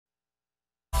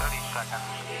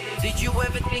Did you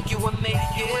ever think you would make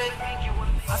it?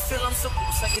 I feel I'm so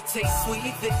close I could taste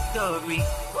sweet victory.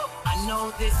 I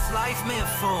know this life meant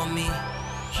for me.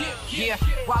 Yeah,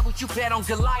 why would you bet on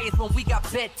Goliath when we got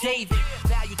Bet David?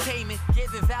 Valuetainment,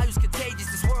 giving values contagious.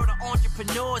 This world of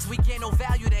entrepreneurs, we get no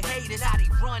value to haters. How they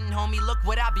run, homie, look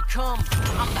what I become.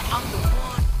 I'm the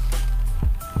one.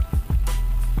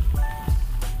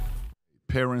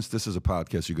 Parents, this is a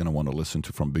podcast you're going to want to listen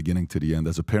to from beginning to the end.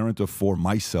 As a parent of four,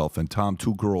 myself and Tom,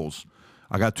 2 girls.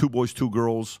 I got 2 boys, 2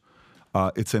 girls.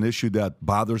 It's an issue that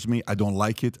bothers me. I don't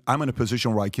like it. I'm in a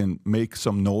position where I can make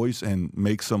some noise and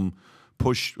make some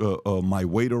push my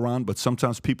weight around, but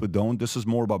sometimes people don't. This is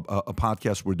more about a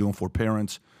podcast we're doing for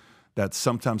parents that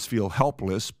sometimes feel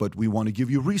helpless, but we want to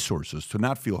give you resources to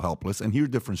not feel helpless and hear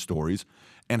different stories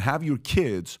and have your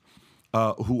kids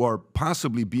who are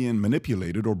possibly being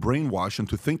manipulated or brainwashed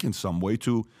into thinking some way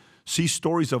to see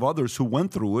stories of others who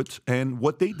went through it and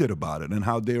what they did about it and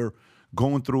how they're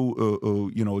going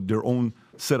through their own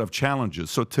set of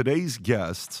challenges. So today's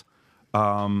guests,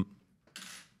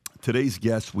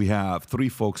 we have 3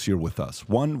 folks here with us.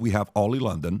 One, we have Oli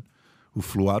London, who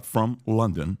flew out from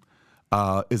London,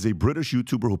 is a British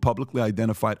YouTuber who publicly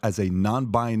identified as a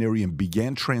non-binary and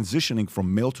began transitioning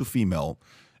from male to female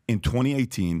in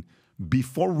 2018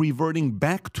 before reverting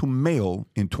back to male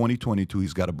in 2022.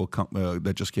 He's got a book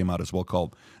that just came out as well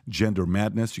called Gender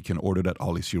Madness. You can order that.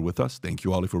 Oli's here with us. Thank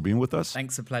you, Oli, for being with us.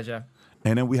 Thanks, a pleasure.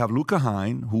 And then we have Luka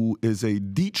Hein, who is a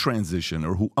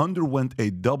detransitioner who underwent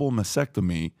a double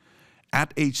mastectomy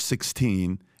at age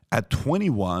 16. At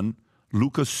 21,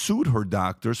 Luka sued her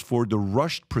doctors for the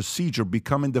rushed procedure,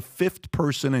 becoming the 5th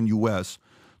person in U.S.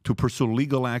 to pursue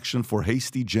legal action for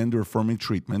hasty gender-affirming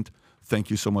treatment.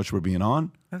 Thank you so much for being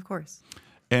on. Of course.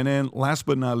 And then last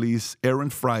but not least,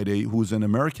 Erin Friday, who's an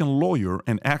American lawyer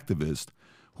and activist,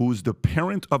 who's the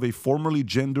parent of a formerly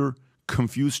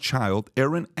gender-confused child.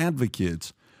 Erin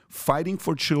advocates fighting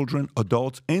for children,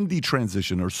 adults, and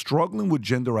detransitioners struggling with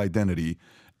gender identity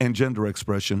and gender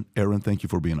expression. Erin, thank you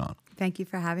for being on. Thank you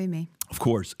for having me. Of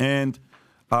course. And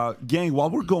gang, while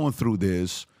we're going through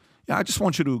this, I just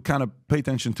want you to kind of pay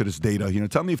attention to this data here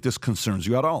and tell me if this concerns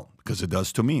you at all, because it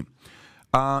does to me.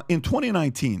 In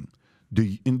 2019,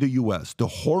 in the U.S., the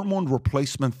hormone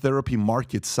replacement therapy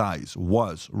market size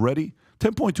was, ready,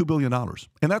 $10.2 billion.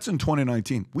 And that's in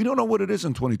 2019. We don't know what it is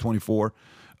in 2024,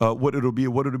 what it'll be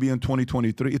in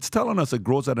 2023. It's telling us it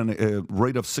grows at a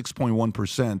rate of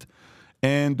 6.1%.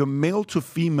 And the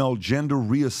male-to-female gender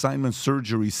reassignment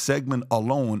surgery segment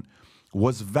alone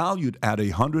was valued at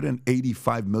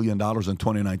 $185 million in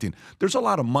 2019. There's a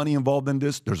lot of money involved in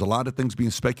this. There's a lot of things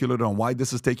being speculated on why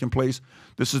this is taking place.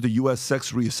 This is the U.S.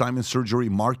 sex reassignment surgery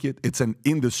market. It's an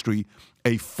industry,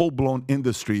 a full-blown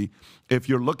industry. If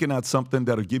you're looking at something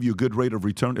that'll give you a good rate of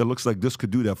return, it looks like this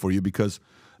could do that for you because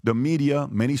the media,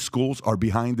 many schools are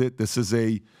behind it. This is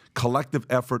a collective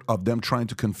effort of them trying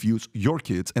to confuse your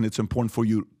kids, and it's important for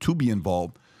you to be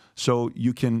involved so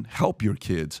you can help your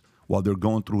kids while they're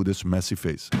going through this messy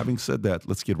phase. Having said that,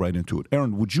 let's get right into it.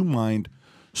 Erin, would you mind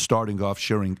starting off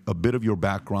sharing a bit of your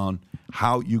background,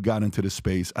 how you got into this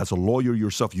space? As a lawyer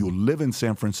yourself, you live in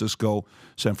San Francisco.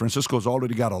 San Francisco's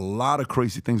already got a lot of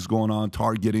crazy things going on,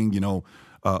 targeting,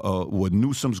 what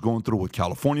Newsom's going through, what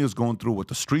California's going through, what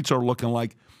the streets are looking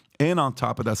like. And on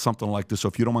top of that, something like this. So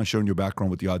if you don't mind sharing your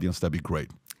background with the audience, that'd be great.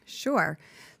 Sure.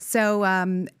 So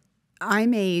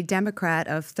I'm a Democrat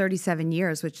of 37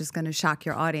 years, which is going to shock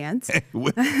your audience.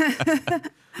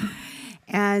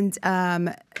 And,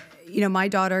 my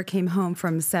daughter came home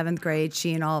from 7th grade,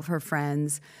 she and all of her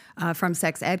friends, from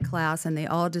sex ed class, and they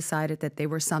all decided that they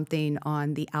were something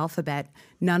on the alphabet.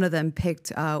 None of them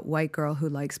picked white girl who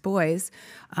likes boys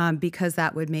because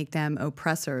that would make them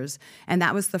oppressors. And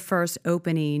that was the first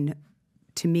opening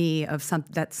to me of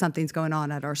that something's going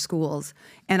on at our schools.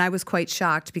 And I was quite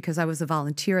shocked because I was a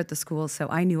volunteer at the school, so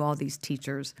I knew all these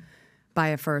teachers by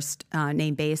a first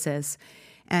name basis.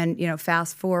 And,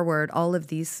 fast forward, all of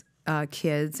these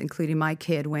kids, including my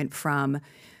kid, went from,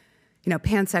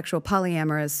 pansexual,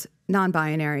 polyamorous,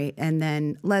 non-binary, and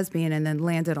then lesbian, and then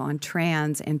landed on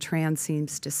trans, and trans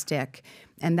seems to stick.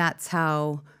 And that's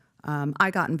how I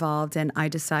got involved, and I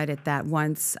decided that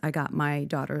once I got my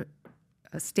daughter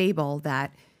stable,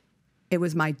 that it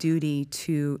was my duty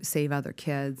to save other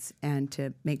kids and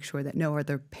to make sure that no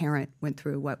other parent went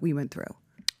through what we went through.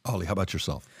 Oli, how about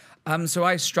yourself? So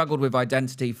I struggled with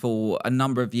identity for a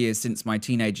number of years since my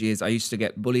teenage years. I used to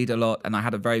get bullied a lot, and I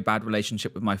had a very bad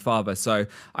relationship with my father. So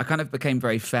I kind of became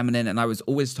very feminine, and I was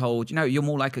always told, you're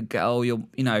more like a girl.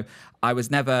 I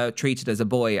was never treated as a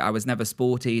boy. I was never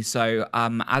sporty. So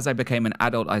as I became an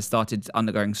adult, I started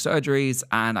undergoing surgeries,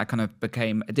 and I kind of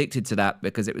became addicted to that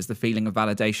because it was the feeling of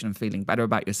validation and feeling better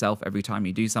about yourself every time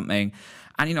you do something.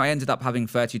 And, you know, I ended up having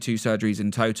 32 surgeries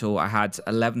in total. I had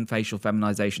 11 facial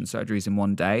feminization surgeries in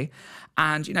one day.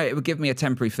 And, you know, it would give me a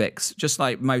temporary fix. Just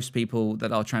like most people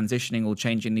that are transitioning or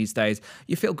changing these days,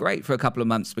 you feel great for a couple of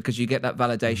months because you get that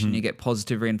validation, you get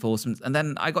positive reinforcements. And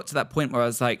then I got to that point where I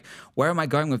was like, where am I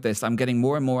going with this? I'm getting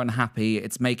more and more unhappy.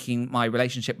 It's making my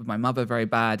relationship with my mother very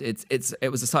bad.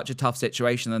 It was such a tough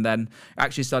situation. And then I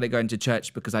actually started going to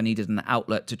church because I needed an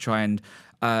outlet to try and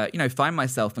find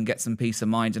myself and get some peace of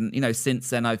mind. And, you know, since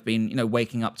then I've been, you know,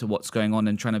 waking up to what's going on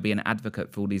and trying to be an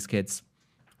advocate for all these kids.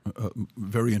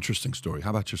 Very interesting story. How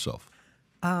about yourself?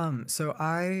 So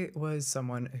I was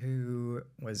someone who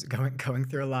was going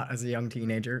through a lot as a young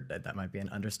teenager. That might be an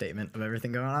understatement of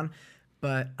everything going on,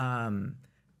 but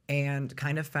and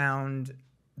kind of found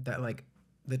that like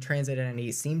the trans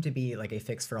identity seemed to be like a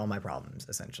fix for all my problems.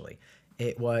 Essentially,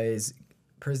 it was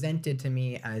presented to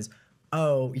me as,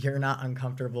 oh, you're not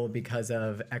uncomfortable because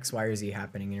of X, Y, or Z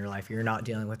happening in your life. You're not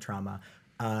dealing with trauma.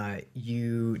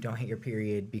 You don't hit your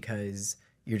period because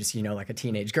you're just, you know, like a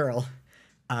teenage girl.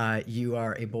 You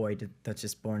are a boy that's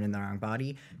just born in the wrong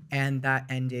body. And that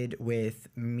ended with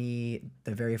me,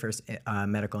 the very first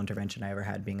medical intervention I ever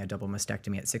had being a double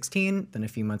mastectomy at 16. Then a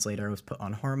few months later, I was put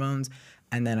on hormones.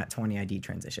 And then at 20, I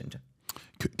detransitioned.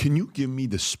 Can you give me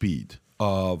the speed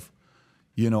of,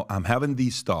 you know, I'm having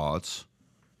these thoughts,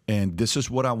 and this is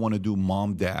what I want to do,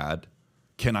 mom, dad.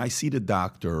 Can I see the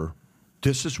doctor?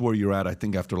 This is where you're at, I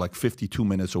think, after like 52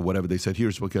 minutes or whatever. They said,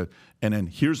 here's what, and then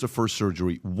here's the first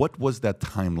surgery. What was that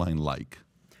timeline like?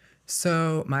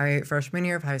 So my freshman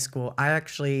year of high school, I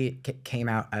actually came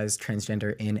out as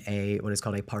transgender in what is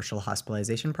called a partial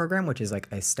hospitalization program, which is like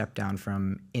a step down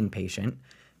from inpatient.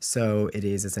 So it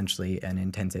is essentially an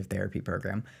intensive therapy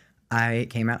program. I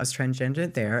came out as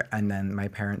transgender there, and then my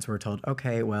parents were told,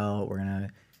 okay, well,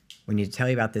 we need to tell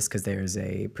you about this because there's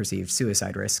a perceived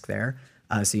suicide risk there.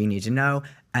 So you need to know.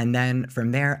 And then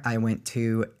from there, I went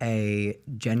to a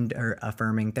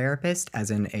gender-affirming therapist,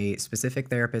 as in a specific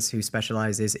therapist who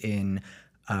specializes in,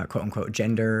 quote-unquote,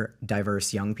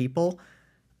 gender-diverse young people.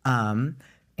 And,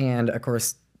 of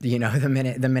course, you know, the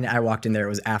minute I walked in there, it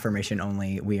was affirmation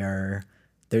only.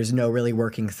 There's no really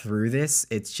working through this.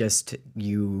 It's just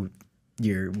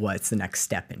what's the next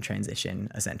step in transition,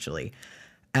 essentially.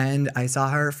 And I saw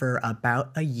her for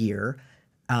about a year.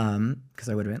 Because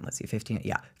I would have been, 15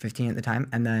 at the time.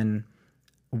 And then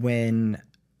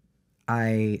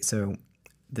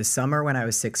the summer when I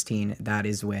was 16, that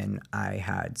is when I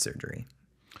had surgery.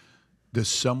 The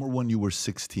summer when you were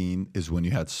 16 is when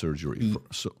you had surgery.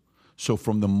 So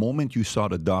from the moment you saw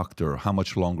the doctor, how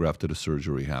much longer after the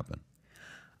surgery happened?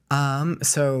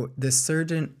 So the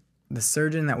surgeon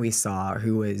that we saw,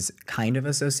 who was kind of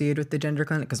associated with the gender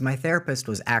clinic, because my therapist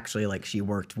was actually like, she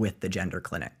worked with the gender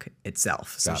clinic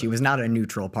itself. So she was not a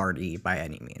neutral party by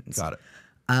any means. Got it.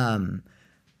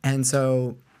 And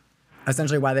so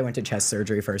essentially why they went to chest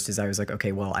surgery first is I was like,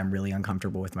 okay, well, I'm really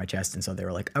uncomfortable with my chest. And so they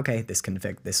were like, okay,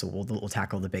 we'll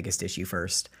tackle the biggest issue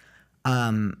first.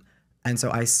 And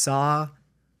so I saw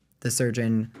the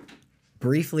surgeon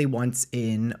briefly once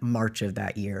in March of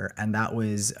that year, and that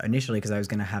was initially because I was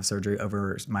going to have surgery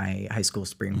over my high school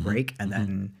spring break, and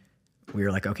then we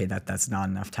were like, okay, that's not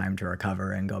enough time to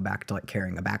recover and go back to like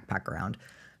carrying a backpack around,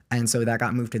 and so that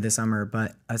got moved to the summer.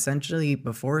 But essentially,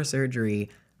 before surgery,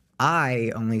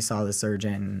 I only saw the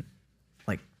surgeon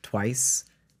like twice.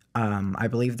 I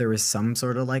believe there was some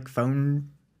sort of like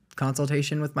phone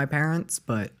consultation with my parents,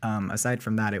 but aside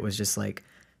from that, it was just like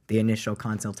the initial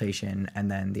consultation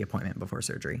and then the appointment before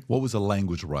surgery. What was the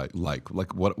language like?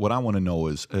 Like what I want to know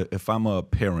is if I'm a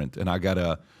parent and I got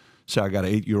an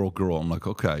 8-year-old girl, I'm like,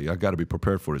 okay, I got to be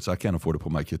prepared for this. I can't afford to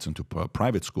put my kids into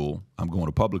private school. I'm going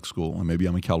to public school, and maybe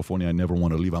I'm in California. I never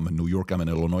want to leave. I'm in New York. I'm in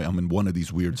Illinois. I'm in one of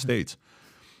these weird states.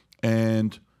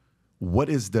 And what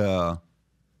is the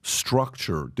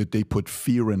structure? Did they put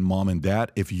fear in mom and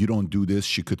dad? If you don't do this,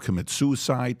 she could commit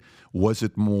suicide. Was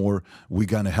it more, we're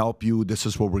going to help you, this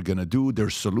is what we're going to do,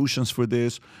 there's solutions for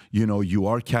this, you know, you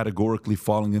are categorically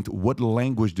falling into, what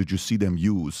language did you see them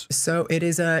use? So it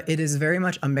is very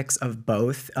much a mix of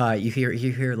both. You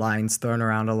hear lines thrown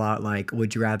around a lot like,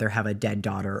 would you rather have a dead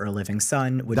daughter or a living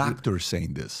son? Doctors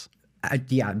saying this.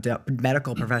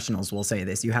 Medical professionals will say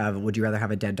this. Would you rather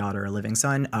have a dead daughter or a living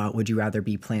son? Would you rather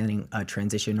be planning a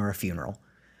transition or a funeral?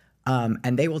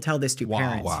 And they will tell this to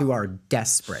parents who are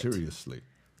desperate. Seriously.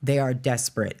 They are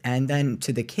desperate. And then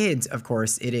to the kids, of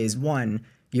course, it is one,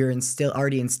 you're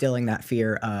already instilling that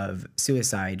fear of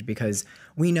suicide, because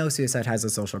we know suicide has a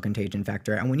social contagion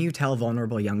factor. And when you tell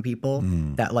vulnerable young people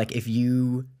that, like, if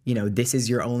this is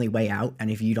your only way out, and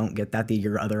if you don't get that,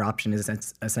 your other option is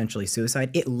essentially suicide,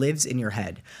 it lives in your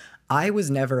head. I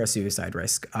was never a suicide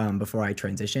risk before I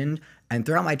transitioned. And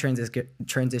throughout my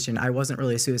transition, I wasn't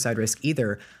really a suicide risk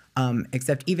either.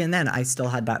 Except even then, I still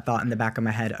had that thought in the back of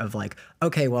my head of like,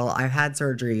 okay, well, I've had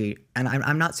surgery and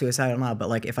I'm not suicidal now, but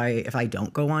like if I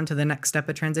don't go on to the next step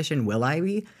of transition, will I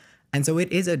be? And so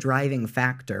it is a driving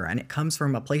factor, and it comes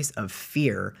from a place of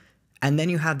fear. And then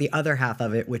you have the other half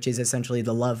of it, which is essentially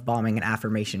the love bombing and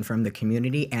affirmation from the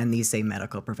community and these same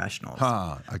medical professionals.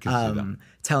 I can see that.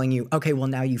 Telling you, okay, well,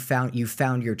 now you found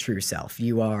your true self.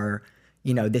 You are,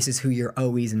 this is who you're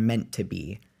always meant to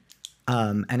be.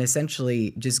 And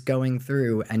essentially just going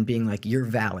through and being like, you're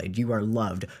valid, you are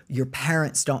loved. Your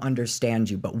parents don't understand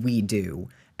you, but we do.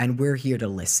 And we're here to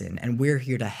listen, and we're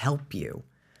here to help you.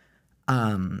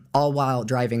 All while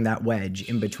driving that wedge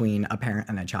in between a parent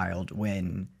and a child.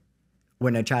 When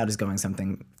a child is going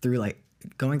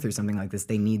through something like this,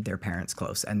 they need their parents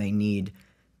close, and they need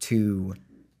to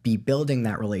be building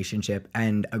that relationship.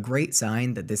 And a great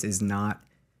sign that this is not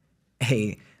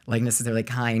a necessarily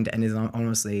kind and is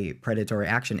almost a predatory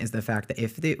action is the fact that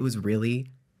if it was really,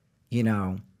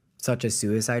 such a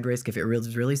suicide risk, if it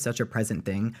was really such a present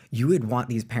thing, you would want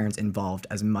these parents involved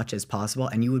as much as possible,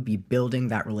 and you would be building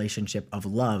that relationship of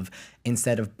love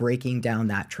instead of breaking down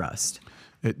that trust.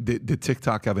 Did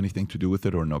TikTok have anything to do with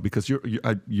it or no? Because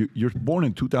you're born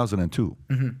in 2002,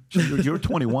 so you're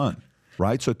 21.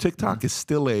 Right? So TikTok is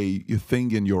still a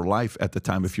thing in your life at the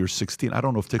time if you're 16. I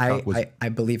don't know if TikTok was... I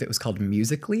believe it was called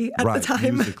Musical.ly at the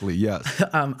time. Musical.ly, yes.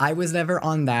 I was never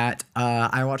on that.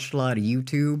 I watched a lot of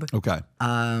YouTube. Okay.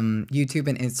 YouTube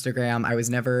and Instagram. I was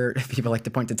never... People like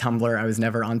to point to Tumblr. I was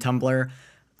never on Tumblr.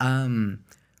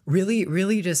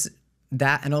 Really just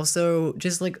that, and also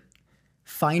just like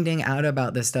finding out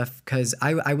about this stuff, because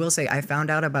I will say I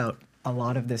found out about a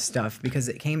lot of this stuff because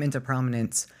it came into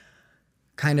prominence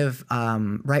kind of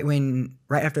right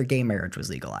after gay marriage was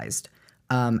legalized.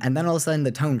 And then all of a sudden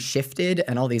the tone shifted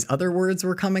and all these other words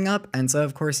were coming up. And so,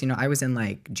 of course, I was in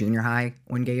like junior high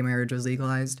when gay marriage was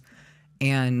legalized.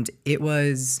 And it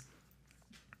was,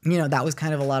 that was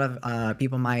kind of a lot of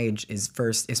people my age is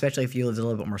first, especially if you lived a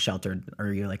little bit more sheltered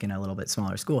or you're like in a little bit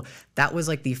smaller school. That was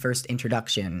like the first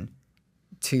introduction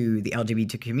to the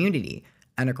LGBT community.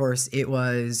 And of course, it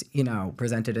was,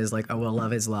 presented as like, oh, well,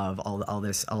 love is love, all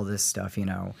this stuff,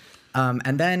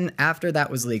 And then after that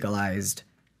was legalized,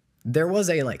 there was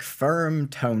a like firm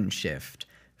tone shift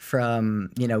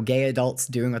from, gay adults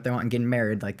doing what they want and getting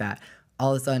married like that,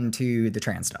 all of a sudden to the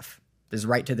trans stuff. There's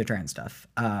right to the trans stuff.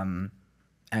 And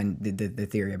the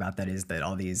theory about that is that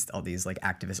all these like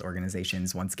activist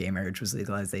organizations, once gay marriage was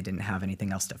legalized, they didn't have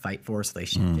anything else to fight for, so they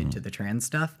shifted to the trans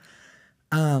stuff.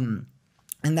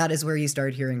 And that is where you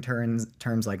start hearing terms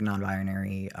like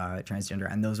non-binary, transgender,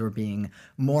 and those were being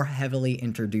more heavily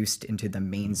introduced into the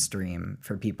mainstream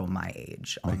for people my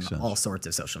age on all sorts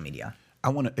of social media.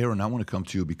 Erin, I want to come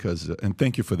to you because, and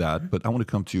thank you for that, but I want to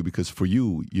come to you because for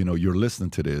you, you're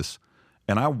listening to this,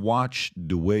 and I watch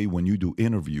the way when you do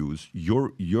interviews,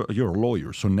 you're a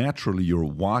lawyer, so naturally you're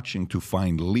watching to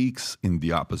find leaks in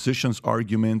the opposition's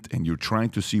argument, and you're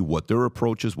trying to see what their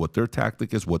approach is, what their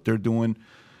tactic is, what they're doing.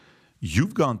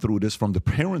 You've gone through this from the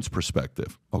parent's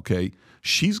perspective, okay?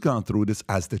 She's gone through this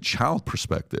as the child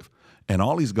perspective. And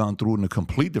Oli's gone through in a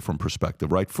complete different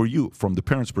perspective, right? For you, from the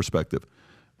parent's perspective,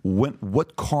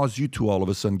 what caused you to all of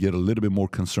a sudden get a little bit more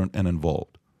concerned and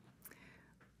involved?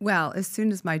 Well, as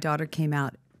soon as my daughter came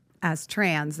out as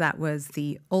trans, that was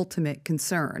the ultimate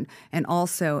concern. And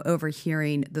also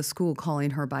overhearing the school calling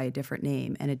her by a different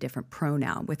name and a different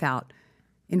pronoun without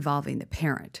involving the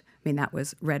parent. I mean, that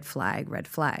was red flag, red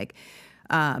flag.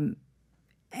 And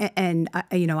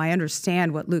I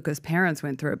understand what Luka's parents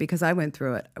went through because I went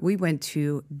through it. We went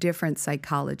to different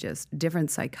psychologists, different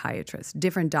psychiatrists,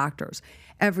 different doctors.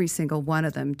 Every single one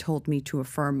of them told me to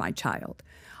affirm my child.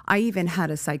 I even had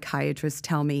a psychiatrist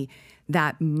tell me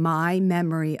that my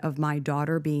memory of my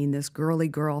daughter being this girly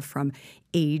girl from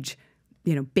age,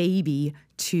 baby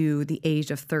to the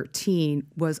age of 13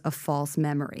 was a false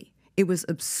memory. It was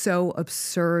so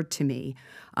absurd to me.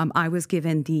 I was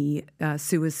given the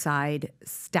suicide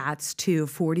stats too,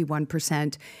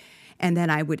 41%. And then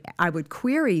I would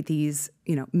query these,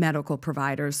 medical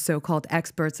providers, so-called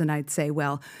experts, and I'd say,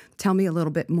 well, tell me a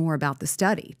little bit more about the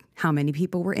study. How many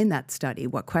people were in that study?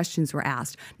 What questions were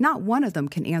asked? Not one of them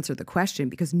can answer the question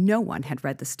because no one had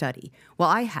read the study. Well,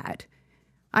 I had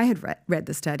read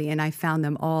the study, and I found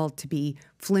them all to be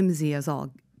flimsy as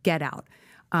all get out.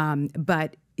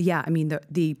 But yeah, I mean,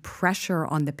 the pressure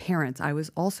on the parents, I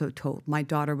was also told my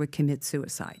daughter would commit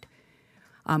suicide.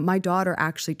 My daughter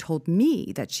actually told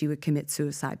me that she would commit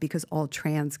suicide because all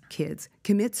trans kids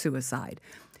commit suicide.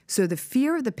 So the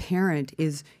fear of the parent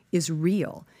is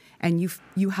real, and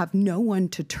you have no one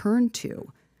to turn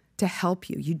to help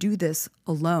you. You do this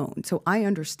alone. So I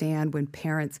understand when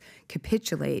parents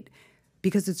capitulate,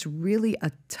 because it's really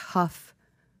a tough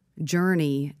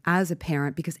journey as a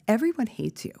parent because everyone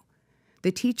hates you.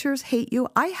 The teachers hate you.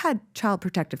 I had Child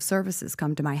Protective Services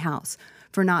come to my house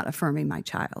for not affirming my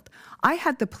child. I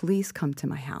had the police come to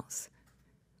my house.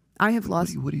 I have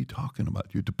lost... What are you talking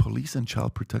about? The police and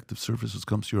Child Protective Services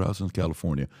comes to your house in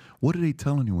California. What are they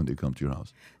telling you when they come to your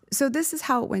house? So this is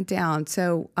how it went down.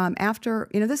 So after,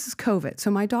 this is COVID.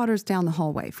 So my daughter's down the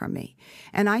hallway from me.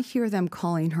 And I hear them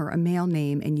calling her a male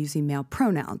name and using male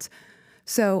pronouns.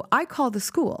 So I call the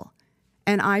school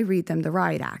and I read them the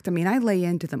riot act. I mean, I lay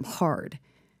into them hard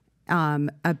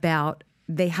about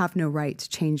they have no right to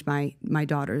change my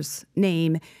daughter's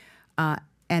name.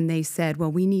 And they said,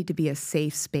 well, we need to be a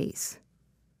safe space.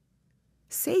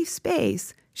 Safe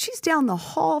space? She's down the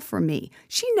hall from me.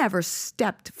 She never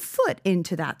stepped foot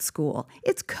into that school.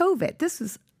 It's COVID. This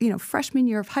is, freshman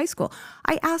year of high school.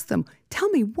 I asked them, tell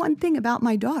me one thing about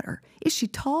my daughter. Is she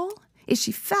tall? Is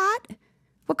she fat?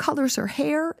 What color's her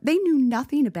hair? They knew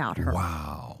nothing about her.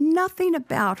 Wow. Nothing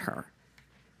about her.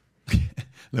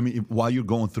 While you're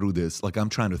going through this, I'm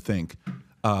trying to think,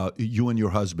 you and your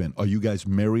husband, are you guys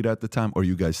married at the time? Are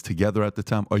you guys together at the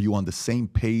time? Are you on the same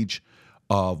page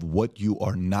of what you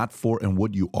are not for and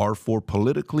what you are for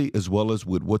politically, as well as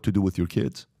with what to do with your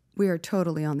kids? We are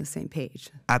totally on the same page.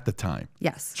 At the time?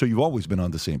 Yes. So you've always been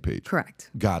on the same page?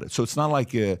 Correct. Got it. So it's not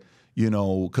like,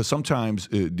 because sometimes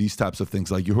these types of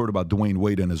things, like you heard about Dwayne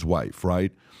Wade and his wife,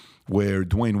 right? Where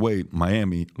Dwayne Wade,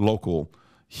 Miami, local,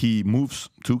 he moves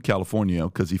to California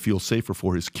because he feels safer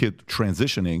for his kid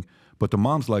transitioning. But the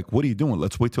mom's like, what are you doing?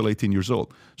 Let's wait till 18 years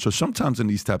old. So sometimes in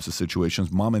these types of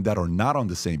situations, mom and dad are not on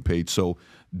the same page. So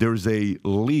there's a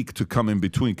leak to come in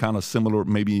between, kind of similar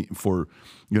maybe for,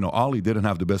 Oli didn't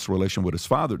have the best relation with his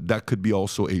father. That could be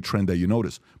also a trend that you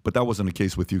notice. But that wasn't the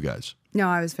case with you guys. No,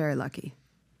 I was very lucky.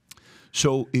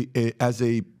 So as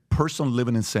a person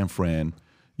living in San Fran,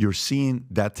 you're seeing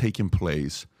that taking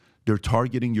place. They're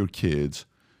targeting your kids.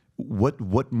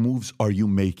 What moves are you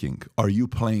making? Are you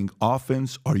playing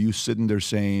offense? Are you sitting there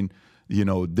saying,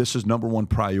 this is number one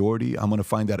priority? I'm going to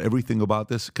find out everything about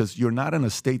this? Because you're not in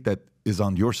a state that is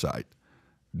on your side.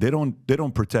 They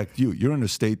don't protect you. You're in a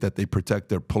state that they protect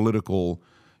their political,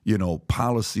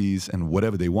 policies and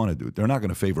whatever they want to do. They're not going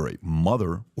to favor a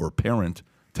mother or a parent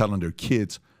telling their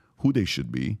kids who they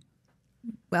should be.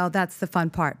 Well, that's the fun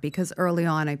part, because early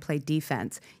on I played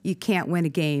defense. You can't win a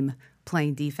game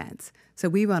playing defense. So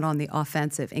we went on the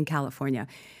offensive in California,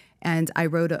 and I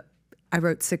wrote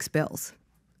 6 bills,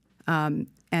 and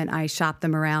I shopped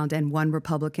them around, and one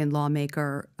Republican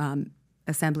lawmaker,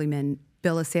 Assemblyman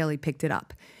Bill Asaley, picked it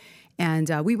up.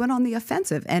 And we went on the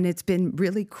offensive, and it's been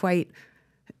really quite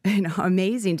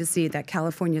amazing to see that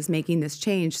California is making this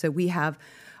change. So we have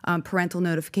parental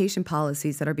notification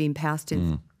policies that are being passed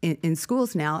in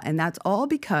schools now, and that's all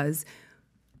because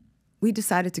we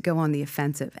decided to go on the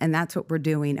offensive, and that's what we're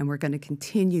doing, and we're going to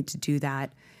continue to do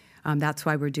that. That's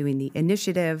why we're doing the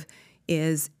initiative,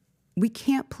 is we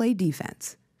can't play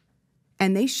defense.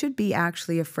 And they should be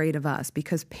actually afraid of us,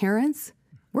 because parents,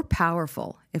 we're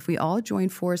powerful. If we all join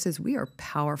forces, we are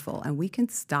powerful, and we can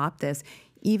stop this.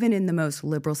 Even in the most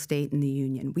liberal state in the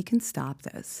union, we can stop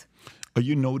this. Are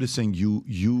you noticing you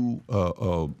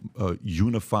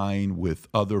unifying with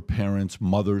other parents,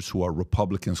 mothers who are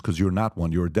Republicans, because you're not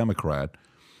one, you're a Democrat,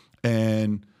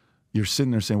 and you're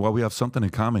sitting there saying, well, we have something in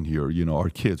common here, our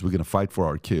kids, we're going to fight for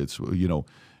our kids.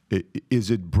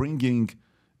 Is it bringing,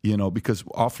 because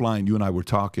offline you and I were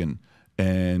talking,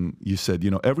 and you said,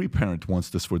 every parent wants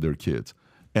this for their kids.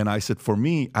 And I said, for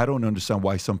me, I don't understand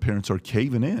why some parents are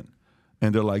caving in.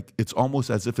 And they're like, it's almost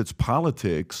as if it's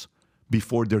politics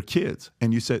before their kids.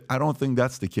 And you said, I don't think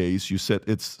that's the case. You said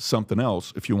it's something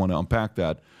else, if you want to unpack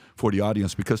that for the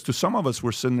audience. Because to some of us,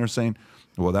 we're sitting there saying,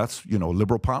 well, that's,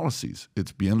 liberal policies.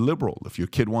 It's being liberal. If your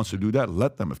kid wants to do that,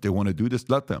 let them. If they want to do this,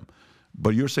 let them.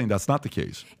 But you're saying that's not the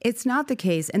case. It's not the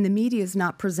case, and the media is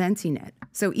not presenting it.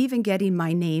 So even getting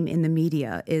my name in the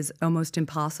media is almost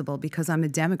impossible because I'm a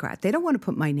Democrat. They don't want to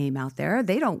put my name out there.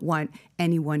 They don't want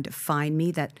anyone to find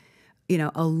me that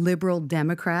a liberal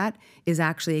Democrat is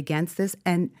actually against this.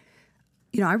 And,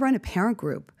 I run a parent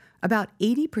group. About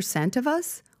 80% of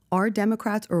us are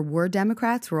Democrats or were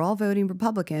Democrats. We're all voting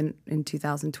Republican in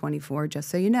 2024, just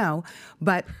so you know.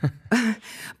 But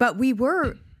we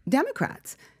were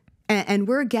Democrats. And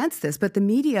we're against this, but the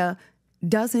media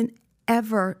doesn't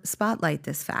ever spotlight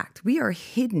this fact. We are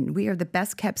hidden. We are the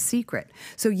best kept secret.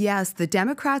 So yes, the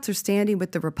Democrats are standing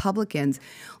with the Republicans.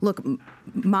 Look,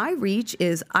 my reach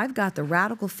is I've got the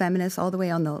radical feminists all the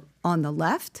way on the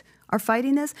left are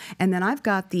fighting this, and then I've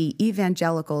got the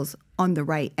evangelicals on the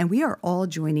right, and we are all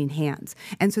joining hands.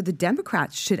 And so the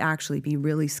Democrats should actually be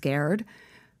really scared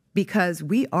because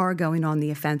we are going on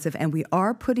the offensive and we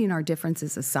are putting our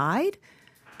differences aside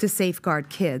to safeguard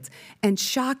kids. And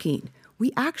shocking,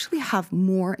 we actually have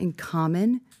more in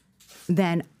common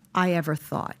than I ever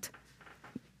thought.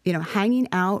 You know, hanging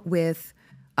out with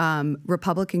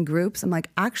Republican groups, I'm like,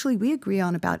 actually, we agree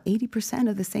on about 80%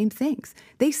 of the same things.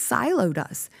 They siloed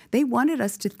us. They wanted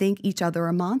us to think each other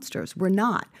are monsters. We're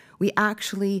not. We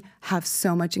actually have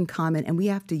so much in common, and we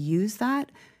have to use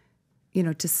that, you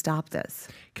know, to stop this.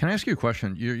 Can I ask you a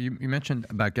question? You mentioned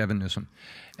about Gavin Newsom,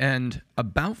 and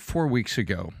about 4 weeks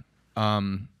ago,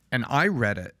 and I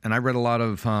read it, and I read a lot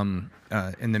of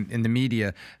in the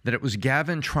media that it was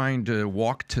Gavin trying to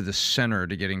walk to the center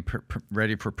to getting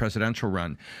ready for a presidential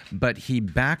run, but he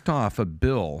backed off a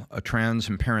bill, a trans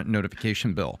and parent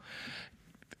notification bill.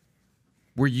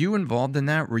 Were you involved in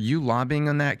that? Were you lobbying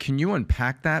on that? Can you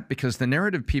unpack that? Because the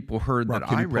narrative people heard Rob, that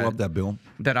can I you pull read up that bill?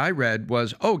 that I read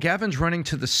was, oh, Gavin's running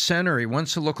to the center. He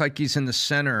wants to look like he's in the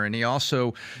center, and he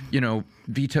also, you know,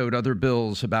 vetoed other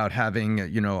bills about having,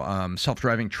 you know,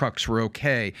 self-driving trucks were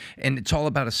okay, and it's all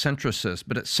about a centricist.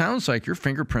 But it sounds like your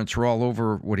fingerprints are all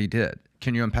over what he did.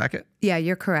 Can you unpack it? Yeah,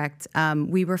 you're correct.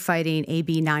 We were fighting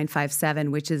AB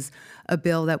 957, which is a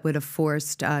bill that would have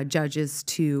forced judges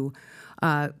to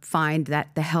find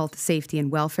that the health, safety,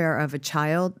 and welfare of a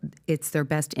child, it's their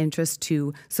best interest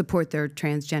to support their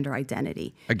transgender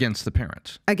identity. Against the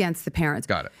parents. Against the parents.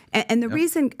 Got it. And the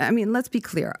reason, I mean, let's be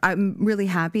clear. I'm really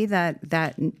happy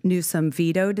that Newsom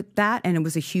vetoed that, and it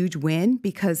was a huge win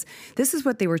because this is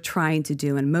what they were trying to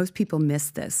do, and most people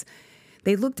miss this.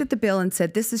 They looked at the bill and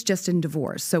said, this is just in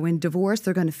divorce. So in divorce,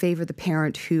 they're going to favor the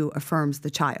parent who affirms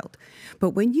the child. But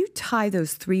when you tie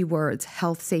those three words,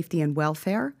 health, safety, and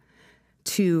welfare,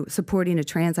 to supporting a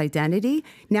trans identity,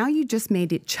 now you just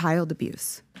made it child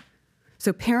abuse.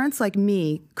 So parents like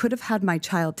me could have had my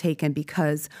child taken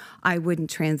because I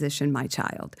wouldn't transition my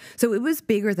child. So it was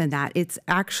bigger than that. It's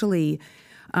actually,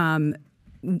 you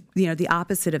know, the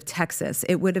opposite of Texas.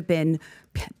 It would have been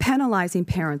penalizing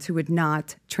parents who would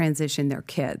not transition their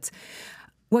kids.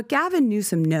 What Gavin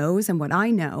Newsom knows and what I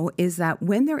know is that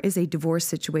when there is a divorce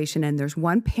situation and there's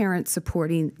one parent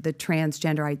supporting the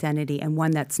transgender identity and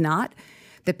one that's not,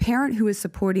 the parent who is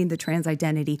supporting the trans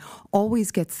identity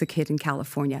always gets the kid in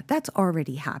California. That's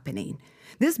already happening.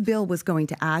 This bill was going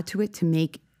to add to it to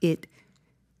make it,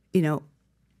 you know,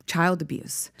 child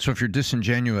abuse. So if you're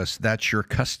disingenuous, that's your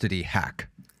custody hack.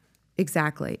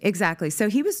 Exactly, exactly. So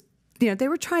he was, you know, they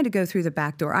were trying to go through the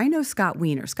back door. I know Scott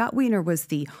Wiener. Scott Wiener was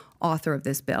the author of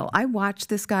this bill. I watched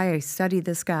this guy. I studied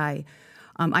this guy.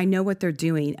 I know what they're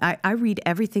doing. I read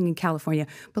everything in California.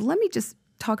 But let me just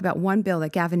talk about one bill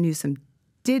that Gavin Newsom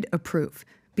did approve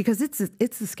because it's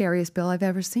the scariest bill I've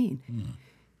ever seen.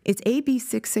 It's AB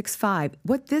 665.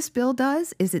 What this bill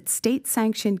does is it's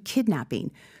state-sanctioned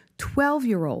kidnapping.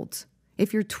 12-year-olds.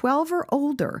 If you're 12 or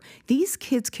older, these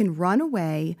kids can run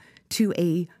away to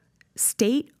a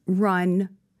state-run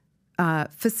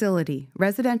facility,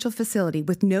 residential facility,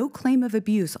 with no claim of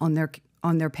abuse on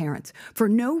their parents. For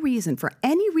no reason, for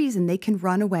any reason, they can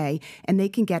run away and they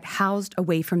can get housed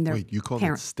away from their parents. Wait, you call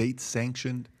it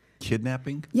state-sanctioned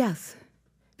kidnapping? Yes,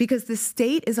 because the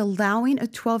state is allowing a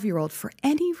 12-year-old for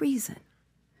any reason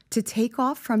to take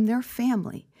off from their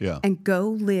family and go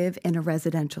live in a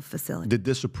residential facility. Did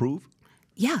this approve?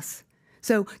 Yes.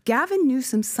 So Gavin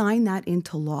Newsom signed that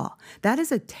into law. That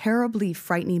is a terribly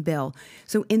frightening bill.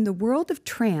 So in the world of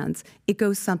trans, it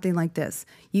goes something like this.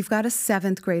 You've got a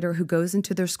 7th grader who goes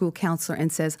into their school counselor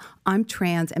and says, I'm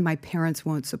trans and my parents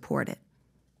won't support it.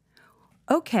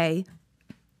 Okay,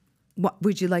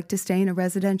 would you like to stay in a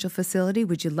residential facility?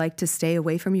 Would you like to stay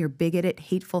away from your bigoted,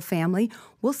 hateful family?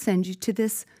 We'll send you to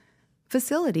this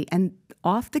facility. And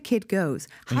off the kid goes.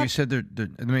 And you said,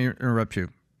 let me interrupt you.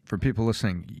 For people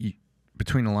listening,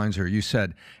 between the lines here, you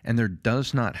said, and there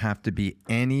does not have to be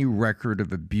any record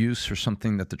of abuse or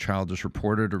something that the child has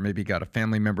reported or maybe got a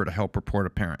family member to help report a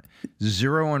parent.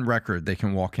 0 on record, they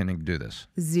can walk in and do this.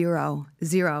 0.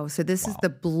 So this is the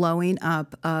blowing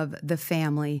up of the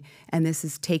family, and this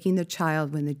is taking the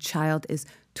child when the child is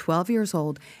 12 years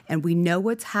old, and we know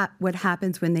what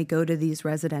happens when they go to these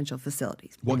residential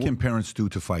facilities. What can parents do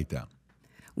to fight that?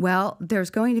 Well, there's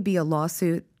going to be a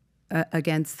lawsuit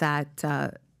against that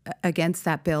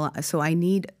bill. So I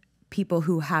need people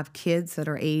who have kids that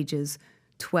are ages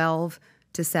 12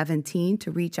 to 17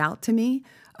 to reach out to me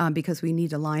because we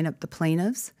need to line up the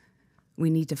plaintiffs.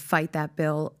 We need to fight that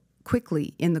bill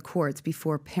quickly in the courts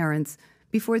before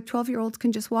 12-year-olds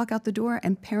can just walk out the door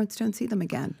and parents don't see them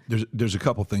again. There's a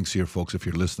couple things here, folks, if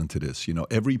you're listening to this.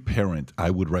 Every parent,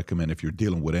 I would recommend, if you're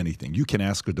dealing with anything, you can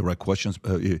ask her direct questions.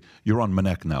 You're on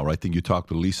Minnect now, right? I think you talked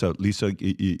to Lisa. Lisa,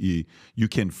 you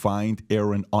can find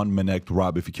Erin on Minnect.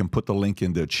 Rob, if you can put the link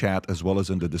in the chat as well as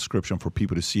in the description for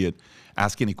people to see it.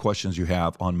 Ask any questions you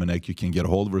have on Minnect. You can get a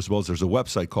hold of her as well as there's a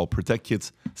website called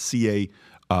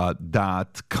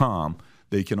protectkidsca.com.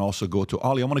 They can also go to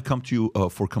Oli. I want to come to you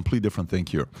for a complete different thing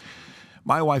here.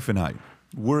 My wife and I,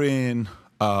 we're in,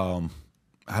 I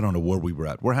don't know where we were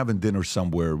at. We're having dinner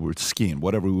somewhere. We're skiing,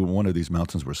 whatever. We were one of these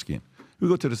mountains we're skiing. We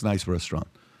go to this nice restaurant.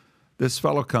 This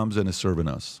fellow comes and is serving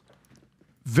us.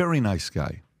 Very nice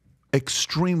guy.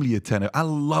 Extremely attentive. I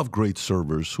love great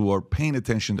servers who are paying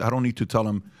attention. I don't need to tell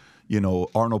them,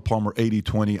 Arnold Palmer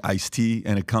 80-20 iced tea,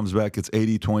 and it comes back, it's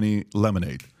 80-20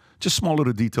 lemonade. Just small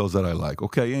little details that I like.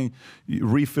 Okay,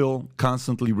 refill,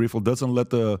 constantly refill. Doesn't let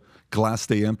the glass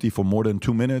stay empty for more than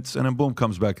 2 minutes, and then boom,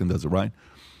 comes back and does it, right?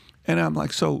 And I'm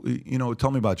like, so, tell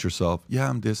me about yourself. Yeah,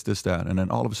 I'm this, that. And then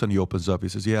all of a sudden he opens up. He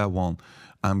says, yeah, well,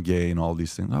 I'm gay and all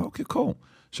these things. Oh, okay, cool.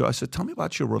 So I said, tell me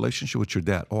about your relationship with your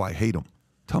dad. Oh, I hate him.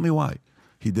 Tell me why.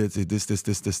 He did this,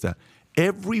 that.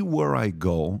 Everywhere I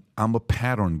go, I'm a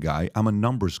pattern guy. I'm a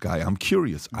numbers guy. I'm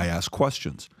curious. I ask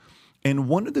questions. And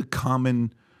one of the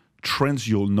common trends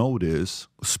you'll notice,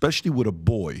 especially with a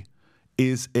boy,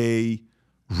 is a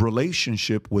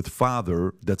relationship with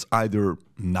father that's either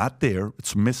not there,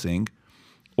 it's missing,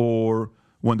 or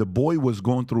when the boy was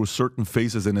going through certain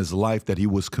phases in his life that he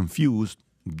was confused,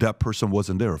 that person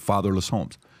wasn't there, fatherless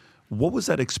homes. What was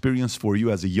that experience for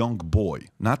you as a young boy?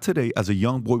 Not today, as a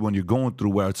young boy when you're going through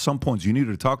where at some points you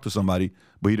needed to talk to somebody,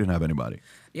 but you didn't have anybody.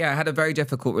 Yeah, I had a very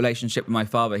difficult relationship with my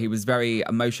father. He was very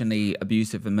emotionally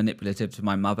abusive and manipulative to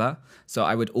my mother. So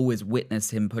I would always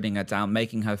witness him putting her down,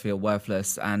 making her feel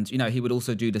worthless. And, he would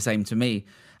also do the same to me.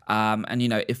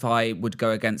 And, if I would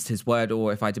go against his word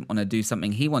or if I didn't want to do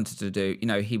something he wanted to do,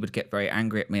 he would get very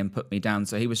angry at me and put me down.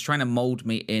 So he was trying to mold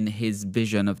me in his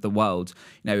vision of the world,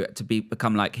 to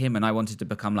become like him. And I wanted to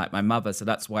become like my mother. So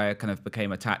that's why I kind of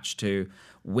became attached to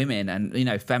women and,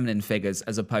 feminine figures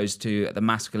as opposed to the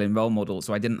masculine role model.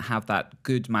 So I didn't have that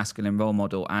good masculine role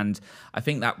model. And I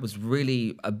think that was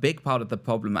really a big part of the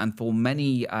problem. And for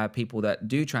many people that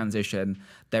do transition,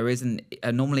 there is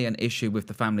normally an issue with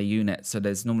the family unit. So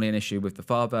there's normally an issue with the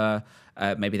father.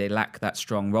 Maybe they lack that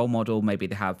strong role model. Maybe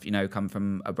they have, come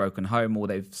from a broken home or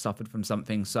they've suffered from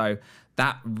something. So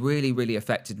that really, really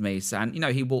affected me. So, and,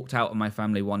 he walked out on my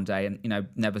family one day and,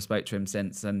 never spoke to him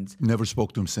since. And never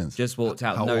spoke to him since? Just walked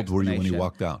out. How old were you when he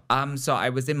walked out? So I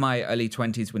was in my early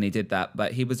 20s when he did that,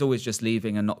 but he was always just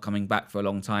leaving and not coming back for a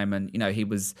long time. And,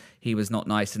 he was not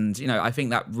nice. And, I think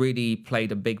that really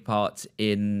played a big part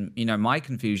in, my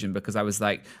confusion because I was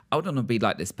like, I don't want to be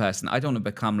like this person. I don't want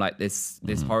to become like this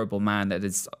horrible man that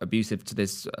is abusive to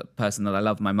this person that I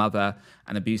love, my mother,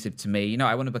 and abusive to me.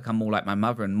 I want to become more like my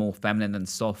mother and more feminine and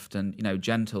soft and,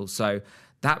 gentle. So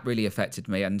that really affected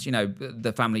me. And,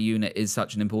 the family unit is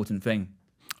such an important thing.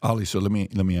 Oli, so let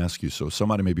me ask you. So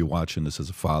somebody may be watching this as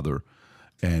a father,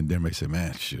 and they may say,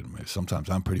 man, sometimes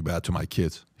I'm pretty bad to my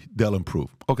kids. They'll improve.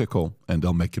 Okay, cool. And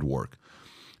they'll make it work.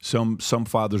 Some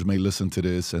fathers may listen to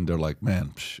this, and they're like,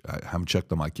 man, I haven't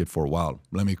checked on my kid for a while.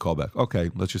 Let me call back. Okay,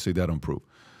 let's just say that'll improve.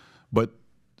 But,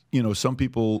 some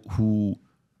people who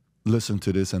listen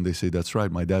to this, and they say, that's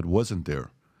right, my dad wasn't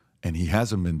there, and he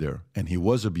hasn't been there, and he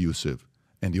was abusive.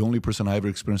 And the only person I ever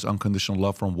experienced unconditional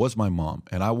love from was my mom.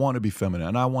 And I want to be feminine,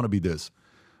 and I want to be this.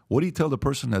 What do you tell the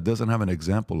person that doesn't have an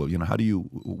example of,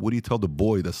 what do you tell the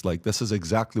boy that's like, this is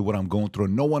exactly what I'm going through,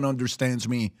 and no one understands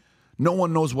me. No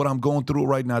one knows what I'm going through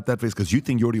right now at that phase because you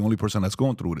think you're the only person that's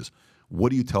going through this.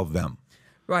 What do you tell them?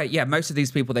 Right, yeah, most of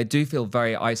these people, they do feel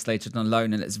very isolated and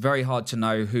alone, and it's very hard to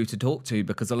know who to talk to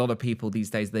because a lot of people these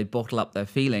days, they bottle up their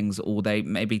feelings or they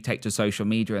maybe take to social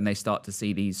media and they start to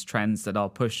see these trends that are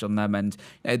pushed on them, and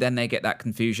then they get that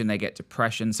confusion, they get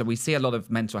depression. So we see a lot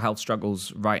of mental health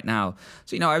struggles right now.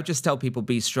 So, I would just tell people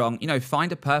be strong,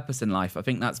 find a purpose in life. I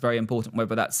think that's very important,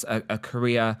 whether that's a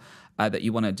career, that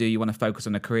you want to do. You want to focus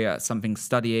on a career, something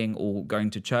studying or going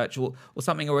to church or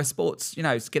something, or a sports,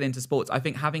 get into sports. I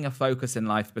think having a focus in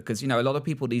life, because, a lot of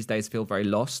people these days feel very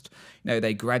lost.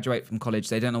 They graduate from college,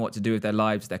 they don't know what to do with their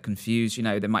lives, they're confused,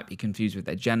 they might be confused with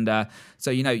their gender.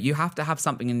 So, you have to have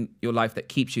something in your life that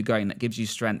keeps you going, that gives you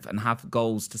strength, and have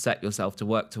goals to set yourself to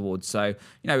work towards. So,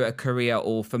 a career,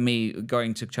 or for me,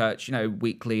 going to church,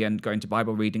 weekly, and going to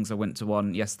Bible readings. I went to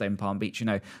one yesterday in Palm Beach.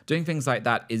 Doing things like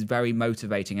that is very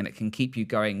motivating, and it can keep you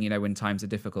going, when times are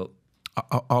difficult.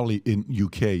 Oli, in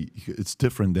UK, it's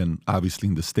different than obviously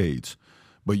in the States.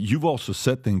 But you've also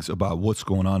said things about what's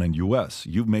going on in U.S.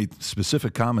 You've made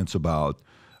specific comments about,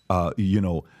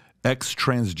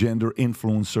 ex-transgender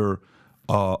influencer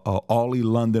Oli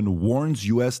London warns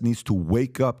U.S. needs to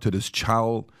wake up to this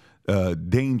child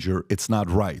danger. It's not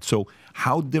right. So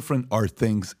how different are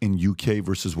things in UK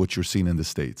versus what you're seeing in the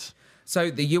States? So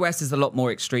the US is a lot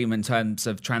more extreme in terms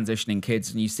of transitioning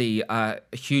kids, and you see a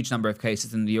huge number of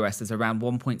cases in the US. There's around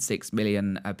 1.6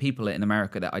 million people in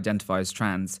America that identify as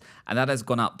trans, and that has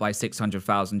gone up by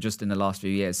 600,000 just in the last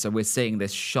few years. So we're seeing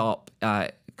this sharp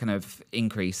kind of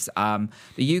increase.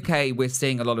 The UK, we're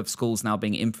seeing a lot of schools now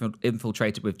being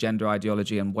infiltrated with gender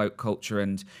ideology and woke culture,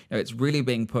 and it's really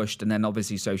being pushed. And then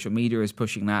obviously social media is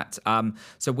pushing that.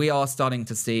 So we are starting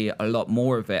to see a lot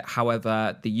more of it.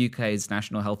 However, the UK's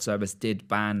National Health Service did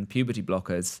ban puberty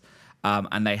blockers.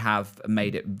 And they have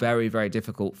made it very, very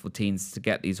difficult for teens to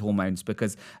get these hormones,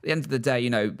 because at the end of the day,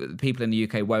 people in the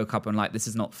UK woke up and this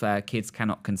is not fair. Kids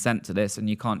cannot consent to this, and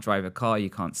you can't drive a car, you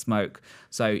can't smoke.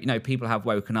 So, people have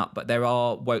woken up, but there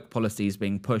are woke policies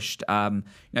being pushed.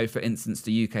 For instance,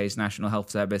 the UK's National Health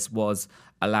Service was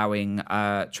allowing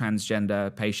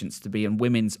transgender patients to be in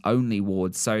women's only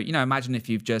wards. So, imagine if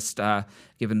you've just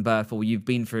given birth, or you've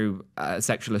been through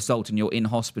sexual assault and you're in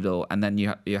hospital, and then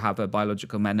you have a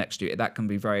biological man next to you. That can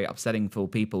be very upsetting for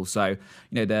people. So,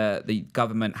 the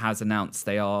government has announced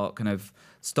they are kind of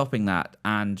stopping that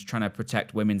and trying to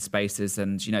protect women's spaces.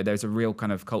 And, there's a real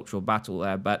kind of cultural battle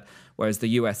there. But whereas the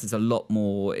US is a lot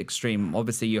more extreme.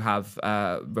 Obviously, you have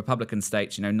Republican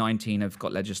states, 19 have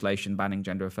got legislation banning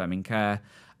gender-affirming care.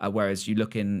 Whereas you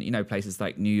look in, places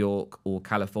like New York or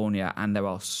California, and there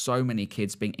are so many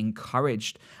kids being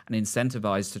encouraged and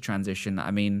incentivized to transition. I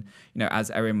mean,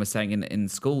 as Erin was saying in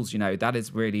schools, that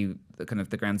is really the kind of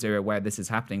the ground zero where this is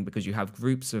happening, because you have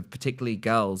groups of particularly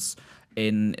girls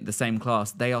in the same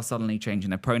class. They are suddenly changing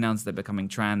their pronouns, they're becoming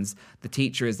trans. The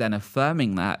teacher is then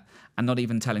affirming that and not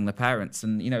even telling the parents.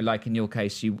 And, like in your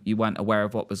case, you weren't aware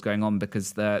of what was going on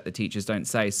because the teachers don't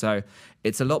say. So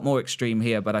it's a lot more extreme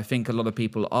here, but I think a lot of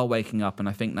people are waking up, and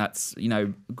I think that's,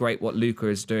 great what Luka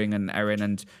is doing, and Erin,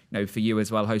 and, for you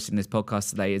as well, hosting this podcast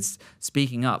today, is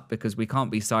speaking up, because we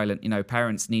can't be silent.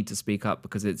 Parents need to speak up,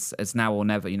 because it's now or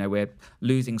never. We're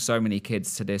losing so many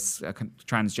kids to this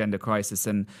transgender crisis,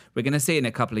 and we're going to see in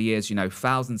a couple of years,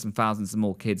 thousands and thousands of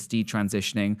more kids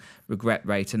detransitioning, regret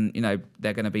rate, and,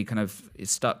 they're going to be kind of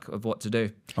stuck of what to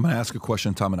do. I'm going to ask a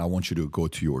question, Tom, and I want you to go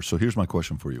to yours. So here's my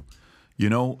question for you.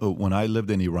 When I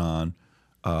lived in Iran,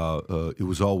 it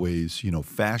was always,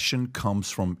 fashion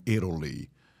comes from Italy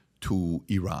to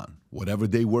Iran. Whatever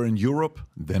they wear in Europe,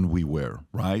 then we wear,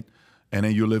 right? And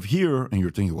then you live here, and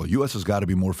you're thinking, well, U.S. has got to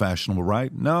be more fashionable,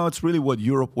 right? No, it's really what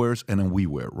Europe wears, and then we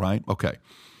wear, right? Okay.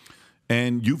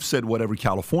 And you've said whatever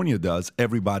California does,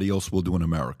 everybody else will do in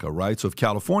America, right? So if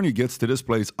California gets to this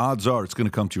place, odds are it's going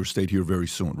to come to your state here very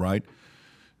soon, right?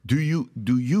 Do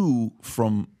you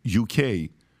from UK,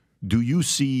 do you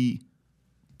see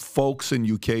folks in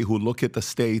UK who look at the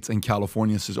States and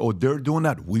California and says, oh, they're doing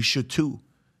that, we should too,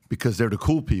 because they're the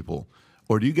cool people?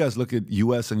 Or do you guys look at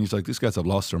U.S. and you're like, these guys have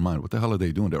lost their mind. What the hell are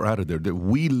they doing? They're out of there.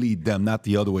 We lead them, not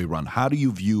the other way around. How do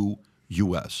you view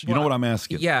U.S.? You know what I'm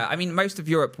asking? Yeah, I mean, most of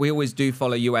Europe, we always do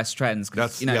follow U.S. trends,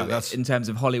 because, in terms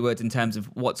of Hollywood, in terms of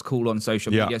what's cool on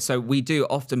social media. So we do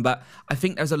often, but I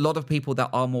think there's a lot of people that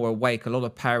are more awake, a lot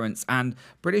of parents, and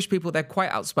British people, they're quite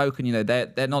outspoken.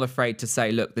 They're not afraid to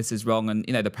say, look, this is wrong. And,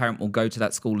 the parent will go to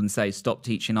that school and say, stop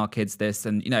teaching our kids this.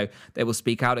 And, they will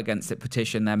speak out against it,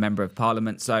 petition their member of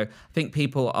parliament. So I think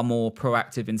people are more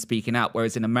proactive in speaking out,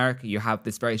 whereas in America, you have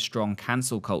this very strong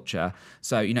cancel culture.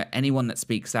 So, anyone that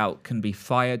speaks out can be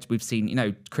fired. We've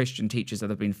seen, Christian teachers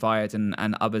that have been fired,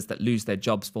 and others that lose their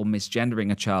jobs for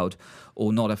misgendering a child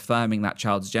or not affirming that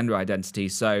child's gender identity.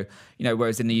 So,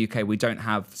 whereas in the UK, we don't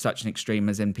have such an extreme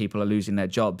as in people are losing their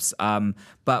jobs.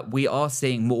 But we are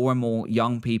seeing more and more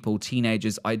young people,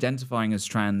 teenagers, identifying as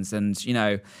trans. And,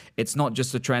 it's not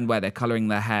just a trend where they're coloring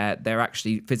their hair. They're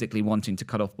actually physically wanting to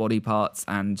cut off body parts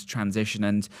and transition.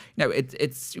 And,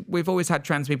 we've always had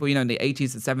trans people, in the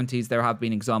 80s and 70s, there have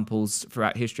been examples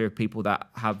throughout history of people people that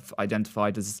have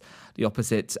identified as the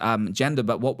opposite gender.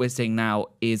 But what we're seeing now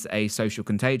is a social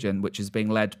contagion, which is being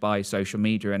led by social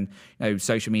media. And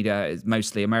social media is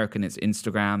mostly American. It's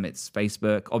Instagram, it's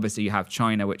Facebook. Obviously, you have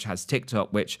China, which has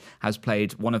TikTok, which has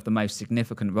played one of the most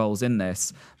significant roles in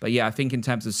this. But yeah, I think in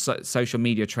terms of social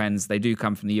media trends, they do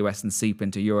come from the US and seep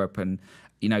into Europe, and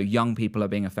young people are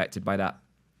being affected by that.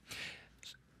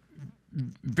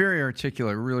 Very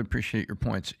articulate. Really appreciate your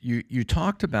points. You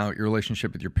talked about your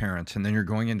relationship with your parents, and then you're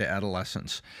going into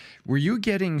adolescence. Were you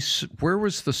getting, where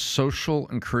was the social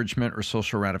encouragement or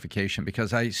social ratification?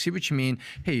 Because I see what you mean.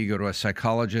 Hey, you go to a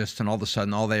psychologist, and all of a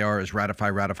sudden, all they are is ratify,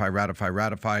 ratify, ratify,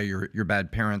 ratify. Your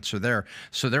bad parents are there.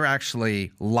 So they're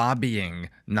actually lobbying,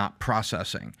 not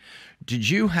processing. Did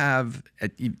you have,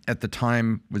 at the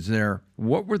time,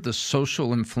 what were the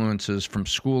social influences from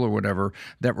school or whatever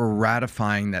that were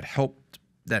ratifying, that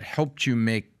helped you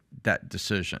make that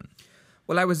decision?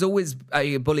 Well, I was always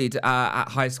bullied at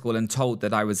high school and told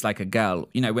that I was like a girl.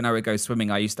 When I would go swimming,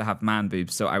 I used to have man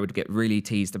boobs, so I would get really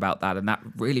teased about that, and that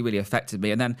really, really affected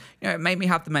me. And then, it made me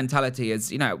have the mentality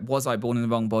as, was I born in the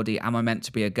wrong body? Am I meant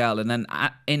to be a girl? And then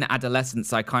in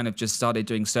adolescence, I kind of just started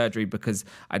doing surgery because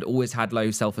I'd always had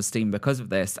low self-esteem because of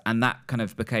this, and that kind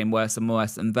of became worse and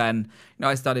worse. And then,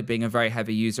 I started being a very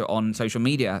heavy user on social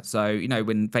media. So,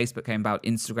 when Facebook came about,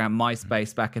 Instagram,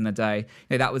 MySpace back in the day,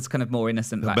 that was kind of more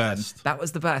innocent back then. That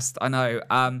was the best, I know.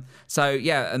 So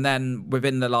yeah, and then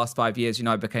within the last 5 years,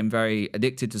 I became very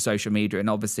addicted to social media, and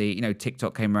obviously,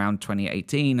 TikTok came around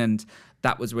 2018, and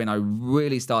that was when I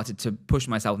really started to push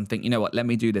myself and think, what, let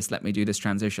me do this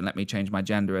transition, let me change my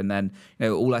gender. And then,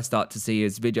 all I start to see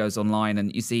is videos online,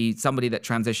 and you see somebody that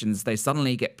transitions, they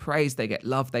suddenly get praised, they get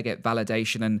love, they get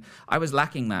validation, and I was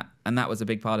lacking that, and that was a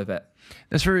big part of it.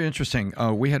 That's very interesting.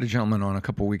 We had a gentleman on a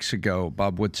couple of weeks ago,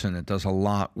 Bob Woodson, that does a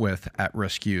lot with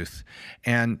at-risk youth.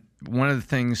 And one of the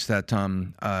things that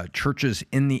churches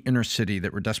in the inner city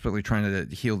that were desperately trying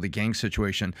to heal the gang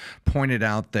situation pointed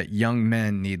out that young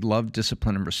men need love,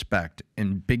 discipline, and respect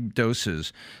in big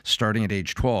doses starting at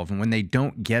age 12. And when they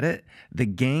don't get it, the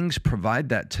gangs provide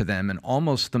that to them in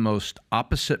almost the most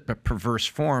opposite but perverse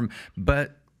form.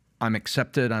 But I'm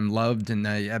accepted, I'm loved, and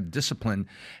I have discipline.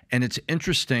 And it's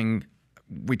interesting,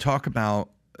 we talk about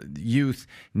youth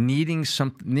needing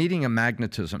a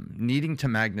magnetism, needing to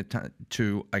magnetize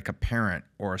to like a parent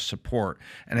or a support.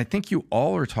 And I think you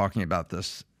all are talking about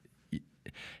this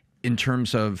in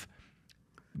terms of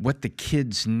what the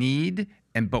kids need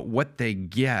but what they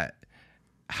get.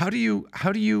 How do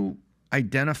you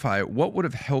identify what would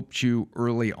have helped you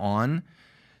early on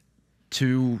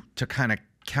to kind of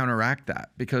counteract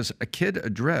that? Because a kid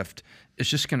adrift is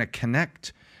just going to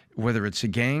connect, whether it's the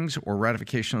gangs or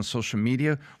ratification on social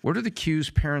media. What are the cues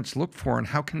parents look for, and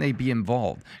how can they be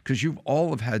involved? Because you've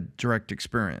all have had direct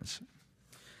experience.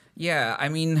 Yeah, I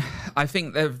mean, I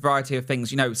think there are a variety of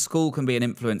things. School can be an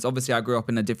influence. Obviously, I grew up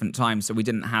in a different time, so we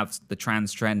didn't have the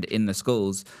trans trend in the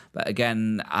schools. But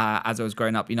again, as I was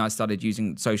growing up, I started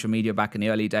using social media back in the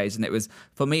early days, and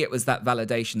for me, it was that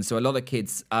validation. So a lot of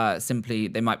kids simply,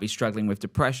 they might be struggling with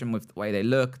depression, with the way they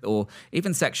look, or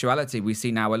even sexuality. We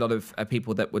see now a lot of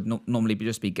people that would normally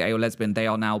just be gay or lesbian, they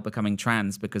are now becoming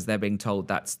trans because they're being told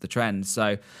that's the trend.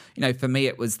 So, for me,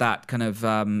 it was that kind of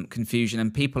confusion,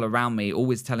 and people around me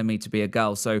always telling me to be a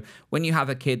girl. So when you have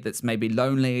a kid that's maybe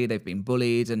lonely, they've been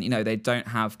bullied, and they don't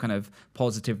have kind of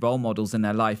positive role models in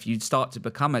their life, you start to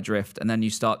become adrift, and then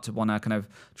you start to want to kind of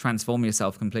transform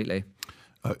yourself completely.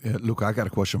 Luka, I got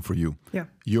a question for you. Yeah.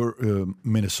 You're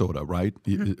Minnesota, right?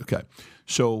 Mm-hmm. Okay.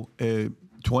 So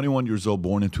 21 years old,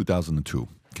 born in 2002.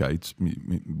 Okay.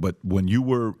 But when you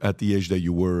were at the age that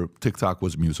you were, TikTok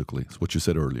was Musical.ly. That's what you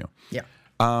said earlier. Yeah.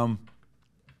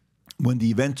 When the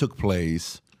event took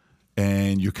place,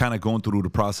 and you're kind of going through the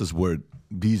process where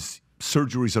these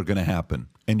surgeries are going to happen,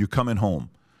 and you're coming home,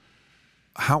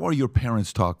 how are your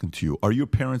parents talking to you? Are your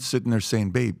parents sitting there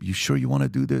saying, babe, you sure you want to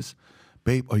do this?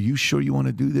 Babe, are you sure you want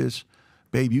to do this?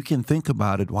 Babe, you can think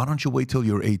about it. Why don't you wait till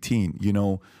you're 18?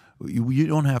 You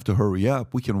don't have to hurry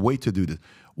up. We can wait to do this.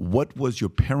 What was your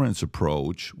parents'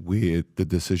 approach with the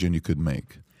decision you could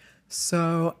make?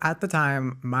 So at the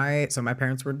time, my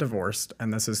parents were divorced,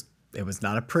 and it was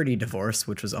not a pretty divorce,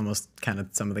 which was almost kind of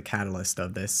some of the catalyst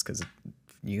of this, because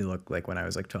you look like when I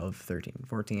was like 12, 13,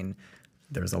 14,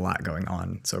 there was a lot going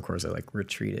on. So of course I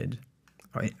retreated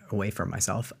away from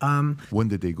myself. When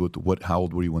did they go to how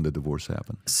old were you when the divorce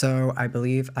happened? So I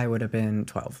believe I would have been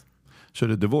 12. So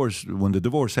when the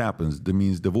divorce happens, that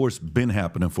means divorce been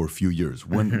happening for a few years.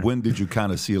 When did you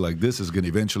kind of see like this is going to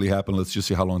eventually happen? Let's just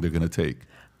see how long they're going to take.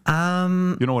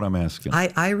 You know what I'm asking?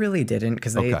 I really didn't,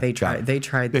 because they tried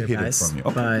their best,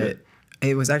 but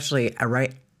it was actually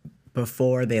right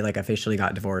before they like officially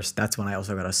got divorced, that's when I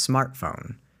also got a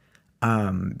smartphone.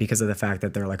 Because of the fact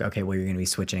that they're like, okay, well, you're going to be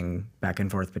switching back and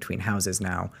forth between houses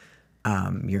now.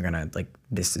 You're going to like,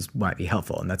 might be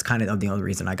helpful. And that's kind of the only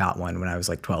reason I got one when I was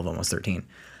like 12, almost 13.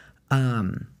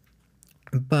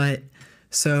 But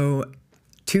so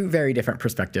two very different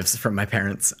perspectives from my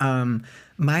parents.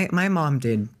 My mom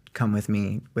did come to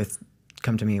me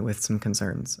with some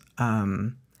concerns.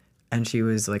 And she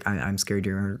was like, I'm scared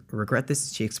you're going to regret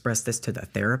this. She expressed this to the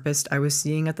therapist I was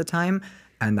seeing at the time,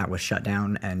 and that was shut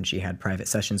down. And she had private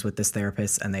sessions with this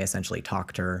therapist, and they essentially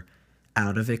talked her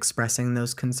out of expressing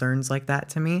those concerns like that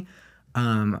to me.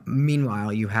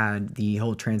 Meanwhile, you had the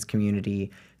whole trans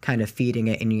community kind of feeding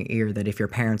it in your ear that if your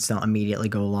parents don't immediately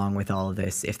go along with all of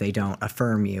this, if they don't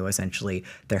affirm you, essentially,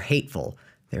 they're hateful.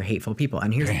 They're hateful people.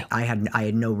 And here's, I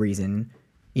had no reason,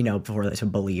 before that to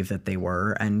believe that they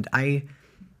were. And I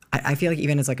feel like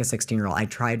even as like a 16-year-old, I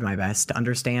tried my best to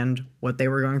understand what they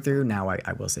were going through. Now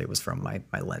I will say it was from my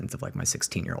lens of like my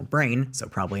 16-year-old brain, so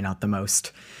probably not the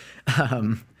most,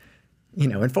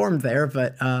 informed there.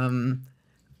 But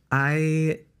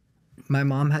my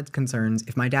mom had concerns.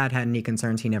 If my dad had any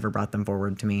concerns, he never brought them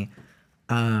forward to me.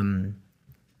 My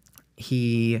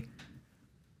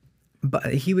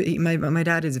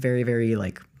dad is very, very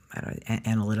like, I don't know,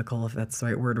 analytical, if that's the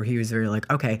right word, where he was very like,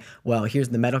 okay, well, here's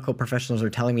the medical professionals are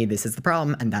telling me this is the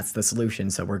problem and that's the solution,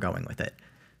 so we're going with it.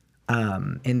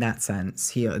 In that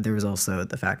sense, there was also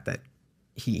the fact that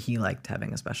he liked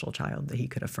having a special child that he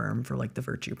could affirm for like the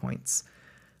virtue points.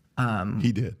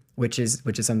 He did. Which is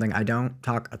something I don't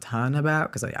talk a ton about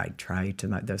because I try to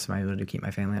that's my ability to keep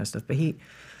my family out of stuff.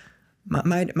 But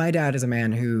my dad is a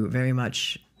man who very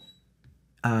much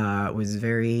was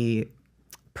very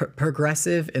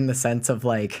progressive in the sense of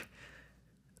like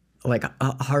a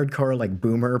hardcore like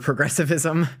boomer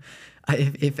progressivism.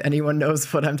 If anyone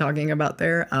knows what I'm talking about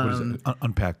there.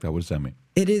 Unpack that. What does that mean?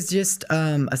 It is just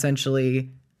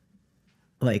essentially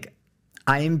like,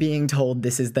 I am being told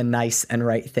this is the nice and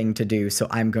right thing to do, so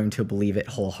I'm going to believe it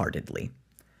wholeheartedly.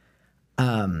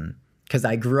 Because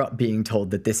I grew up being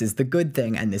told that this is the good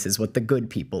thing and this is what the good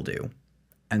people do.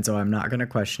 And so I'm not going to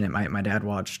question it. My dad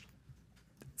watched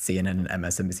CNN and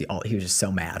MSNBC. He was just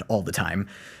so mad all the time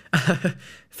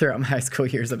throughout my high school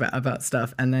years about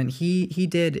stuff. And then he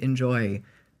did enjoy,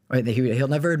 he'll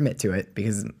never admit to it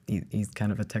because he's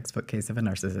kind of a textbook case of a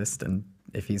narcissist. And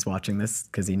if he's watching this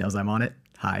because he knows I'm on it,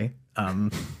 hi.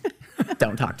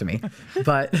 Don't talk to me.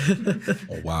 But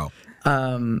oh wow.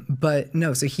 But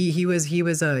no, so he was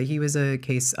a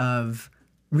case of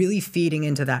really feeding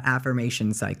into that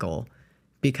affirmation cycle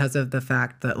because of the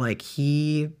fact that like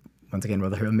he, once again,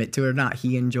 whether he'll admit to it or not,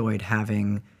 he enjoyed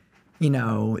having,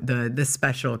 the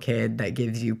special kid that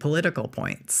gives you political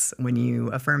points when you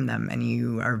affirm them, and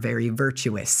you are very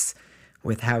virtuous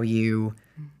with how you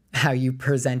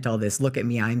present all this. Look at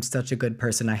me, I'm such a good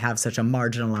person. I have such a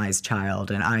marginalized child,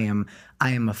 and I am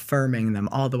affirming them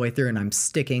all the way through, and I'm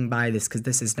sticking by this because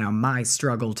this is now my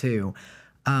struggle too.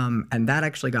 And that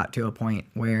actually got to a point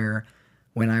where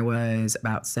when I was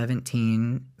about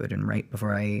 17, but right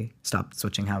before I stopped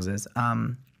switching houses,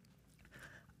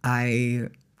 I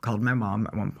called my mom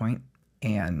at one point,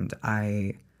 and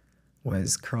I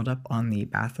was curled up on the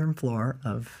bathroom floor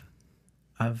of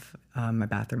my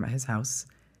bathroom at his house.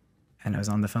 And I was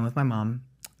on the phone with my mom,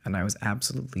 and I was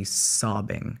absolutely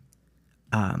sobbing.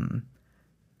 And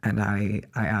I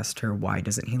asked her, why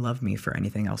doesn't he love me for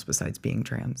anything else besides being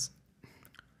trans?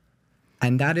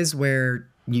 And that is where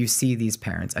you see these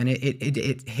parents, and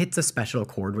it hits a special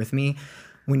chord with me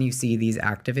when you see these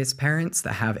activist parents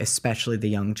that have especially the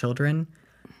young children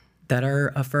that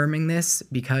are affirming this,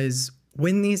 because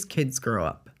when these kids grow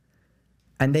up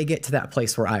and they get to that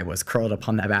place where I was curled up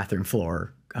on that bathroom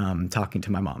floor talking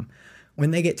to my mom,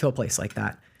 when they get to a place like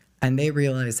that and they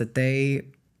realize that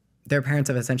their parents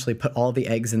have essentially put all the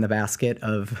eggs in the basket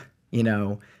of,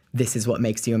 this is what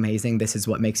makes you amazing, this is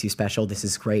what makes you special, this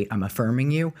is great, I'm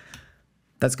affirming you,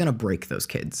 that's going to break those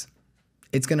kids.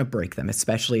 It's going to break them,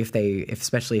 especially if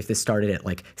this started at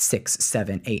like 6,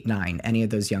 7, 8, 9, any of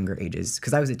those younger ages,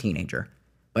 because I was a teenager.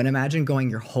 But imagine going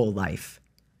your whole life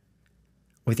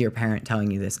with your parent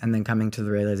telling you this and then coming to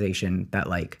the realization that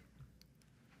like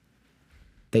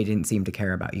they didn't seem to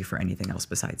care about you for anything else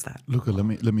besides that. Luka, let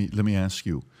me ask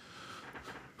you.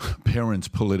 Parents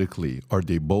politically, are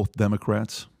they both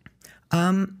Democrats?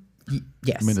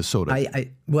 Yes. Minnesota.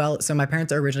 Well, so my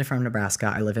parents are originally from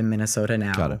Nebraska. I live in Minnesota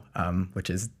now. Got it. Which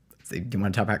is, you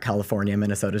want to talk about California?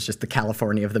 Minnesota is just the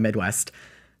California of the Midwest.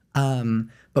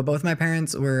 But both my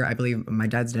parents were, I believe, my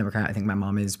dad's a Democrat. I think my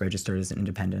mom is registered as an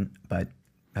independent, but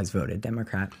has voted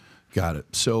Democrat. Got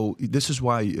it. So this is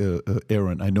why,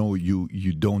 Erin, I know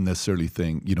you don't necessarily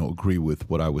agree with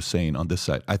what I was saying on this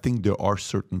side. I think there are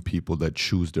certain people that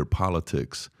choose their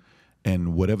politics,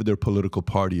 and whatever their political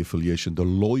party affiliation, the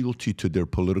loyalty to their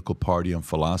political party and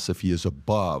philosophy is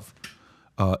above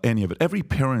any of it. Every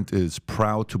parent is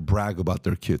proud to brag about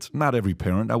their kids. Not every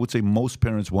parent. I would say most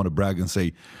parents want to brag and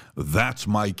say, that's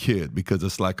my kid, because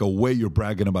it's like a way you're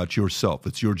bragging about yourself.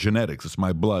 It's your genetics. It's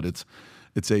my blood.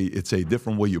 It's a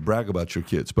different way you brag about your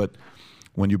kids. But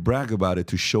when you brag about it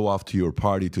to show off to your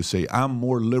party, to say, I'm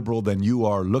more liberal than you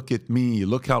are, look at me,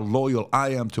 look how loyal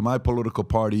I am to my political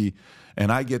party,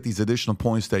 and I get these additional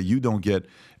points that you don't get.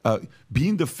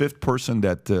 Being the fifth person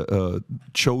that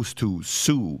chose to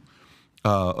sue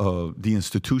the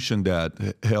institution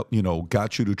that helped,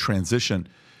 got you to transition,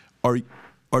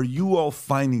 are you all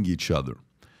finding each other?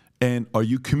 And are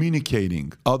you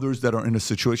communicating others that are in a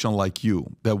situation like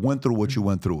you, that went through what you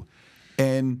went through?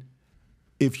 And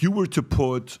if you were to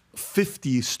put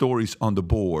 50 stories on the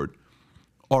board,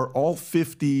 are all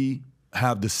 50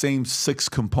 have the same 6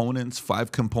 components,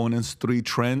 5 components, 3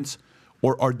 trends?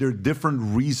 Or are there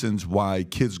different reasons why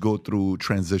kids go through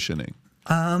transitioning?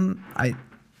 I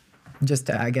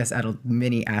guess add a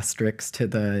mini asterisk to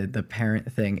the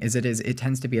parent thing it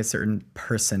tends to be a certain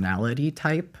personality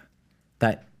type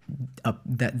that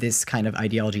this kind of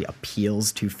ideology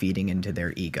appeals to feeding into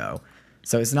their ego.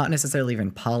 So it's not necessarily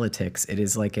even politics. It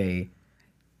is like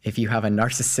if you have a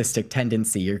narcissistic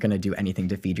tendency, you're going to do anything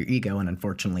to feed your ego, and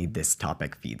unfortunately, this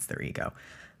topic feeds their ego.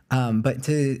 I've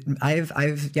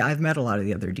met a lot of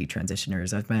the other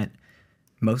detransitioners. I've met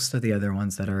most of the other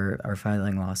ones that are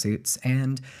filing lawsuits,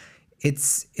 and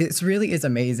it's really is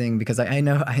amazing because I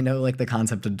know like the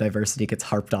concept of diversity gets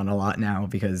harped on a lot now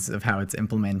because of how it's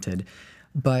implemented.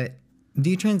 But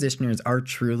detransitioners are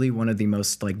truly one of the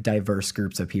most like diverse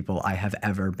groups of people I have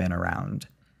ever been around.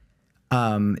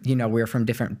 We're from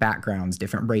different backgrounds,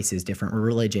 different races, different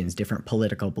religions, different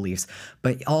political beliefs,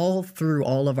 but all through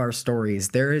all of our stories,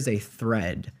 there is a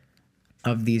thread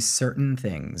of these certain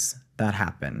things that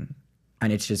happen,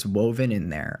 and it's just woven in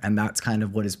there, and that's kind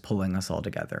of what is pulling us all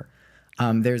together.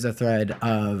 There's a thread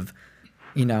of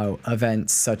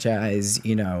events such as,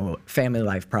 family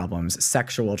life problems,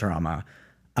 sexual trauma,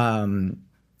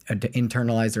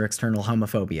 internalized or external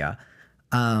homophobia,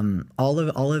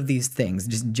 all of these things,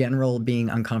 just general being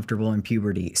uncomfortable in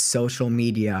puberty, social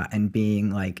media, and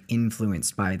being like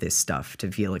influenced by this stuff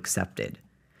to feel accepted.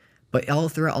 But all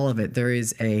throughout all of it,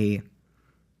 there's a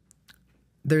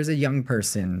young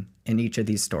person in each of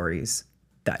these stories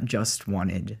that just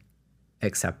wanted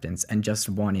acceptance and just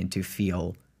wanted to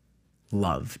feel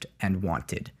loved and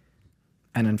wanted.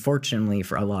 And unfortunately,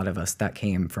 for a lot of us, that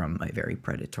came from a very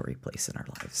predatory place in our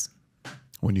lives.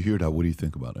 When you hear that, what do you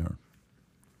think about it, Erin?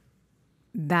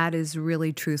 That is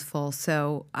really truthful.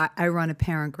 So I run a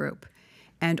parent group,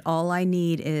 and all I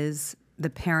need is the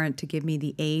parent to give me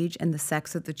the age and the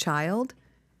sex of the child,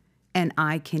 and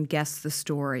I can guess the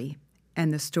story.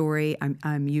 And the story,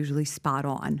 I'm usually spot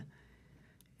on.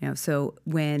 So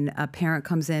when a parent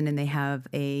comes in and they have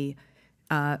a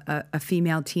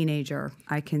female teenager,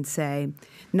 I can say,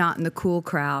 not in the cool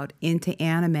crowd, into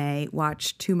anime,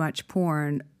 watch too much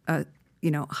porn,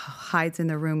 hides in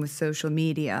their room with social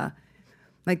media.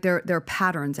 Like there are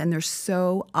patterns, and they're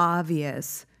so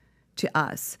obvious to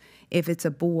us. If it's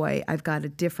a boy, I've got a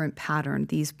different pattern.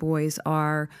 These boys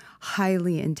are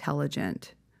highly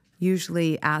intelligent,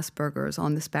 usually Asperger's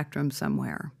on the spectrum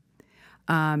somewhere.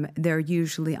 They're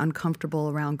usually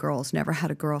uncomfortable around girls, never had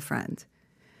a girlfriend.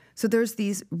 So there's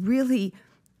these really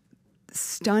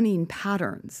stunning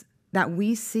patterns that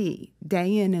we see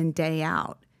day in and day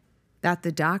out that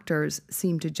the doctors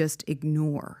seem to just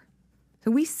ignore. So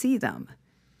we see them.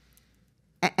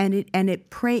 And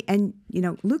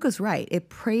Luka's right. It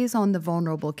preys on the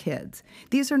vulnerable kids.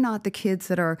 These are not the kids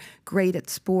that are great at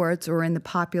sports or in the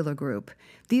popular group.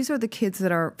 These are the kids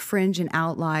that are fringe and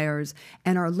outliers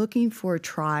and are looking for a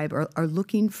tribe or are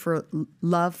looking for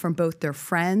love from both their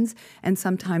friends and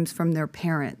sometimes from their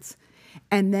parents.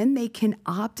 And then they can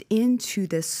opt into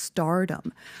this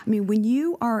stardom. I mean, when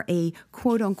you are a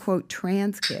quote-unquote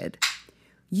trans kid,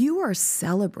 you are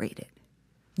celebrated.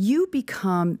 You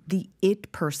become the it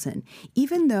person,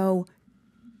 even though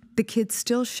the kids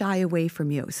still shy away from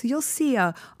you. So you'll see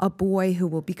a boy who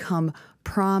will become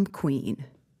prom queen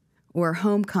or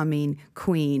homecoming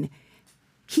queen.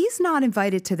 He's not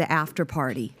invited to the after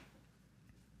party.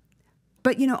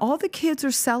 But, all the kids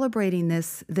are celebrating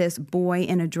this boy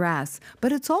in a dress,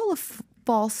 but it's all a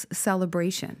false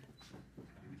celebration.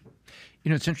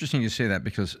 It's interesting you say that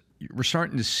because we're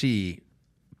starting to see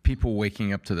people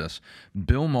waking up to this.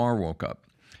 Bill Maher woke up,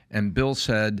 and Bill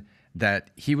said, that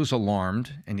he was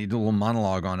alarmed, and he did a little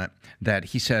monologue on it, that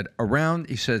he said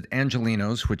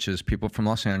Angelinos, which is people from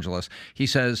Los Angeles, he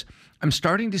says, I'm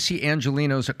starting to see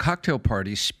Angelinos at cocktail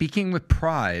parties speaking with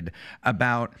pride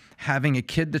about having a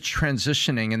kid that's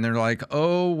transitioning, and they're like,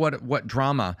 oh, what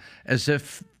drama, as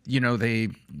if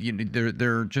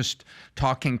they're just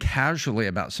talking casually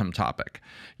about some topic,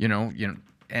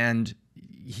 and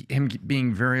him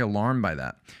being very alarmed by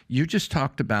that. You just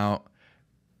talked about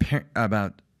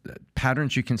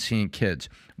patterns you can see in kids.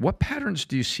 What patterns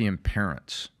do you see in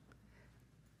parents?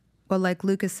 Well, like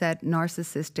Lucas said,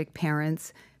 narcissistic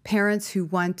parents, parents who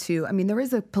want to, there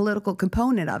is a political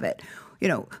component of it.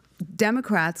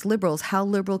 Democrats, liberals, how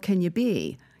liberal can you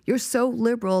be? You're so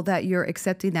liberal that you're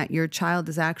accepting that your child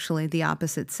is actually the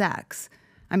opposite sex.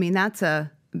 That's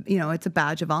it's a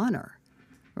badge of honor,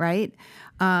 right?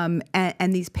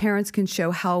 And these parents can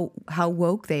show how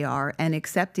woke they are and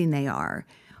accepting they are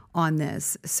on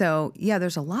this. So yeah,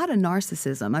 there's a lot of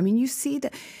narcissism.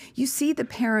 You see the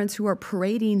parents who are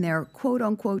parading their quote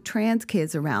unquote trans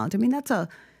kids around. That's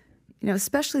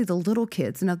especially the little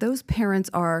kids. Those parents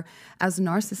are as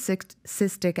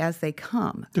narcissistic as they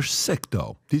come. They're sick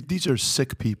though. These are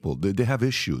sick people. They have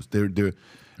issues.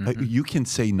 You can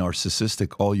say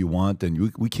narcissistic all you want,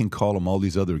 and we can call them all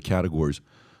these other categories.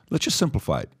 Let's just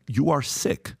simplify it. You are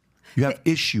sick. You have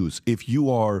issues. If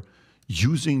you are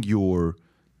using your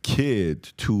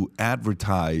kid to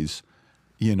advertise,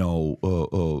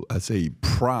 as a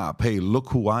prop, hey, look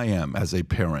who I am as a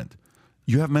parent,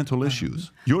 you have mental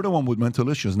issues. You're the one with mental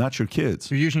issues, not your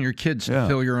kids. You're using your kids to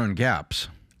fill your own gaps.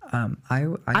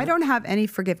 I don't have any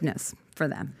forgiveness for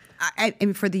them.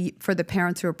 For the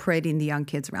parents who are parading the young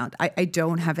kids around. I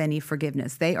don't have any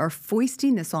forgiveness. They are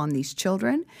foisting this on these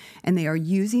children, and they are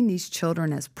using these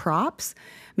children as props.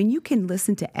 You can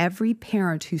listen to every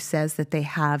parent who says that they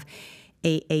have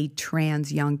a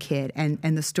trans young kid,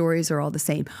 and the stories are all the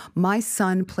same. My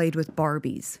son played with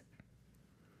Barbies.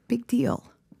 Big deal.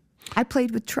 I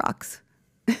played with trucks.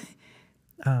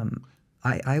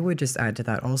 I would just add to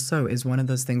that also is one of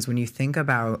those things when you think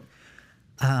about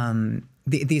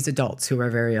these adults who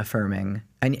are very affirming,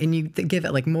 and you give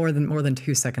it like more than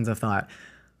 2 seconds of thought.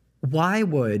 Why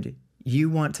would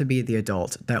you want to be the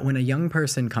adult that when a young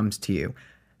person comes to you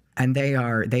and they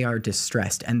are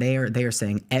distressed and they are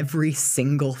saying every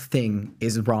single thing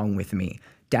is wrong with me,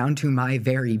 down to my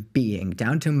very being,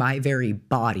 down to my very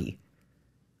body?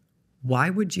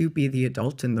 Why would you be the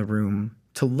adult in the room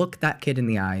to look that kid in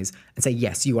the eyes and say,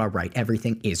 yes, you are right,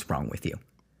 everything is wrong with you,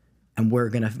 and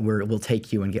we'll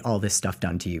take you and get all this stuff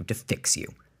done to you to fix you?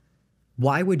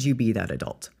 Why would you be that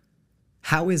adult?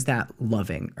 How is that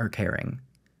loving or caring?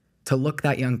 To look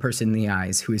that young person in the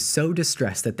eyes who is so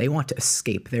distressed that they want to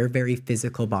escape their very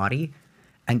physical body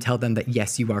and tell them that,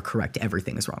 yes, you are correct,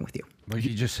 everything is wrong with you. Well,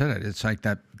 you just said it. It's like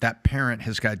that parent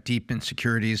has got deep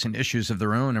insecurities and issues of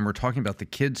their own, and we're talking about the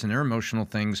kids and their emotional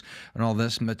things and all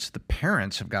this, but the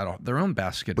parents have got their own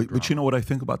basket. But you know what I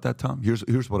think about that, Tom?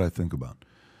 Here's what I think about.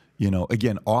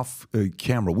 Again, off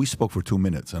camera, we spoke for 2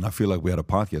 minutes, and I feel like we had a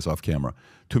podcast off camera.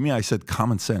 To me, I said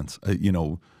common sense.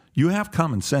 You have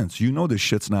common sense. You know this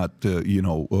shit's not,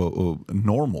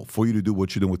 normal for you to do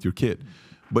what you're doing with your kid.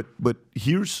 But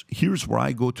here's where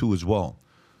I go to as well.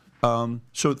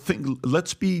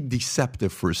 Let's be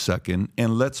deceptive for a second,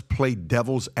 and let's play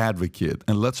devil's advocate,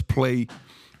 and let's play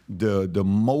the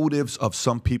motives of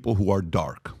some people who are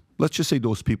dark. Let's just say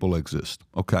those people exist,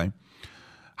 okay?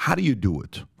 How do you do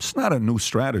it? It's not a new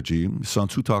strategy. Sun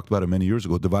Tzu talked about it many years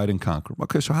ago, divide and conquer.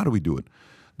 Okay, so how do we do it?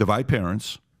 Divide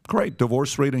parents. Great.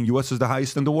 Divorce rate in the U.S. is the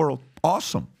highest in the world.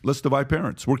 Awesome. Let's divide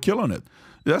parents. We're killing it.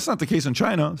 That's not the case in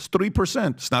China. It's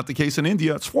 3%. It's not the case in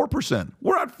India. It's 4%.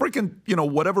 We're at freaking,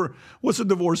 whatever. What's the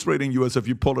divorce rate in the U.S.? If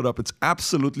you pull it up, it's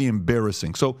absolutely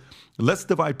embarrassing. So let's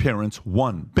divide parents.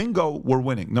 1, bingo, we're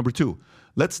winning. Number 2,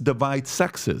 let's divide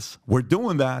sexes. We're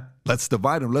doing that. Let's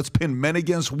divide them. Let's pin men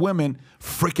against women.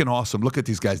 Freaking awesome. Look at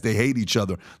these guys. They hate each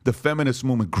other. The feminist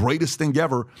movement, greatest thing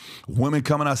ever. Women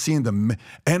coming out seeing the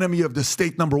enemy of the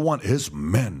state number 1 is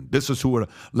men. This is who we're.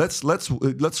 Let's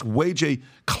wage a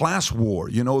class war.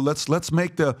 Let's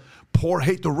make the poor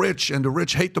hate the rich and the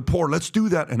rich hate the poor. Let's do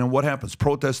that. And then what happens?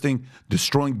 Protesting,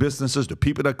 destroying businesses. The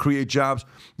people that create jobs,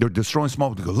 they're destroying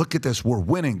small. They go, look at this. We're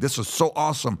winning. This is so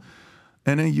awesome.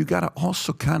 And then you got to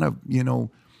also kind of,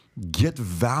 get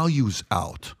values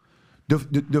out.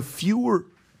 The fewer,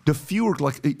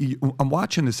 like, I'm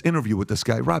watching this interview with this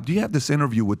guy. Rob, do you have this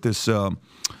interview with this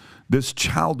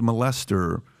child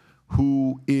molester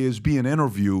who is being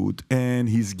interviewed, and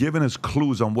he's giving us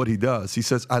clues on what he does? He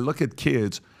says, I look at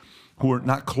kids who are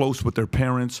not close with their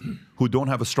parents, who don't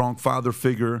have a strong father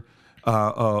figure,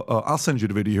 I'll send you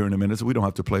the video here in a minute, so we don't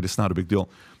have to play it. It's not a big deal.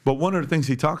 But one of the things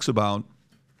he talks about,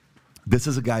 this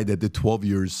is a guy that did 12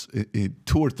 years,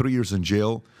 2 or 3 years in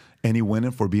jail, and he went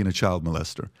in for being a child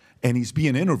molester. And he's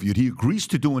being interviewed. He agrees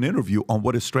to do an interview on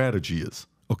what his strategy is,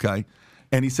 okay?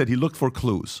 And he said he looked for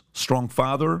clues. Strong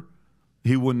father,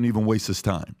 he wouldn't even waste his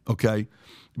time, okay?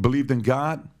 Believed in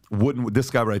God, wouldn't. This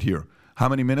guy right here. How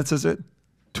many minutes is it?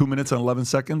 2 minutes and 11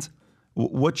 seconds?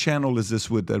 What channel is this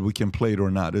with that we can play it or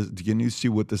not? Can you see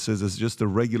what this is? Is it just a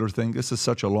regular thing? This is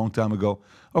such a long time ago.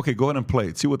 Okay, go ahead and play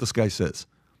it. See what this guy says.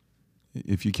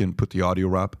 If you can put the audio,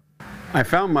 Rob. I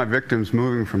found my victims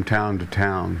moving from town to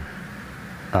town.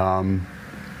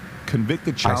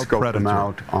 Convicted child predator. I scoped them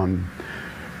out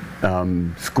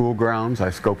on school grounds. I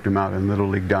scoped them out in Little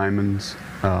League Diamonds.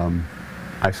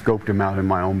 I scoped them out in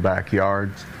my own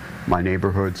backyards, my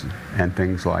neighborhoods, and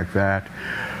things like that.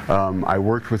 I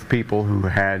worked with people who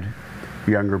had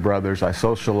younger brothers. I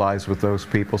socialized with those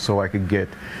people so I could get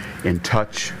in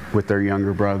touch with their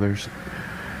younger brothers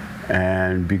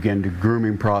and begin the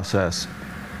grooming process.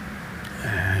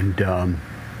 And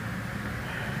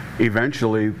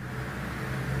eventually,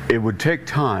 it would take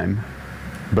time,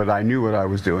 but I knew what I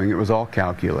was doing. It was all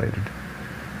calculated.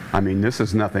 I mean, this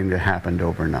is nothing that happened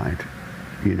overnight.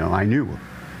 You know, I knew,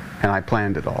 and I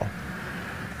planned it all.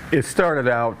 It started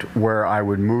out where I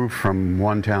would move from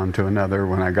one town to another.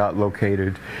 When I got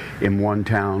located in one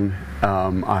town,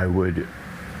 I would,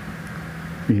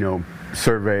 you know,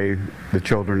 survey the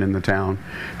children in the town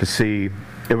to see.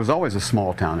 It was always a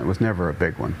small town. It was never a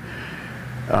big one.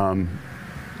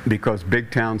 Because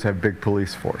big towns have big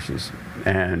police forces,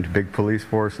 and big police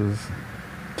forces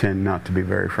tend not to be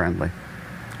very friendly.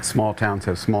 Small towns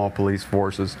have small police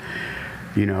forces.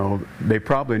 You know, they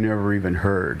probably never even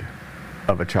heard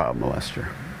of a child molester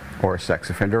or a sex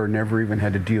offender, or never even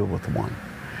had to deal with one.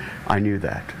 I knew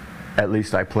that. At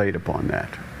least I played upon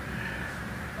that.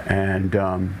 And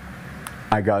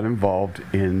I got involved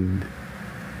in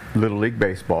Little League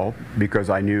Baseball because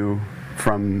I knew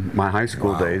from my high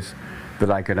school days that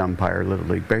I could umpire Little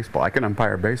League Baseball. I could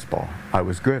umpire baseball. I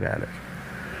was good at it.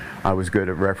 I was good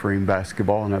at refereeing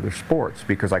basketball and other sports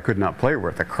because I could not play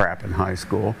worth a crap in high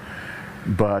school.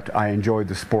 But I enjoyed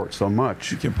the sport so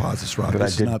much. You can pause this, Rob.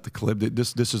 This is not the clip.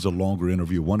 This is a longer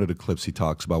interview. One of the clips he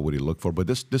talks about what he looked for. But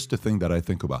this is the thing that I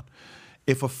think about.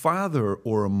 If a father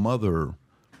or a mother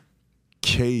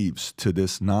caves to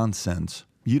this nonsense,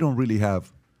 you don't really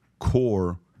have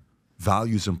core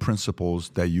values and principles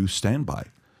that you stand by.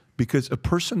 Because a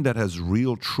person that has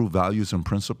real, true values and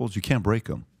principles, you can't break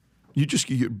them.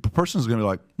 The person's going to be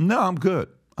like, no, I'm good.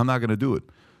 I'm not going to do it.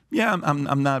 Yeah,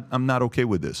 I'm not okay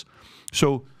with this.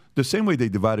 So the same way they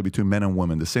divided between men and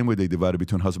women, the same way they divided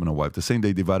between husband and wife, the same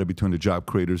they divided between the job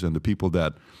creators and the people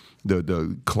that,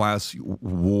 the class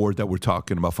war that we're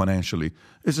talking about financially,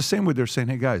 is the same way they're saying,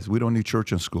 hey guys, we don't need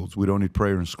church in schools. We don't need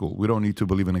prayer in school. We don't need to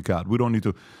believe in a God. We don't need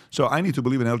to. So I need to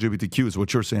believe in LGBTQ is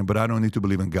what you're saying, but I don't need to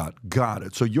believe in God. Got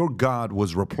it. So your God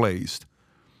was replaced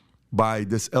by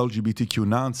this LGBTQ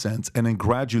nonsense, and then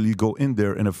gradually you go in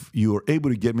there, and if you are able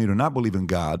to get me to not believe in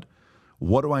God,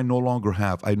 what do I no longer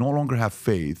have? I no longer have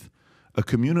faith, a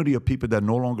community of people that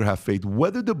no longer have faith,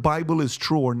 whether the Bible is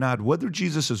true or not, whether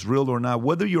Jesus is real or not,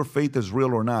 whether your faith is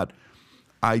real or not,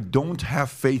 I don't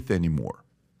have faith anymore.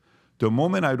 The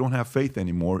moment I don't have faith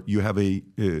anymore, you have a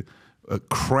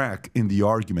crack in the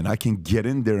argument. I can get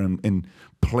in there and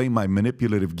play my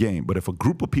manipulative game. But if a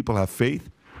group of people have faith,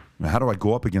 how do I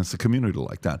go up against a community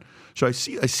like that? So I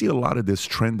see a lot of this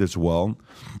trend as well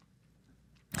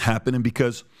happening,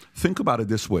 because think about it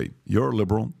this way. You're a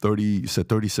liberal, you said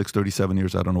 36, 37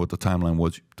 years. I don't know what the timeline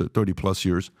was, 30 plus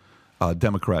years.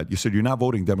 Democrat. You said you're not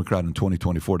voting Democrat in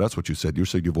 2024. That's what you said. You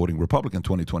said you're voting Republican in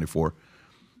 2024.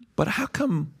 But how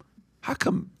come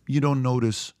you don't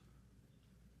notice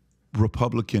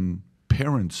Republican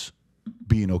parents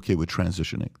being okay with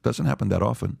transitioning? Doesn't happen that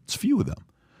often. It's few of them.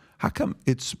 How come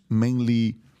it's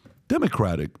mainly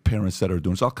Democratic parents that are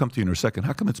doing this? I'll come to you in a second.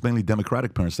 How come it's mainly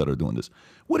Democratic parents that are doing this?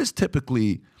 What is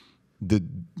typically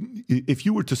if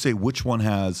you were to say which one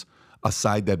has a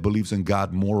side that believes in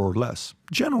God more or less,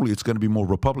 generally it's going to be more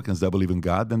Republicans that believe in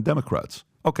God than Democrats.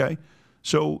 Okay,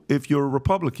 so if you're a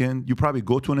Republican, you probably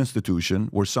go to an institution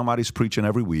where somebody's preaching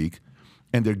every week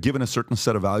and they're given a certain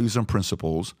set of values and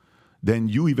principles. Then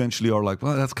you eventually are like,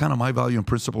 well, that's kind of my value and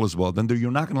principle as well. Then you're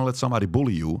not going to let somebody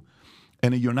bully you,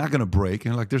 and you're not going to break.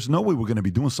 And like, there's no way we're going to be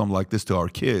doing something like this to our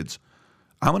kids.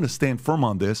 I'm going to stand firm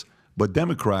on this. But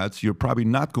Democrats, you're probably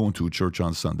not going to a church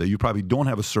on Sunday. You probably don't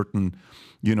have a certain,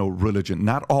 religion.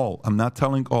 Not all. I'm not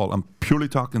telling all. I'm purely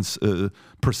talking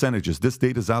percentages. This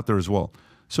data is out there as well.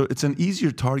 So it's an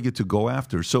easier target to go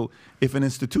after. So if an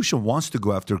institution wants to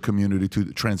go after a community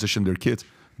to transition their kids,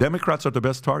 Democrats are the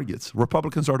best targets.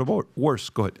 Republicans are the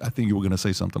worst. Go ahead. I think you were going to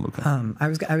say something, Luka. I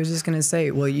was just going to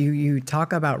say, well, you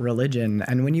talk about religion,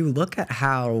 and when you look at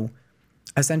how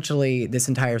essentially this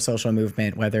entire social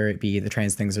movement, whether it be the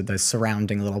trans things or the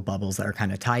surrounding little bubbles that are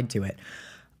kind of tied to it,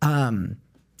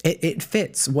 it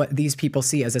fits what these people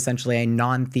see as essentially a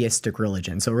non-theistic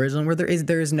religion. So a religion where there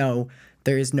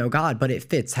is no God, but it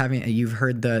fits. You've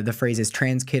heard the phrases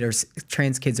trans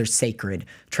kids are sacred,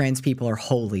 trans people are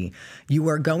holy. You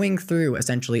are going through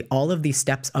essentially all of these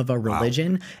steps of a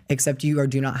religion, except you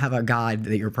do not have a God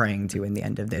that you're praying to in the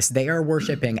end of this. They are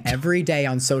worshiping every day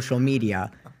on social media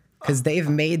because they've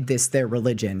made this their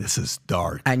religion. This is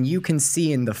dark. And you can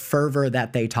see in the fervor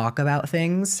that they talk about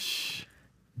things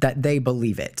that they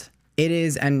believe it. It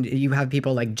is, and you have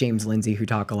people like James Lindsay who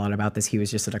talk a lot about this. He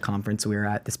was just at a conference we were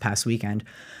at this past weekend.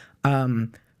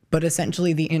 But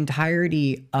essentially the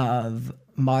entirety of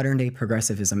modern day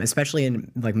progressivism, especially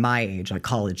in like my age, like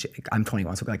college, I'm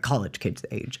 21, so like college kids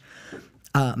age.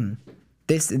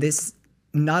 This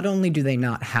not only do they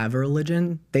not have a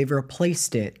religion, they've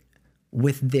replaced it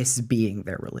with this being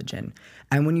their religion.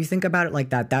 And when you think about it like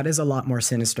that, that is a lot more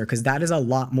sinister because that is a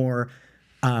lot more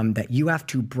that you have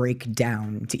to break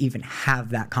down to even have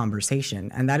that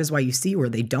conversation. And that is why you see where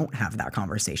they don't have that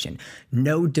conversation.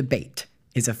 No debate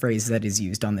is a phrase that is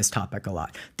used on this topic a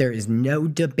lot. There is no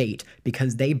debate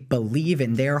because they believe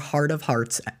in their heart of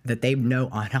hearts that they know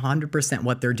 100%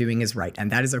 what they're doing is right.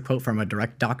 And that is a quote from a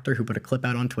direct doctor who put a clip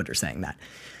out on Twitter saying that.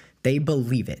 They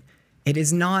believe it. It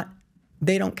is not,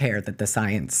 they don't care that the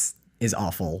science is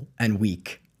awful and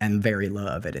weak and very low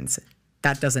evidence.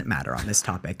 That doesn't matter on this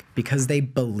topic because they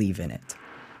believe in it.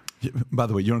 By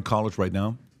the way, you're in college right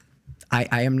now?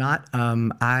 I am not.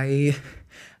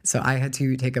 So I had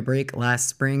to take a break last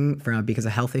spring because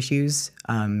of health issues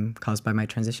caused by my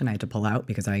transition. I had to pull out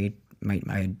because I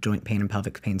had joint pain and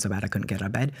pelvic pain so bad I couldn't get out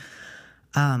of bed.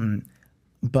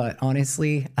 But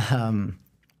honestly,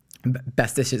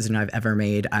 best decision I've ever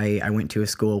made. I went to a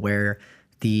school where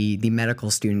the medical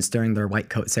students during their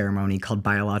white coat ceremony called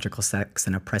biological sex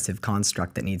an oppressive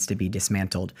construct that needs to be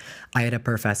dismantled. I had a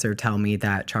professor tell me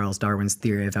that Charles Darwin's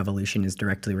theory of evolution is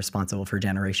directly responsible for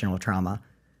generational trauma.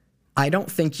 I don't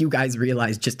think you guys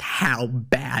realize just how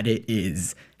bad it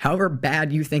is. However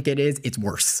bad you think it is, it's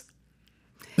worse.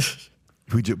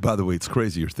 By the way, it's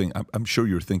crazy. I'm sure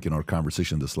you're thinking our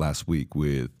conversation this last week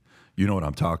with, you know what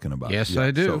I'm talking about. Yes,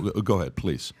 I do. So go ahead,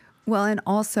 please. Well, and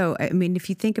also, I mean, if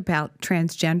you think about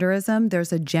transgenderism,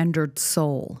 there's a gendered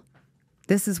soul.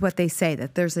 This is what they say,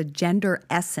 that there's a gender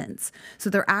essence. So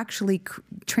they're actually,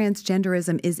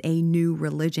 transgenderism is a new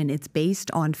religion. It's based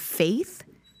on faith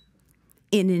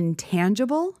in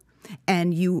intangible,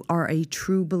 and you are a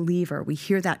true believer. We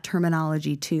hear that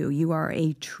terminology too. You are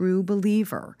a true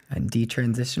believer. And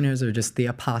detransitioners are just the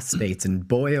apostates, and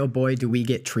boy, oh boy, do we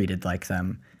get treated like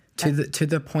them. To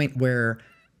the point where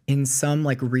in some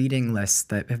like reading lists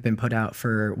that have been put out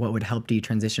for what would help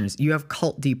detransitioners, you have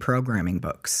cult deprogramming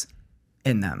books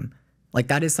in them. Like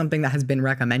that is something that has been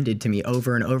recommended to me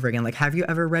over and over again. Like, have you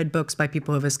ever read books by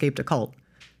people who have escaped a cult?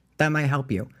 That might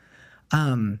help you.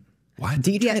 What?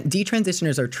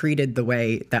 Detransitioners are treated the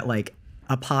way that like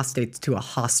apostates to a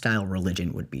hostile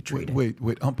religion would be treated. Wait,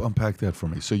 unpack that for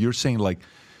me. So you're saying like,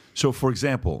 so for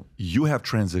example, you have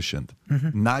transitioned.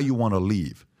 Mm-hmm. Now you want to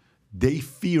leave. They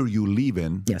fear you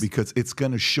leaving because it's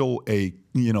going to show a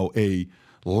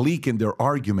leak in their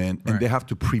argument, and they have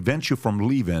to prevent you from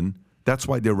leaving. That's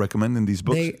why they're recommending these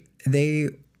books.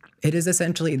 It is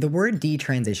essentially, the word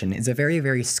detransition is a very,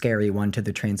 very scary one to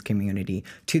the trans community,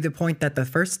 to the point that the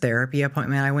first therapy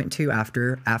appointment I went to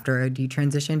after I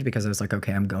detransitioned, because I was like,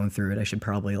 okay, I'm going through it, I should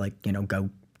probably go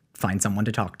find someone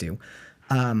to talk to.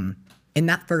 In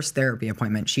that first therapy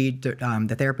appointment,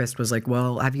 the therapist was like,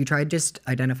 well, have you tried just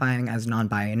identifying as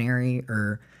non-binary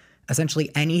or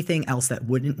essentially anything else that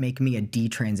wouldn't make me a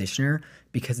detransitioner?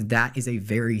 Because that is a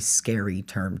very scary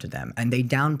term to them. And they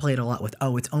downplay it a lot with,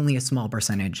 oh, it's only a small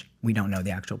percentage. We don't know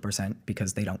the actual percent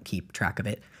because they don't keep track of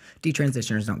it.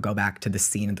 Detransitioners don't go back to the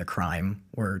scene of the crime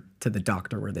or to the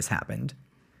doctor where this happened.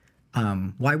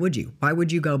 Why would you? Why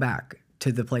would you go back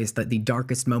to the place that the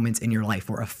darkest moments in your life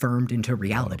were affirmed into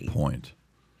reality? What a point.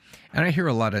 And I hear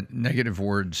a lot of negative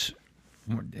words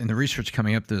in the research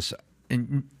coming up this,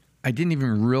 and I didn't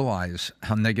even realize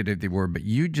how negative they were, but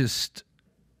you just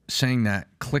saying that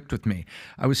clicked with me.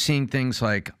 I was seeing things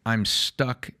like, I'm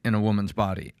stuck in a woman's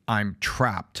body. I'm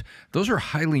trapped. Those are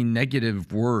highly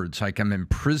negative words, like I'm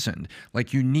imprisoned.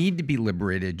 Like you need to be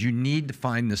liberated. You need to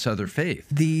find this other faith.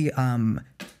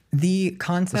 The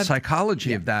The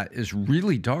psychology of that is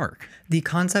really dark. The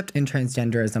concept in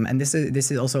transgenderism, and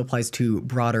this also applies to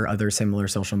broader other similar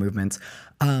social movements,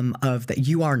 of that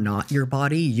you are not your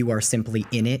body, you are simply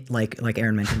in it, like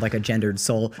Erin mentioned, like a gendered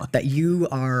soul, that you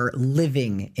are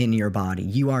living in your body.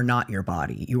 You are not your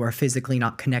body. You are physically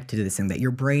not connected to this thing, that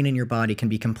your brain and your body can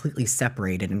be completely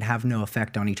separated and have no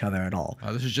effect on each other at all.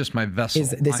 This is just my vessel.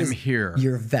 I'm here.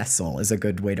 Your vessel is a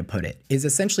good way to put it. Is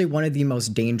essentially one of the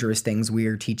most dangerous things we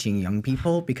are teaching young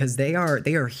people, because they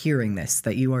are hearing this,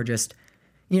 that you are just,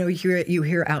 you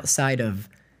hear outside of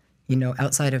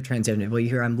transgender. Well, you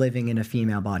hear, I'm living in a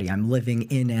female body. I'm living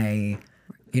in a,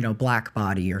 black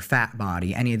body or fat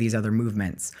body, any of these other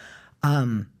movements.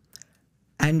 And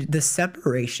the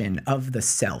separation of the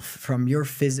self from your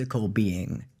physical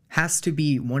being has to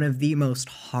be one of the most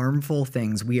harmful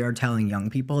things we are telling young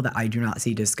people that I do not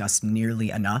see discussed nearly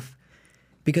enough.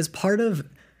 Because part of,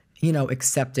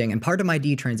 accepting, and part of my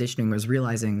detransitioning was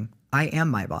realizing I am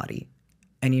my body.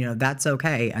 And, that's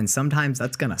okay. And sometimes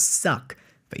that's going to suck.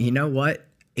 But you know what?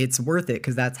 It's worth it,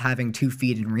 because that's having 2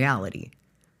 feet in reality.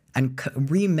 And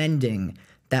remending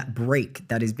that break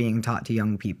that is being taught to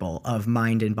young people of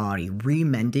mind and body,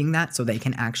 remending that so they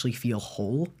can actually feel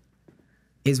whole,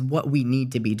 is what we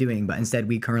need to be doing. But instead,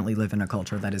 we currently live in a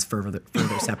culture that is further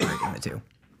separating the two.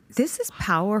 This is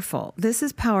powerful. This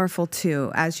is powerful too,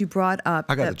 as you brought up.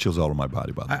 I got the chills all over my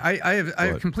body, by the way. I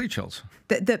have complete chills.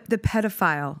 The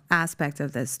pedophile aspect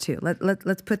of this too.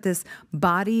 Let's put this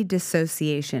body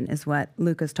dissociation is what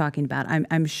Luka's talking about.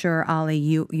 I'm sure, Oli,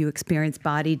 you experience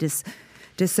body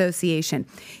dissociation.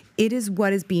 It is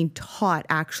what is being taught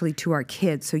actually to our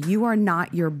kids. So you are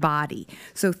not your body.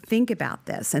 So think about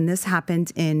this. And this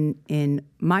happened in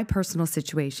my personal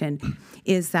situation,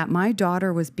 is that my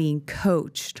daughter was being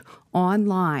coached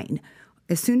online.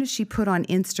 As soon as she put on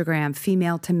Instagram,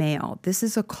 female to male, this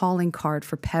is a calling card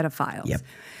for pedophiles. Yep.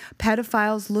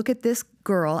 Pedophiles look at this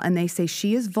girl and they say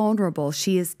she is vulnerable.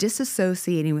 She is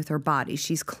disassociating with her body.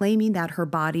 She's claiming that her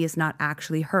body is not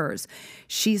actually hers.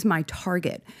 She's my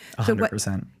target.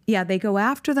 100%. Yeah, they go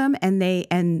after them and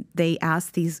they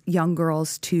ask these young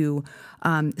girls to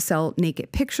sell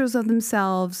naked pictures of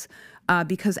themselves.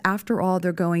 Because after all,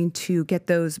 they're going to get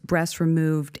those breasts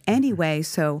removed anyway,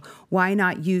 so why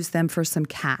not use them for some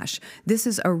cash? This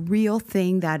is a real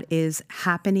thing that is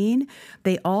happening.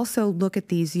 They also look at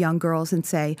these young girls and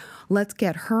say, let's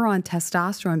get her on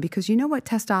testosterone, because you know what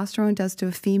testosterone does to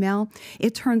a female?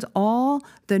 It turns all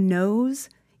the no's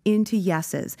into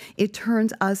yeses. It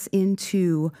turns us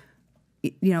into,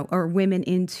 or women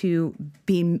into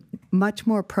being much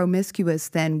more promiscuous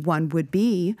than one would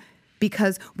be,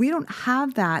 because we don't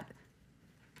have that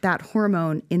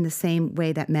hormone in the same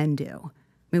way that men do.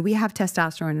 I mean, we have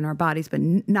testosterone in our bodies, but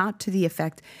not to the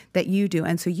effect that you do.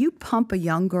 And so you pump a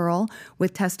young girl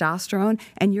with testosterone,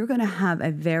 and you're going to have a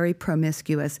very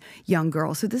promiscuous young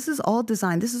girl. So this is all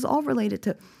designed. This is all related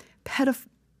to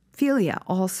pedophilia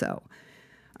also.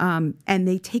 And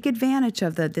they take advantage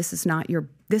of this is not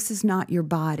your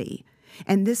body.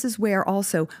 And this is where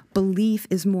also belief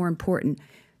is more important.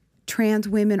 Trans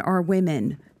women are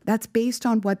women. That's based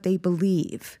on what they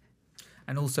believe.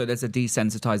 And also there's a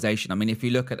desensitization. I mean, if you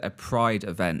look at a pride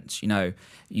event,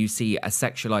 you see a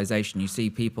sexualization. You see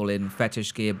people in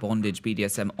fetish gear, bondage,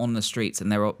 BDSM on the streets, and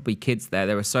there will be kids there.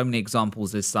 There are so many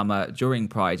examples this summer during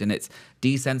Pride, and it's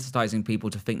desensitizing people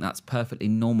to think that's perfectly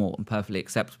normal and perfectly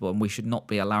acceptable, and we should not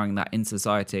be allowing that in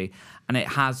society. And it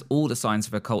has all the signs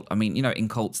of a cult. I mean, in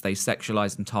cults, they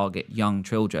sexualize and target young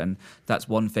children. That's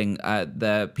one thing.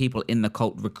 The people in the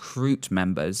cult recruit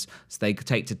members. So they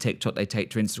take to TikTok, they take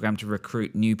to Instagram to recruit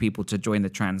new people to join the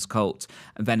trans cult.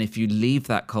 And then if you leave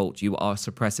that cult, you are a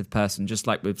suppressive person. Just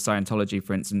like with Scientology,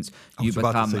 for instance, you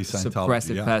become a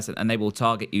suppressive person, and they will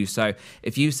target you. So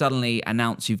if you suddenly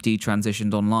announce you've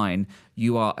detransitioned online,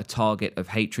 you are a target of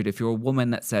hatred. If you're a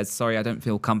woman that says, sorry, I don't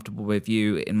feel comfortable with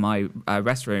you in my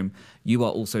restroom, you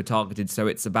are also targeted. So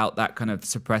it's about that kind of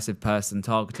suppressive person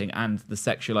targeting, and the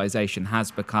sexualization has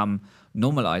become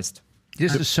normalized.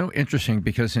 This is so interesting,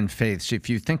 because in faiths, if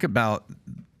you think about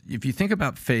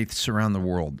faiths around the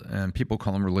world, and people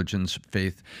call them religions,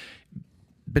 faith,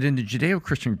 but in the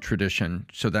Judeo-Christian tradition,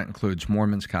 so that includes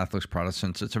Mormons, Catholics,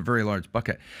 Protestants, it's a very large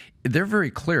bucket. They're very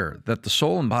clear that the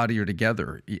soul and body are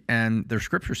together, and their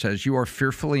scripture says you are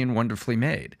fearfully and wonderfully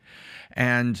made,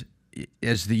 and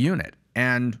as the unit.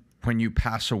 And when you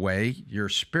pass away, your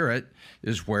spirit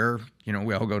is where,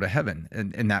 we all go to heaven,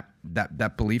 and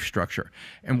that belief structure.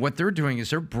 And what they're doing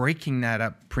is they're breaking that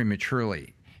up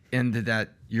prematurely into that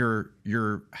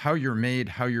how you're made,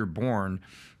 how you're born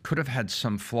could have had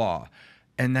some flaw.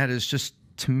 And that is just,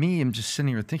 to me, I'm just sitting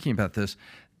here thinking about this,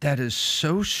 that is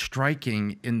so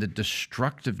striking in the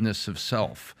destructiveness of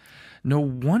self. No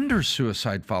wonder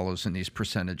suicide follows in these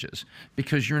percentages,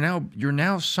 because you're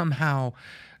now somehow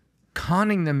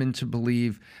conning them into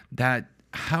believe that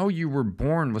how you were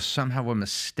born was somehow a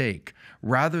mistake,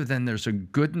 rather than there's a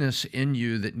goodness in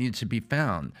you that needs to be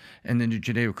found. And in the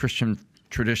Judeo-Christian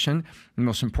tradition, the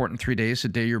most important 3 days: the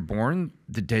day you're born,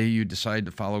 the day you decide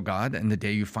to follow God, and the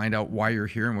day you find out why you're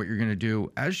here and what you're going to do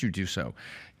as you do so.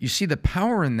 You see the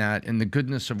power in that, in the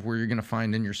goodness of where you're going to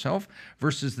find in yourself,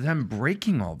 versus them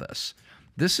breaking all this.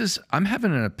 I'm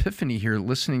having an epiphany here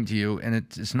listening to you, and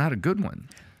it's not a good one.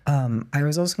 I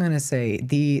was also going to say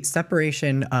the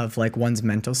separation of like one's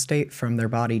mental state from their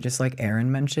body, just like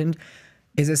Erin mentioned,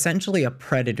 is essentially a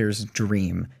predator's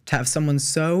dream, to have someone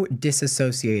so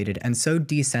disassociated and so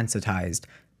desensitized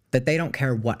that they don't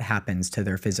care what happens to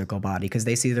their physical body, because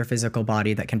they see their physical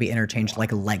body that can be interchanged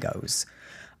like Legos.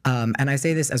 And I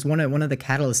say this as one of the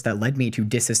catalysts that led me to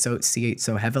disassociate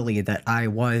so heavily that I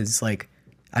was like,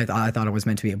 I thought I was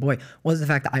meant to be a boy, was the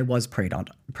fact that I was preyed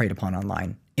upon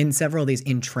online in several of these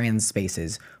trans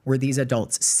spaces where these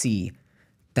adults see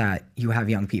that you have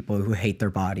young people who hate their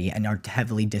body and are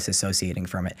heavily disassociating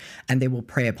from it, and they will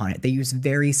prey upon it. They use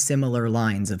very similar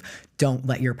lines of, don't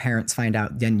let your parents find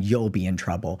out, then you'll be in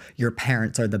trouble. Your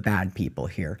parents are the bad people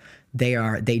here. They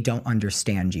don't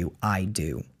understand you. I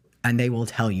do. And they will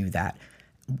tell you that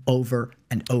over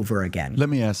and over again. Let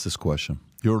me ask this question.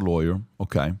 You're a lawyer,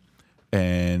 okay?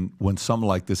 And when something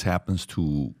like this happens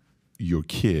to your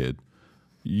kid,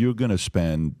 you're going to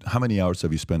spend, how many hours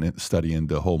have you spent studying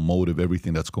the whole motive,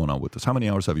 everything that's going on with this? How many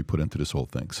hours have you put into this whole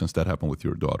thing since that happened with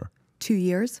your daughter? 2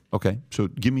 years. Okay, so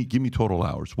give me total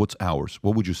hours. What's hours?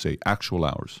 What would you say? Actual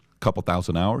hours? A couple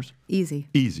thousand hours? Easy.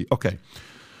 Easy, okay.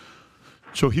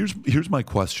 So here's my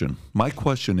question. My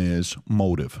question is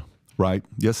motive, right?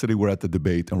 Yesterday we're at the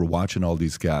debate and we're watching all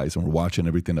these guys and we're watching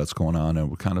everything that's going on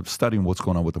and we're kind of studying what's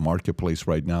going on with the marketplace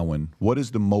right now, and what is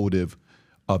the motive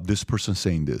of this person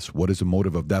saying this? What is the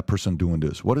motive of that person doing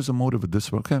this? What is the motive of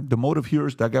this? Okay, the motive here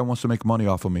is that guy wants to make money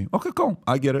off of me. Okay, cool.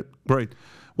 I get it. Great.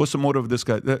 What's the motive of this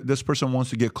guy? This person wants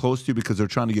to get close to you because they're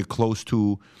trying to get close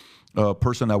to a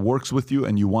person that works with you,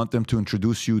 and you want them to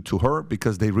introduce you to her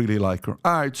because they really like her.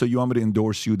 All right, so you want me to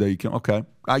endorse you that you can, okay,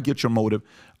 I get your motive.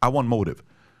 I want motive.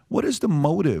 What is the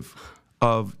motive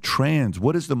of trans?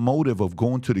 What is the motive of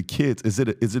going to the kids? Is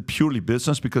it purely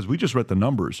business? Because we just read the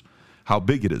numbers, how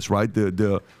big it is, right?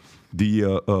 The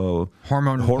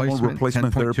hormone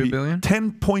replacement therapy, 10.2 billion?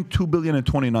 10.2 billion in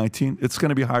 2019. It's going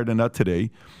to be higher than that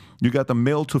today. You got the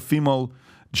male to female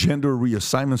gender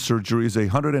reassignment surgery is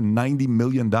 $190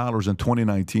 million in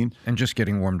 2019. And just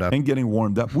getting warmed up. And getting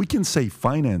warmed up. We can say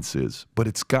finances, but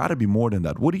it's got to be more than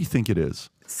that. What do you think it is?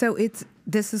 So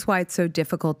this is why it's so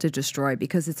difficult to destroy,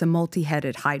 because it's a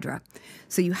multi-headed hydra.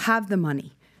 So you have the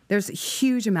money. There's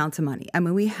huge amounts of money. I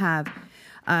mean, we have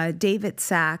David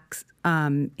Sachs,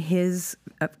 his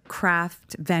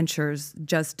craft ventures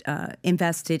just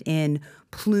invested in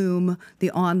Plume,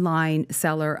 the online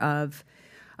seller of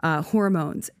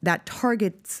hormones that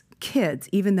targets kids,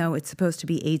 even though it's supposed to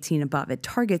be 18 above. It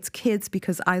targets kids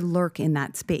because I lurk in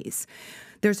that space.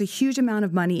 There's a huge amount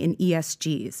of money in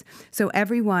ESGs. So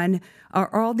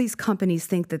all these companies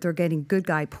think that they're getting good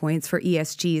guy points for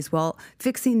ESGs. Well,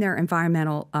 fixing their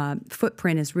environmental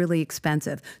footprint is really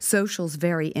expensive. Social's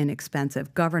very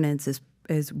inexpensive. Governance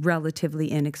is relatively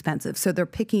inexpensive. So they're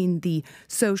picking the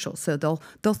social. So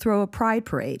they'll throw a pride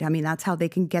parade. I mean, that's how they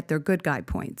can get their good guy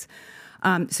points.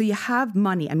 So you have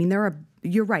money. I mean,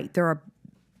 you're right.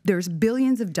 There's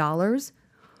billions of dollars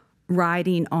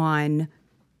riding on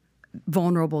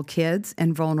vulnerable kids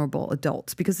and vulnerable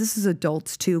adults, because this is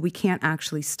adults too. We can't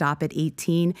actually stop at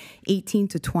 18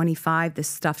 to 25. This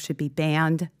stuff should be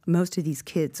banned. Most of these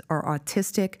kids are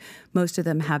autistic. Most of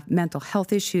them have mental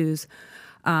health issues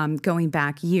going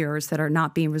back years that are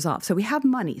not being resolved. So we have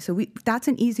money. So that's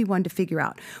an easy one to figure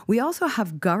out. We also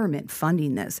have government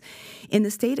funding this. In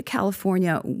the state of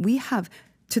California, we have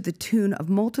to the tune of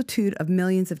multitude of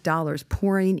millions of dollars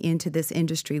pouring into this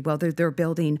industry, whether they're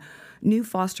building new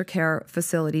foster care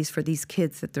facilities for these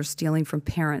kids that they're stealing from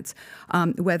parents,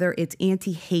 whether it's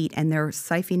anti-hate and they're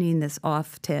siphoning this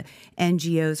off to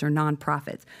NGOs or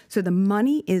nonprofits. So the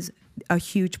money is a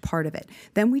huge part of it.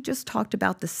 Then we just talked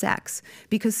about the sex,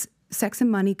 because sex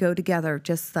and money go together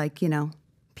just like,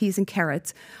 peas and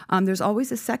carrots. There's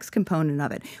always a sex component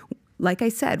of it. Like I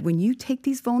said, when you take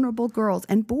these vulnerable girls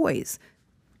and boys,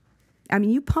 I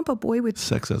mean, you pump a boy with...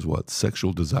 Sex as what?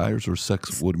 Sexual desires or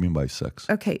sex? What do you mean by sex?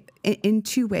 Okay, in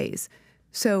two ways.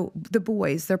 So the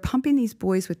boys, they're pumping these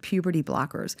boys with puberty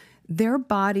blockers. Their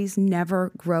bodies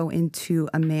never grow into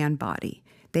a man body.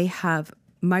 They have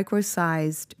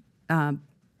micro-sized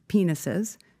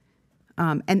penises,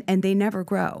 and they never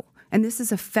grow. And this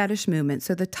is a fetish movement.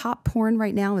 So the top porn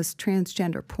right now is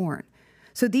transgender porn.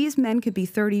 So these men could be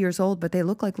 30 years old, but they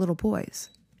look like little boys.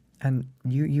 And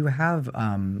you have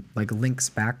like links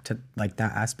back to like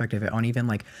that aspect of it on even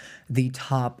like the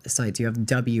top sites. You have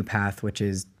WPATH, which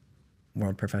is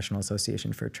World Professional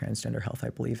Association for Transgender Health, I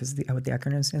believe is what the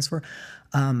acronym stands for.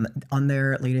 On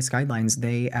their latest guidelines,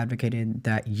 they advocated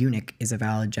that eunuch is a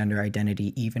valid gender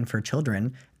identity even for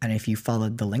children. And if you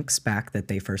followed the links back that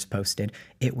they first posted,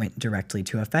 it went directly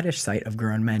to a fetish site of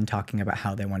grown men talking about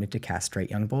how they wanted to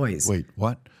castrate young boys. Wait,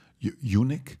 what?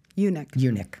 Eunuch?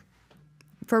 Eunuch.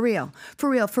 For real,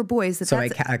 for boys. So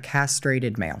a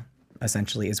castrated male,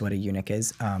 essentially, is what a eunuch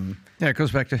is. Yeah, it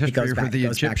goes back to history where the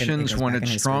Egyptians wanted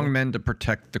strong men to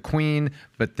protect the queen,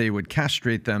 but they would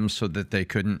castrate them so that they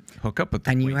couldn't hook up with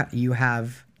the queen. And you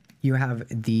have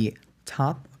the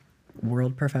top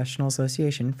World Professional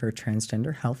Association for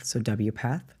Transgender Health, so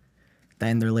WPATH.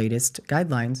 Then their latest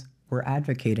guidelines were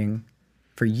advocating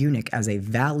for eunuch as a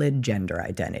valid gender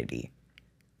identity.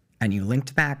 And you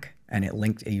linked back. And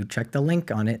you checked the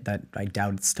link on it that I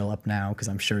doubt it's still up now because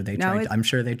I'm sure they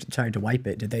tried to wipe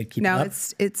it. Did they keep it up? No,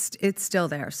 it's still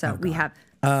there. So we have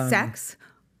sex,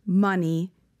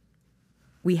 money,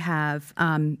 we have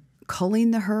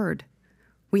culling the herd,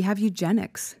 we have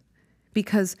eugenics,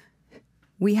 because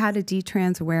we had a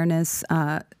detrans awareness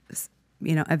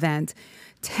event.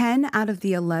 10 out of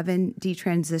the 11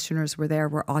 detransitioners were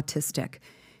autistic.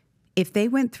 If they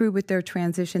went through with their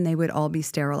transition, they would all be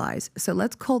sterilized. So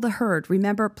let's cull the herd.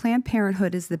 Remember, Planned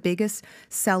Parenthood is the biggest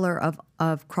seller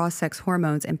of cross-sex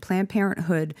hormones, and Planned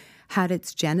Parenthood had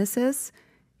its genesis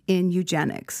in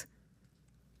eugenics,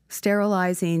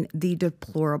 sterilizing the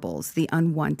deplorables, the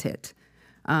unwanted,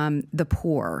 the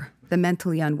poor, the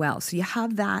mentally unwell. So you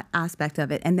have that aspect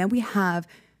of it. And then we have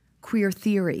queer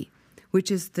theory,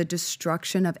 which is the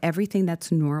destruction of everything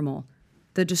that's normal,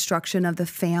 the destruction of the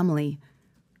family.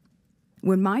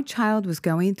 When my child was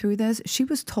going through this, she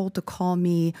was told to call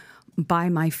me by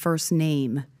my first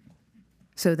name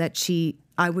so that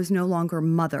I was no longer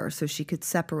mother, so she could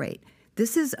separate.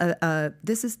 This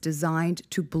is designed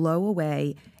to blow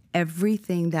away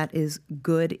everything that is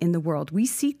good in the world. We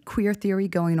see queer theory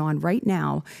going on right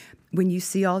now. When you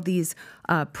see all these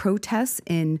protests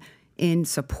in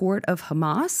support of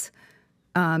Hamas,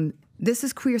 this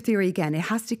is queer theory again. It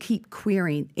has to keep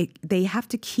queering. They have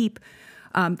to keep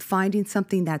finding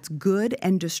something that's good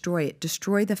and destroy it.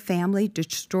 Destroy the family,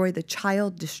 destroy the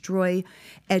child, destroy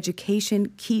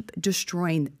education, keep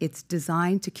destroying. It's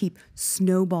designed to keep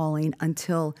snowballing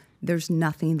until there's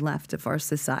nothing left of our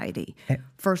society.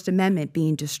 First Amendment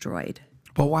being destroyed.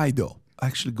 But why though?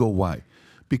 Actually go why?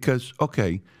 Because,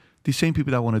 okay, these same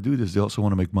people that want to do this, they also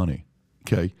want to make money,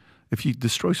 okay? If you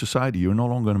destroy society, you're no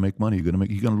longer going to make money. You're going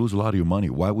to lose a lot of your money.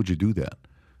 Why would you do that?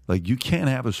 Like, you can't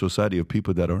have a society of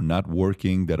people that are not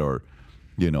working, that are,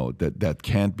 that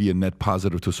can't be a net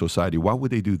positive to society. Why would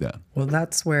they do that? Well,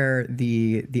 that's where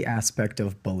the aspect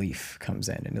of belief comes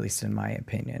in, and at least in my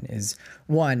opinion, is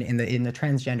one, in the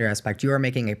transgender aspect, you are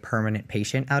making a permanent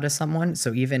patient out of someone.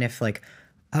 So even if like,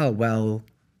 oh, well,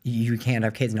 you can't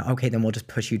have kids, no, okay, then we'll just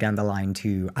push you down the line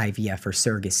to IVF or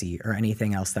surrogacy or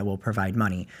anything else that will provide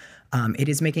money. It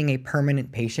is making a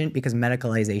permanent patient because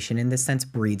medicalization in this sense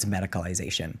breeds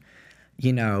medicalization.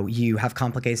 You have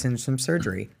complications from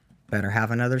surgery, better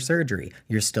have another surgery.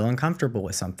 You're still uncomfortable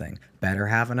with something, better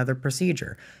have another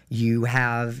procedure. You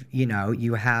have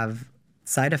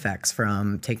side effects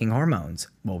from taking hormones.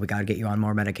 Well, we got to get you on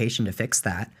more medication to fix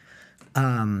that.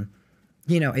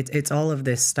 It's all of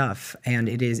this stuff, and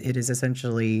it is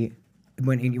essentially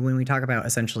when we talk about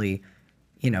essentially,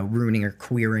 ruining or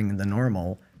queering the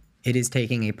normal. It is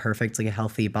taking a perfectly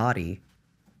healthy body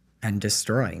and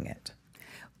destroying it.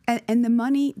 And the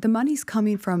money's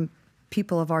coming from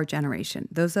people of our generation.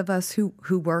 Those of us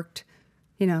who worked,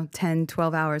 10,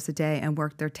 12 hours a day and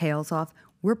worked their tails off,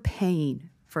 we're paying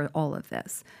for all of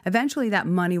this. Eventually that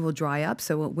money will dry up,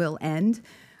 so it will end.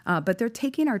 But they're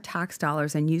taking our tax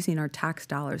dollars and using our tax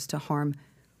dollars to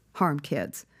harm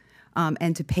kids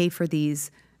and to pay for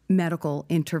these medical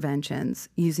interventions,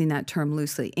 using that term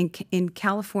loosely. In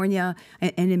California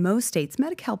and in most states,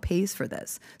 Medi-Cal pays for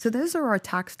this. So those are our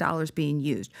tax dollars being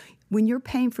used. When you're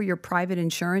paying for your private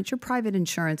insurance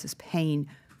is paying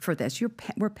for this.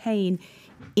 We're paying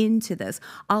into this.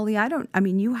 Oli,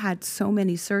 you had so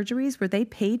many surgeries. Were they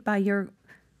paid by your...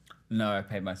 No, I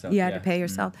paid myself. You had to pay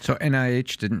yourself? So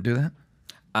NIH didn't do that?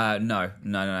 No,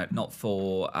 not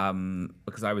for,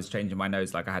 because I was changing my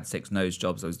nose, like I had 6 nose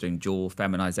jobs, I was doing dual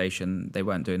feminization, they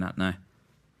weren't doing that, no.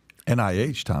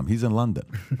 NIH, Tom. He's in London.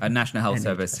 National Health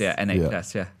Service, yeah,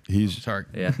 NHS, yeah. He's Sorry.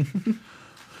 Yeah.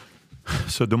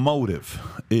 So the motive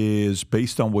is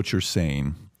based on what you're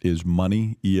saying is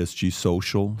money, ESG,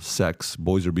 social, sex.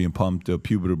 Boys are being pumped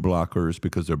puberty blockers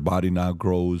because their body now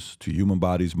grows to human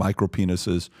bodies, micro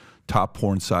penises. Top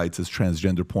porn sites is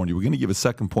transgender porn. You were going to give a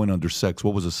second point under sex.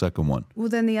 What was the second one? Well,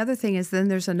 then the other thing is then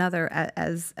there's another,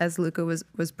 as Luka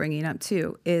was bringing up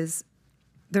too, is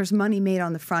there's money made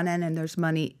on the front end and there's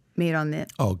money made on the...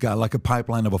 Oh, God, like a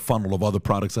pipeline of a funnel of other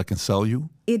products I can sell you?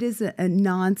 It is a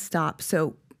nonstop.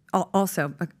 So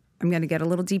also, I'm going to get a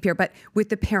little deep here, but with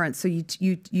the parents, so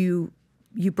you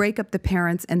break up the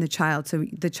parents and the child. So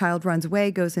the child runs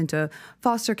away, goes into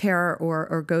foster care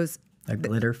or goes... A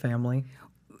glitter family?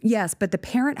 Yes, but the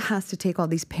parent has to take all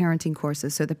these parenting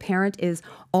courses. So the parent is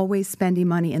always spending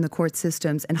money in the court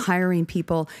systems and hiring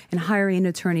people and hiring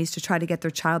attorneys to try to get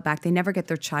their child back. They never get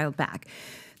their child back.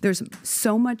 There's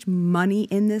so much money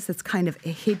in this. It's kind of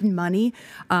hidden money.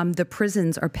 The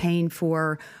prisons are paying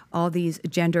for all these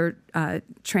gender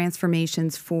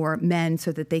transformations for men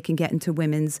so that they can get into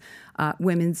women's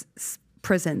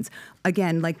prisons.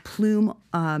 Again, like Plume,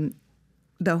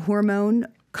 the hormone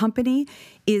company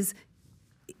is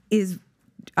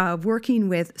working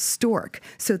with Stork.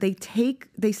 So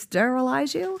they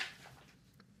sterilize you,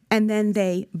 and then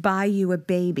they buy you a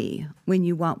baby when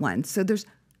you want one. So there's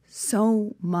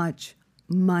so much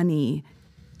money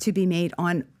to be made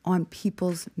on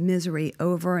people's misery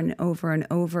over and over and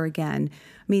over again.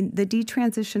 I mean, the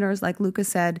detransitioners, like Luka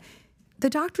said, the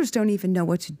doctors don't even know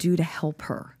what to do to help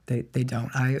her. They don't.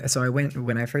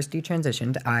 When I first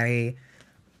detransitioned,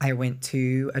 I went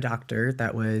to a doctor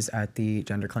that was at the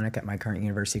gender clinic at my current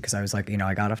university because I was like,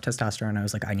 I got off testosterone. I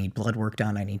was like, I need blood work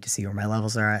done. I need to see where my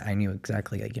levels are at. I knew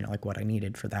exactly, like what I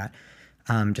needed for that,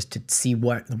 just to see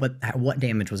what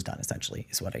damage was done. Essentially,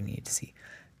 is what I needed to see.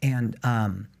 And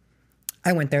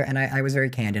I went there and I was very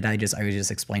candid. I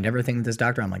just explained everything to this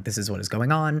doctor. I'm like, this is what is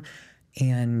going on.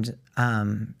 And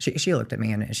she looked at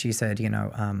me and she said,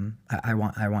 I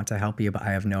want to help you, but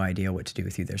I have no idea what to do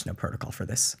with you. There's no protocol for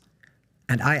this.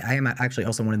 And I am actually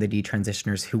also one of the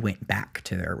detransitioners who went back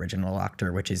to their original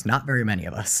doctor, which is not very many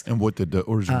of us. And what did the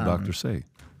original doctor say?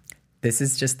 This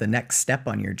is just the next step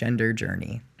on your gender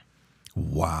journey.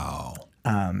 Wow.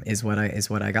 Is what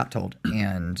I got told,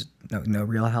 and no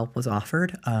real help was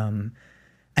offered. And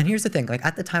here's the thing: like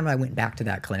at the time I went back to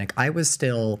that clinic, I was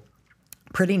still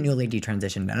pretty newly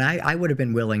detransitioned, and I would have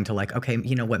been willing to like, okay,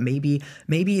 you know what, maybe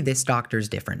this doctor's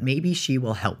different. Maybe she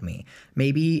will help me.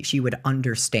 Maybe she would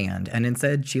understand. And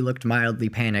instead, she looked mildly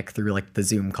panicked through like the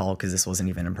Zoom call because this wasn't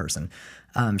even in person.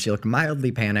 She looked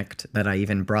mildly panicked that I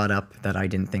even brought up that I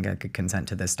didn't think I could consent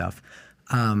to this stuff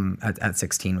at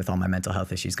 16 with all my mental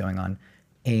health issues going on,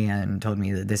 and told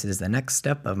me that this is the next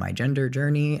step of my gender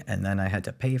journey, and then I had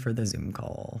to pay for the Zoom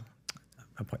call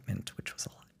appointment, which was a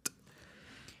lot.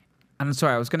 And I'm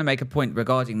sorry, I was going to make a point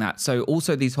regarding that. So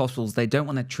also these hospitals, they don't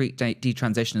want to treat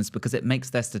detransitioners because it makes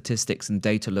their statistics and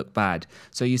data look bad.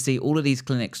 So you see all of these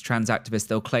clinics, trans activists,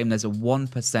 they'll claim there's a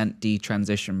 1%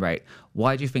 detransition rate.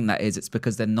 Why do you think that is? It's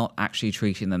because they're not actually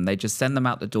treating them. They just send them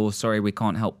out the door. Sorry, we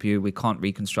can't help you. We can't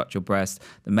reconstruct your breast.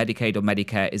 The Medicaid or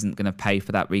Medicare isn't going to pay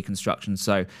for that reconstruction.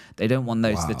 So they don't want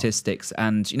those statistics.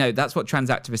 And, that's what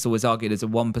trans activists always argue. There's a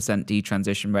 1%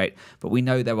 detransition rate. But we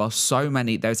know there are so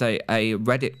many. There's a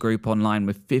Reddit group online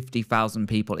with 50,000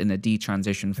 people in a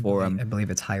detransition forum. I believe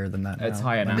it's higher than that now. It's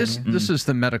higher now. This is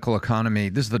the medical economy.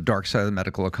 This is the dark side of the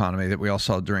medical economy that we all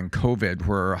saw during COVID,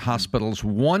 where hospitals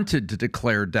wanted to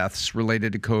declare deaths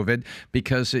related to COVID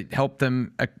because it helped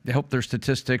them help their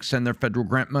statistics and their federal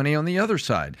grant money on the other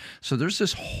side. So there's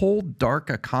this whole dark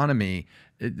economy.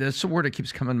 That's the word that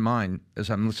keeps coming to mind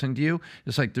as I'm listening to you.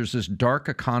 It's like there's this dark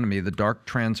economy, the dark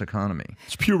trans economy.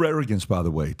 It's pure arrogance, by the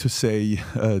way, to say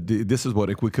this is what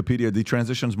Wikipedia,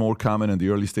 detransition is more common in the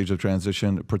early stage of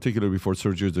transition, particularly before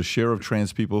surgery. The share of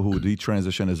trans people who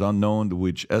detransition is unknown,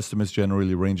 which estimates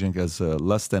generally ranging as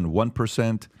less than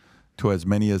 1% to as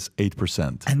many as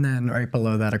 8%. And then right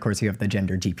below that, of course, you have the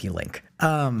gender GP link.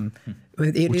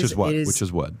 Which is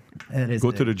what?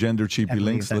 Go to the gender GP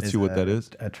links. Let's see what that is.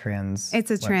 A trans.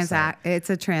 It's a trans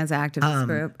activist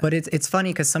group. But it's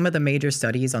funny because some of the major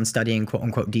studies on studying quote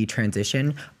unquote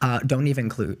detransition didn't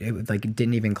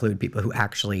even include people who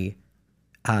actually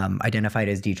identified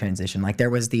as detransition. Like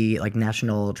there was the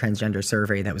national transgender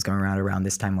survey that was going around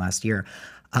this time last year.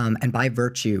 And by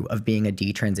virtue of being a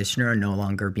detransitioner and no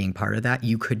longer being part of that,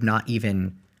 you could not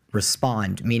even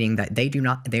respond, meaning that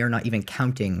they are not even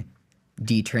counting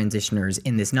detransitioners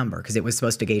in this number because it was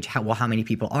supposed to gauge how many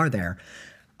people are there.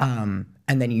 And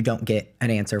then you don't get an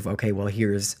answer of, okay, well,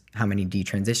 here's how many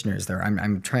detransitioners there are.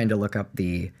 I'm trying to look up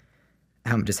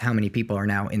how many people are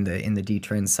now in the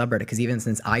detrans subreddit, because even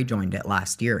since I joined it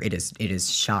last year, it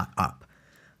is shot up.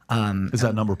 Is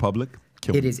that number public?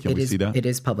 Can we see that? It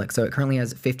is public. So it currently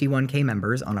has 51K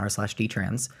members on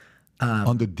r/detrans.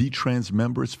 On the detrans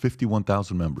members,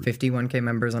 51,000 members. 51K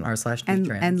members on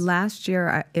r/detrans. And last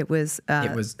year it was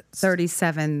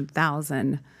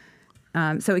 37,000.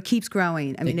 So it keeps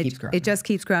growing. I mean, it just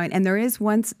keeps growing. And there is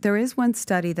one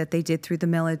study that they did through the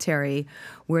military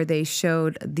where they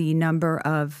showed the number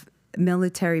of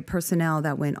military personnel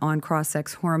that went on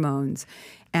cross-sex hormones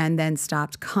and then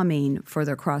stopped coming for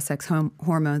their cross-sex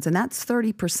hormones, and that's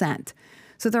 30%.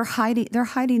 So they're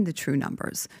hiding the true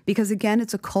numbers because, again,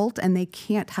 it's a cult, and they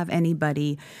can't have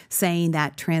anybody saying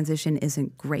that transition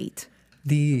isn't great.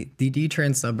 The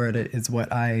detrans subreddit is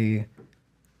what I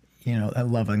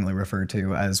lovingly refer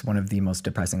to as one of the most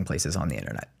depressing places on the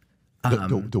internet.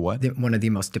 The what? One of the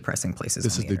most depressing places on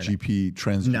the internet. This is the GP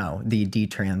trans? No, the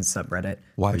detrans subreddit.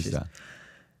 Why is that?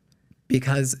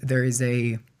 Because there is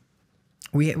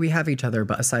we have each other,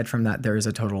 but aside from that, there is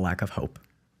a total lack of hope,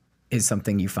 is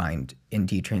something you find in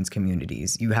detrans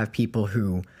communities. You have people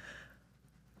who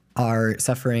are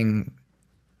suffering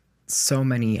so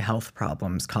many health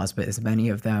problems caused by this. Many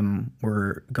of them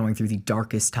were going through the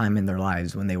darkest time in their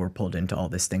lives when they were pulled into all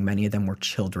this thing. Many of them were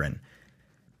children.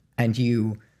 And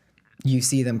you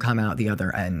see them come out the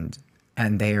other end,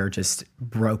 and they are just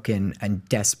broken and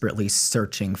desperately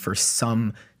searching for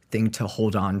something to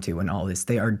hold on to in all this.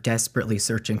 They are desperately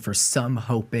searching for some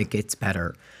hope it gets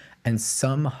better, and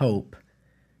some hope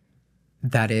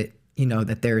that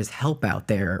that there is help out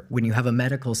there when you have a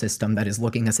medical system that is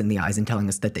looking us in the eyes and telling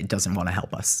us that it doesn't want to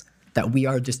help us, that we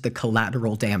are just the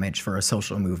collateral damage for a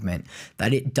social movement,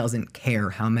 that it doesn't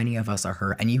care how many of us are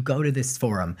hurt. And you go to this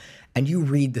forum and you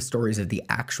read the stories of the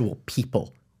actual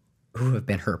people who have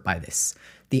been hurt by this,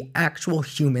 the actual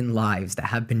human lives that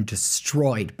have been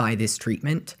destroyed by this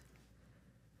treatment.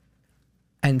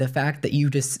 And the fact that you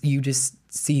just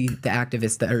see the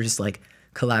activists that are just like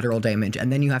collateral damage, and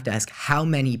then you have to ask how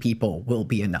many people will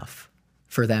be enough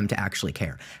for them to actually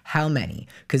care. How many?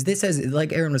 Because this has,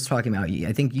 like Erin was talking about,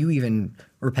 I think you even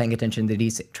were paying attention to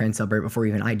the trans subreddit before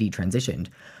even I detransitioned.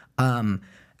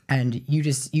 And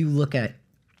you look at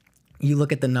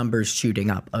the numbers shooting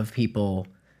up of people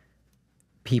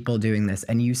doing this,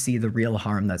 and you see the real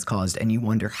harm that's caused, and you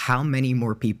wonder how many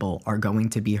more people are going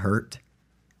to be hurt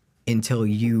until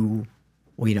you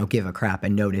give a crap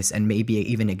and notice and maybe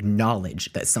even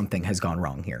acknowledge that something has gone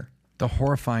wrong here. The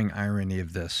horrifying irony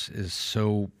of this is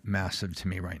so massive to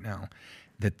me right now,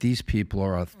 that these people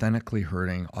are authentically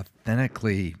hurting,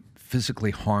 authentically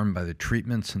physically harmed by the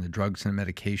treatments and the drugs and the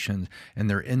medications, and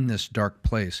they're in this dark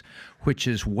place, which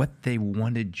is what they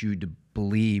wanted you to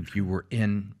believe you were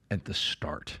in at the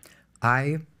start.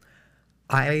 I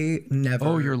never...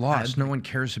 Oh, you're lost. No one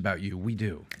cares about you. We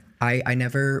do. I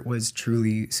never was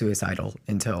truly suicidal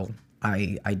until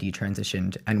I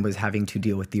detransitioned and was having to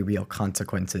deal with the real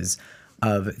consequences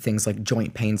of things like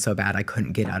joint pain so bad I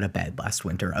couldn't get out of bed last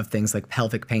winter, of things like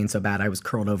pelvic pain so bad I was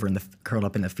curled up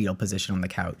in the fetal position on the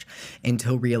couch,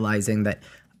 until realizing that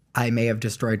I may have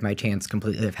destroyed my chance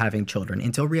completely of having children,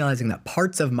 until realizing that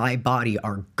parts of my body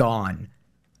are gone,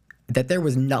 that there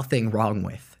was nothing wrong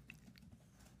with.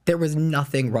 There was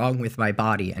nothing wrong with my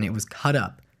body, and it was cut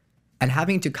up. And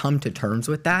having to come to terms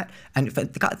with that, and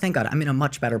thank God, I'm in a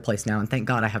much better place now, and thank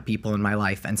God I have people in my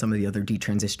life and some of the other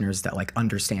detransitioners that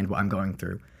understand what I'm going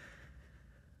through.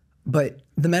 But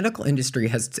the medical industry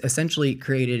has essentially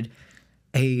created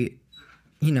a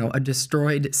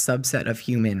destroyed subset of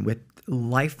human with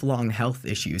lifelong health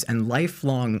issues and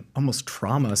lifelong almost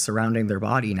trauma surrounding their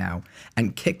body now,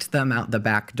 and kicked them out the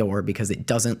back door because it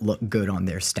doesn't look good on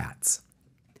their stats.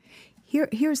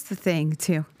 Here's the thing,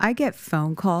 too. I get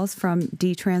phone calls from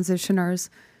detransitioners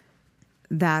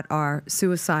that are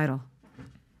suicidal.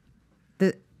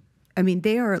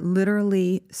 They are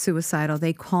literally suicidal.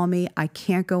 They call me, I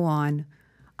can't go on.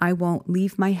 I won't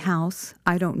leave my house.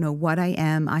 I don't know what I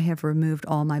am. I have removed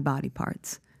all my body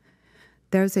parts.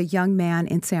 There's a young man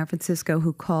in San Francisco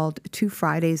who called 2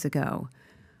 Fridays ago.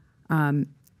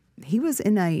 He was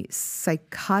in a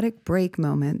psychotic break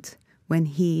moment when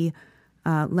he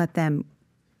let them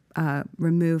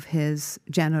remove his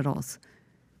genitals.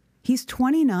 He's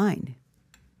 29.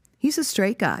 He's a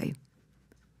straight guy.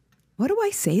 What do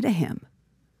I say to him?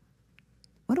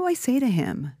 What do I say to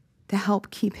him to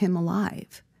help keep him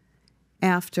alive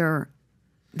after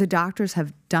the doctors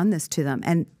have done this to them?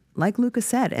 And like Luka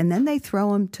said, and then they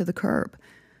throw him to the curb.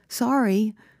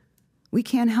 Sorry, we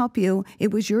can't help you.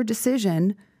 It was your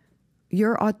decision.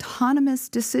 your autonomous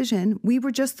decision. We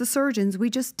were just the surgeons. We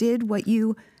just did what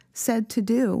you said to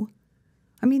do.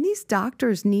 I mean, these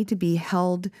doctors need to be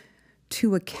held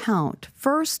to account.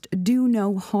 First, do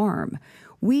no harm.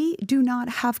 We do not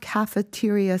have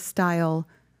cafeteria-style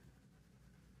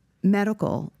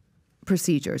medical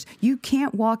procedures. You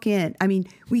can't walk in. I mean,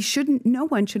 no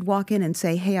one should walk in and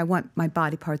say, hey, I want my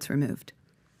body parts removed.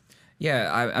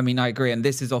 Yeah, I mean, I agree. And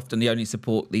this is often the only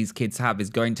support these kids have is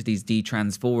going to these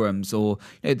detrans forums, or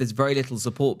there's very little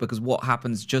support, because what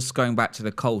happens, just going back to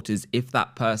the cult, is if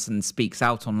that person speaks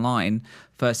out online,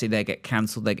 firstly, they get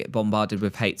cancelled, they get bombarded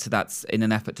with hate. So that's in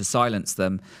an effort to silence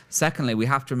them. Secondly, we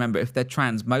have to remember, if they're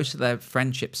trans, most of their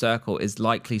friendship circle is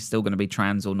likely still going to be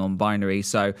trans or non-binary.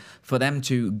 So for them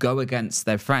to go against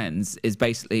their friends is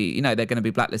basically, they're going to be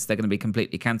blacklisted, they're going to be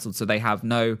completely cancelled. So they have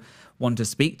no one to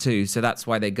speak to. So that's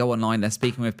why they go online, they're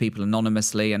speaking with people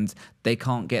anonymously, and they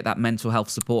can't get that mental health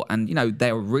support. And,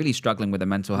 they're really struggling with their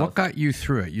mental health. What got you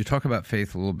through it? You talk about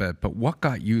faith a little bit, but what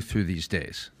got you through these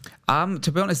days?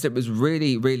 To be honest, it was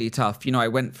really, really tough. I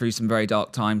went through some very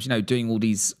dark times, doing all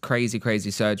these crazy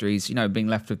surgeries, being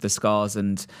left with the scars,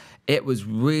 and it was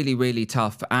really, really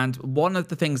tough. And one of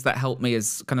the things that helped me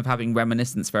is kind of having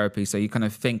reminiscence therapy. So you kind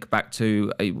of think back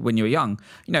to when you were young,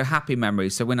 happy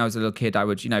memories. So when I was a little kid, I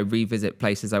would, revisit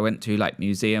places I went to, like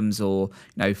museums or,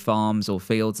 farms or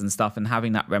fields and stuff, and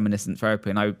having that reminiscent therapy.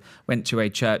 And I went to a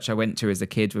church I went to as a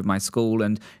kid with my school,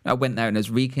 and I went there and was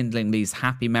rekindling these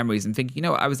happy memories and thinking,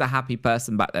 I was a happy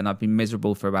person back then. I've been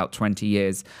miserable for about 20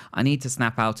 years. I need to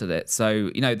snap out of it. So,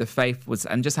 the faith was,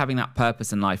 and just having that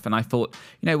purpose in life. And I thought,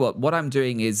 what I'm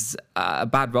doing is a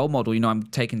bad role model. I'm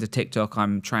taking to TikTok,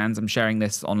 I'm trans, I'm sharing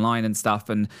this online and stuff.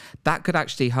 And that could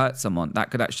actually hurt someone.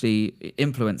 That could actually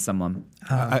influence someone.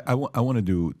 I want to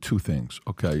do two things.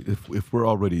 Okay. If we're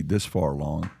already this far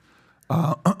along,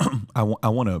 I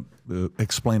want to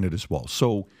explain it as well.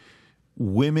 So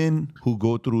women who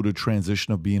go through the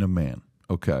transition of being a man,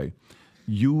 okay,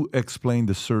 you explained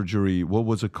the surgery. What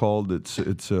was it called? It's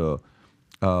what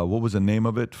was the name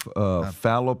of it?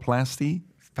 Phalloplasty?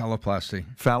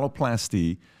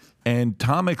 Phalloplasty. And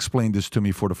Tom explained this to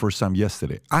me for the first time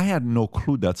yesterday. I had no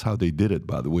clue that's how they did it,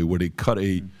 by the way, where they cut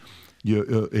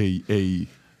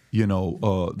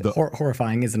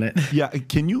horrifying, isn't it? Yeah.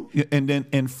 Can you,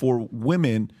 and for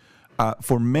women,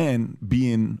 for men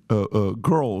being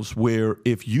girls, where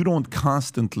if you don't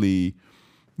constantly,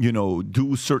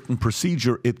 do certain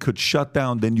procedure, it could shut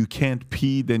down, then you can't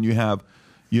pee, then you have,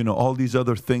 all these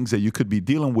other things that you could be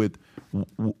dealing with.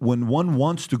 When one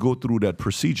wants to go through that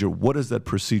procedure, what does that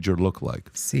procedure look like?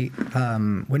 See,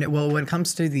 when it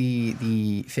comes to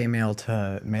the female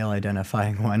to male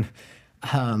identifying one,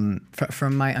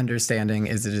 from my understanding,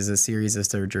 it is a series of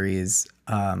surgeries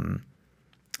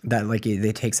that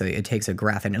it takes a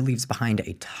graft and it leaves behind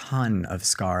a ton of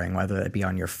scarring, whether it be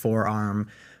on your forearm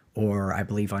or I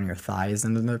believe on your thighs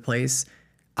in another place.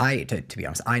 To be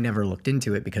honest, I never looked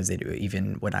into it, because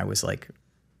even when I was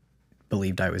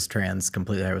believed I was trans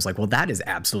completely, I was like, well, that is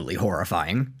absolutely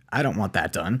horrifying. I don't want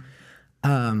that done.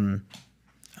 Oh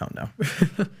no.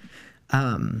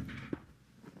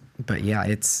 But yeah,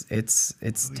 it's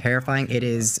terrifying. It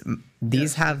is.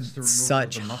 These have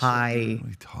such high. What are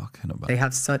you talking about? They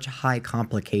have such high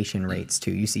complication rates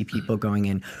too. You see people going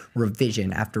in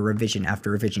revision after revision after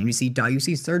revision. You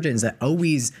see surgeons that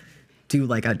always do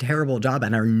a terrible job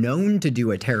and are known to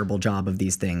do a terrible job of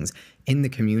these things in the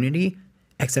community.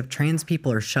 Except trans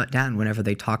people are shut down whenever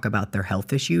they talk about their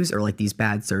health issues or these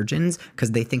bad surgeons,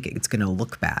 because they think it's going to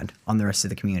look bad on the rest of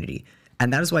the community.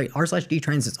 And that is why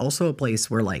r/dtrans is also a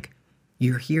place where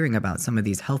you're hearing about some of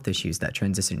these health issues that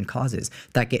transition causes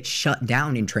that get shut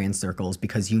down in trans circles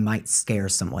because you might scare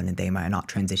someone and they might not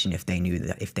transition if they knew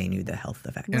the health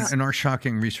effects. In our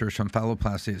shocking research on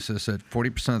phalloplasty, it says that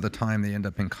 40% of the time they end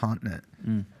up incontinent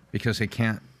because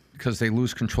they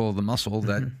lose control of the muscle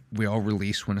that we all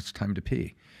release when it's time to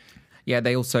pee. Yeah,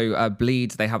 they also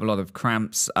bleed. They have a lot of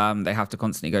cramps. They have to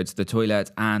constantly go to the toilet,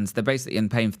 and they're basically in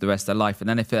pain for the rest of their life. And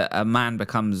then if a man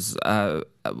becomes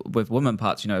with woman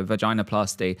parts,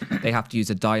 vaginoplasty, they have to use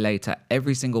a dilator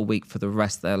every single week for the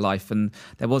rest of their life. And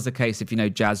there was a case of,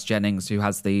 Jazz Jennings, who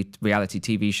has the reality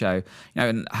TV show,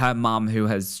 and her mum, who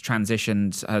has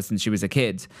transitioned since she was a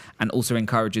kid and also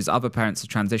encourages other parents to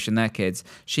transition their kids.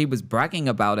 She was bragging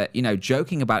about it,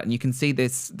 joking about it. And you can see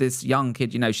this young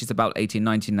kid, she's about 18,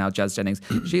 19 now, Jazz Charles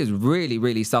Jennings. She is really,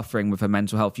 really suffering with her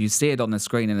mental health. You see it on the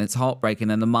screen and it's heartbreaking.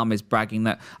 And the mum is bragging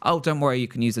that, oh, don't worry, you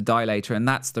can use a dilator. And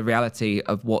that's the reality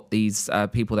of what these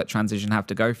people that transition have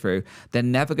to go through. They're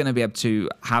never going to be able to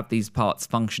have these parts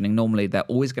functioning normally. They're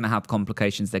always going to have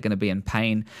complications. They're going to be in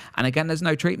pain. And again, there's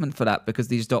no treatment for that because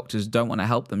these doctors don't want to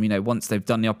help them. You know, once they've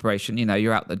done the operation, you know,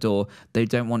 you're out the door. They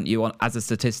don't want you on as a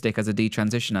statistic, as a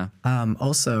detransitioner.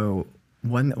 Also,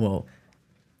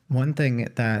 one thing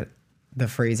that the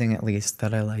phrasing, at least,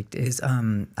 that I liked is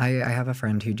I have a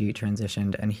friend who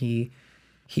detransitioned, and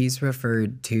he's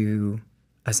referred to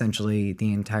essentially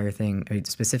the entire thing,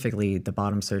 specifically the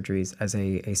bottom surgeries, as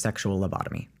a sexual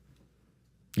lobotomy.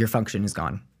 Your function is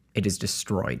gone. It is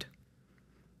destroyed.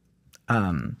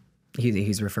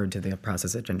 He's referred to the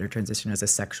process of gender transition as a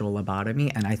sexual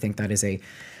lobotomy, and I think that is a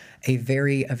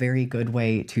very good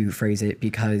way to phrase it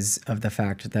because of the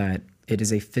fact that it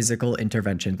is a physical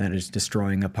intervention that is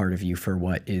destroying a part of you for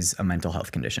what is a mental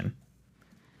health condition.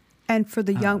 And for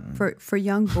the for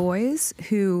young boys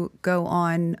who go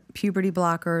on puberty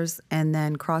blockers and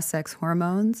then cross-sex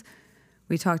hormones,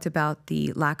 we talked about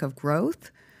the lack of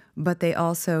growth, but they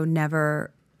also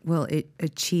never will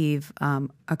achieve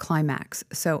a climax.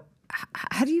 So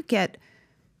how do you get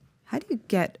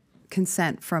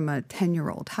consent from a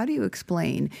 10-year-old? How do you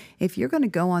explain if you're going to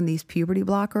go on these puberty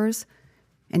blockers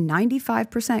and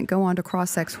 95% go on to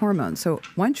cross-sex hormones? So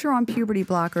once you're on puberty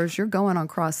blockers, you're going on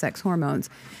cross-sex hormones,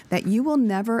 that you will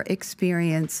never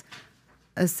experience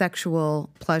a sexual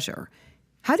pleasure.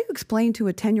 How do you explain to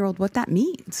a 10-year-old what that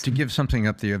means? To give something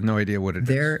up that you have no idea what it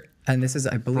is. And this is,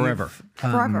 I believe...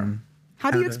 Forever. How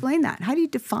do you explain that? How do you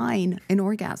define an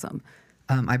orgasm?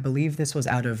 I believe this was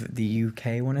out of the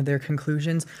UK, one of their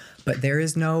conclusions, but there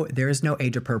is no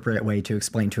age-appropriate way to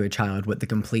explain to a child what the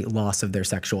complete loss of their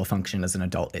sexual function as an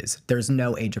adult is. There's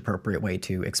no age-appropriate way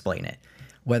to explain it.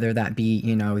 Whether that be,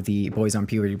 you know, the boys on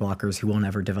puberty blockers who will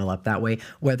never develop that way,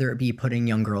 whether it be putting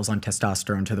young girls on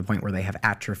testosterone to the point where they have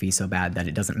atrophy so bad that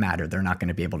it doesn't matter, they're not going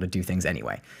to be able to do things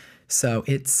anyway. So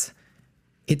it's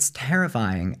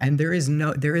terrifying, and there is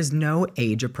no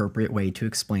age-appropriate way to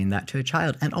explain that to a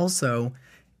child. And also,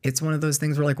 it's one of those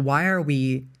things where, like, why are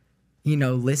we, you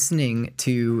know, listening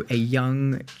to a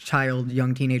young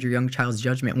teenager, young child's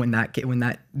judgment when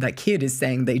that kid is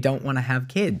saying they don't want to have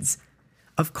kids?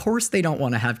 Of course they don't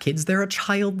want to have kids. They're a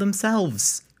child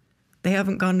themselves. They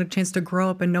haven't gotten a chance to grow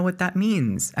up and know what that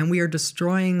means. And we are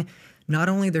destroying not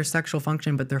only their sexual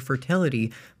function, but their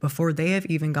fertility before they have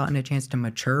even gotten a chance to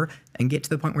mature and get to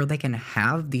the point where they can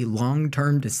have the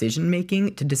long-term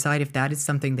decision-making to decide if that is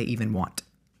something they even want.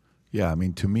 Yeah, I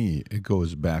mean, to me, it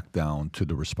goes back down to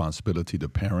the responsibility of the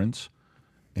parents.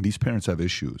 And these parents have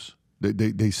issues.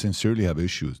 They sincerely have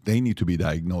issues. They need to be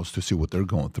diagnosed to see what they're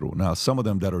going through. Now, some of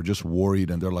them that are just worried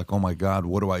and they're like, oh, my God,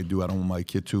 what do? I don't want my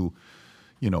kid to,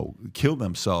 you know, kill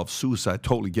themselves, suicide,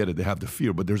 totally get it. They have the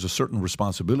fear, but there's a certain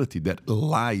responsibility that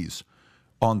lies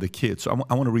on the kids. So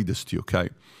I want to read this to you, okay?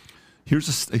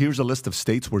 Here's a list of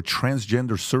states where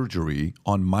transgender surgery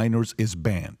on minors is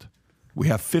banned. We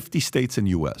have 50 states in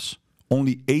U.S.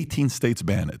 Only 18 states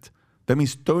ban it. That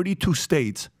means 32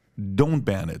 states don't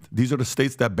ban it. These are the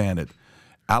states that ban it.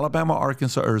 Alabama,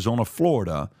 Arkansas, Arizona,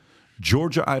 Florida,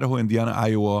 Georgia, Idaho, Indiana,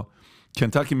 Iowa,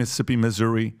 Kentucky, Mississippi,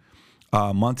 Missouri,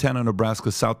 Montana,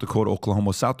 Nebraska, South Dakota,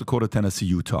 Oklahoma, South Dakota, Tennessee,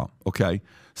 Utah, okay?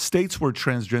 States where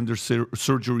transgender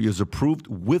surgery is approved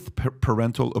with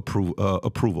parental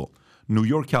approval. New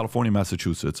York, California,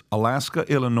 Massachusetts, Alaska,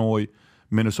 Illinois,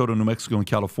 Minnesota, New Mexico, and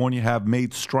California have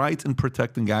made strides in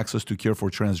protecting access to care for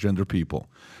transgender people.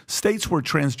 States where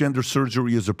transgender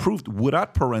surgery is approved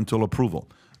without parental approval.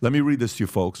 Let me read this to you,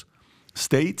 folks.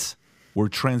 States where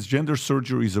transgender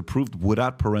surgery is approved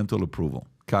without parental approval,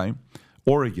 okay?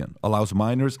 Oregon allows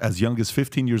minors as young as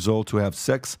 15 years old to have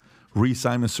sex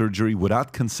reassignment surgery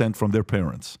without consent from their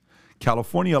parents.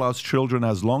 California allows children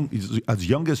as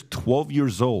young as 12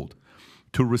 years old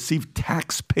to receive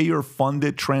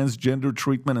taxpayer-funded transgender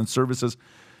treatment and services.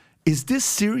 Is this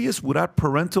serious without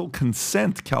parental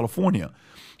consent, California?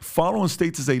 Following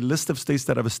states is a list of states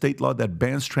that have a state law that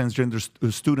bans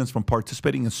transgender students from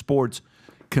participating in sports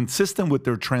consistent with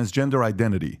their transgender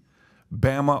identity.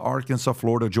 Bama, Arkansas,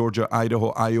 Florida, Georgia,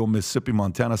 Idaho, Iowa, Mississippi,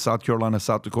 Montana, South Carolina,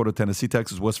 South Dakota, Tennessee,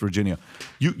 Texas, West Virginia.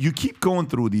 You keep going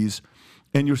through these,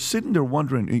 and you're sitting there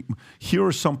wondering, here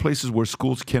are some places where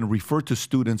schools can refer to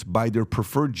students by their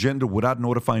preferred gender without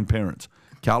notifying parents.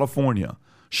 California,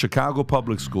 Chicago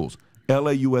Public Schools,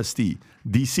 LAUSD,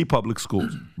 DC Public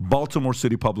Schools, Baltimore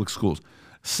City Public Schools,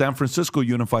 San Francisco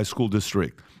Unified School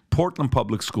District, Portland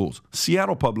Public Schools,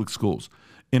 Seattle Public Schools,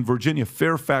 in Virginia,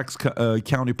 Fairfax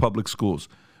County Public Schools,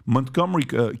 Montgomery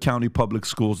County Public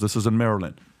Schools, this is in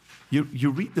Maryland.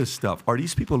 You read this stuff. Are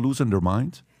these people losing their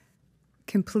minds?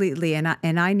 Completely. And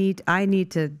I need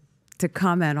to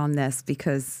comment on this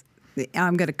because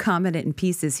I'm going to comment it in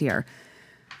pieces here.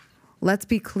 Let's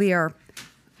be clear.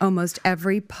 Almost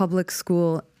every public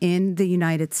school in the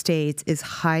United States is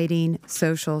hiding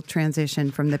social transition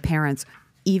from the parents.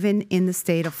 Even in the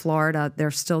state of Florida,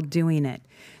 they're still doing it.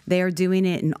 They are doing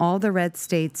it in all the red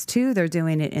states, too. They're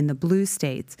doing it in the blue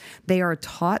states. They are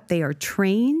taught, they are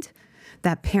trained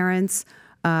that parents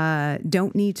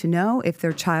don't need to know if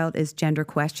their child is gender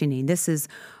questioning. This is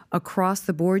across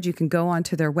the board. You can go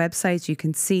onto their websites. You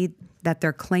can see that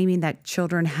they're claiming that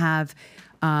children have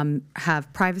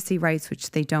privacy rights,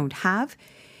 which they don't have.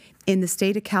 In the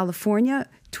state of California,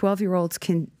 12-year-olds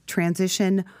can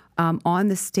transition on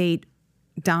the state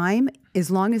dime as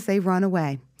long as they run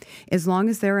away. As long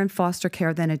as they're in foster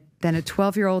care, then a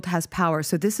 12-year-old has power.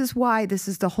 So this is why, this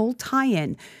is the whole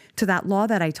tie-in to that law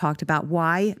that I talked about,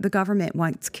 why the government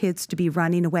wants kids to be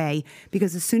running away,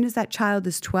 because as soon as that child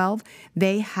is 12,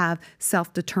 they have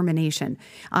self-determination.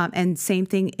 And same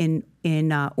thing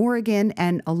in Oregon,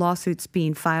 and a lawsuit's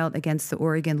being filed against the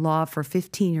Oregon law for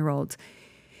 15-year-olds.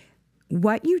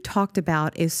 What you talked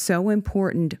about is so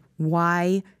important,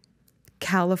 why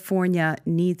California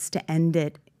needs to end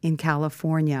it in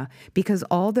California, because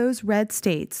all those red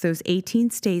states, those 18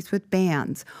 states with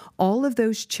bans, all of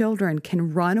those children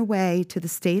can run away to the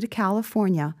state of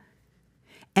California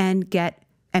and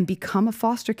become a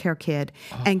foster care kid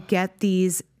and get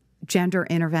these gender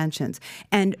interventions.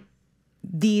 And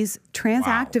these trans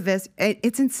activists,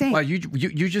 it's insane. Well, you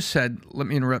just said, let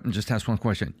me interrupt and just ask one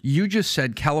question. You just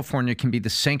said California can be the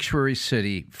sanctuary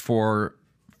city for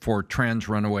trans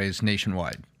runaways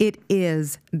nationwide. It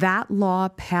is. That law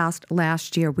passed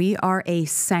last year. We are a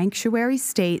sanctuary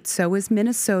state, so is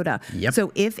Minnesota. Yep.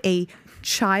 So if a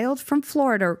child from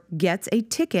Florida gets a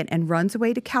ticket and runs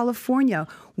away to California,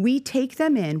 we take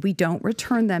them in. We don't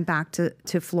return them back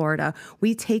to Florida.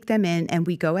 We take them in and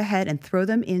we go ahead and throw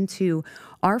them into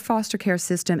our foster care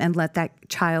system and let that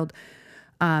child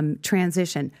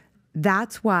transition.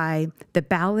 That's why the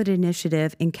ballot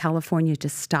initiative in California to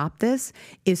stop this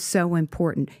is so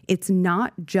important. It's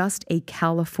not just a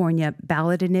California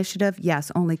ballot initiative.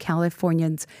 Yes, only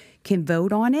Californians can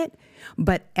vote on it,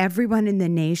 but everyone in the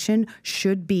nation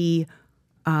should be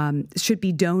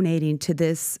donating to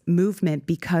this movement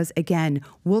because, again,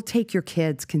 we'll take your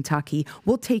kids, Kentucky.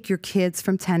 We'll take your kids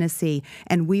from Tennessee,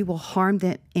 and we will harm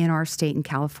them in our state in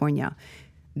California.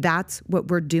 That's what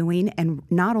we're doing. And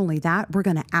not only that, we're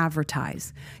going to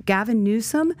advertise. Gavin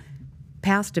Newsom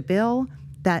passed a bill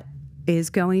that is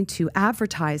going to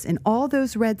advertise in all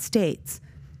those red states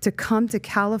to come to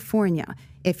California.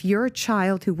 If you're a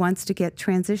child who wants to get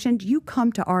transitioned, you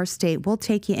come to our state. We'll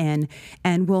take you in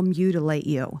and we'll mutilate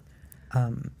you.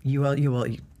 You will.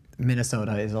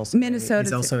 Minnesota is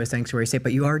also a sanctuary state,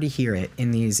 but you already hear it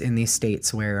in these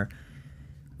states where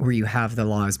you have the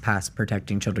laws passed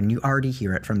protecting children. You already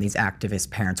hear it from these activist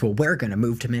parents. Well, we're going to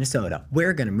move to Minnesota.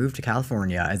 We're going to move to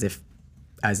California, as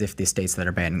if the states that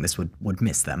are banning this would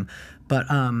miss them. But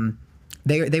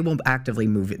they won't actively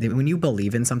move. When you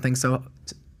believe in something so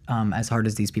as hard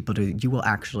as these people do,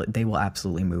 they will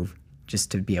absolutely move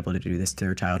just to be able to do this to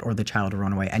their child, or the child will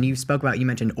run away. And you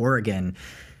mentioned Oregon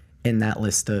in that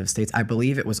list of states. I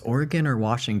believe it was Oregon or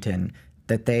Washington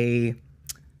that they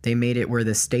made it where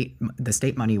the state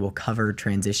money will cover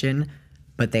transition,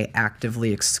 but they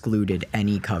actively excluded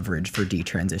any coverage for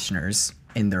detransitioners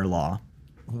in their law.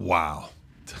 Wow.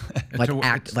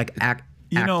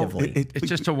 Actively. It's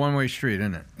just a one-way street,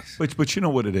 isn't it? But you know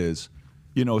what it is?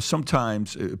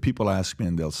 Sometimes people ask me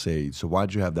and they'll say, so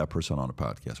why'd you have that person on a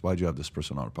podcast? Why'd you have this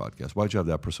person on a podcast? Why'd you have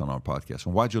that person on a podcast?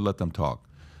 And why'd you let them talk?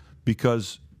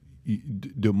 Because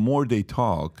the more they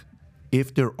talk,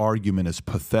 if their argument is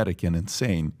pathetic and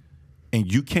insane,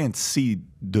 and you can't see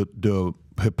the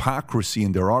hypocrisy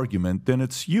in their argument, then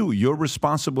it's you. You're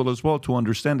responsible as well to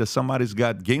understand that somebody's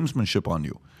got gamesmanship on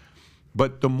you.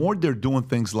 But the more they're doing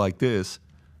things like this,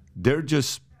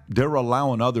 they're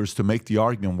allowing others to make the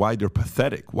argument why they're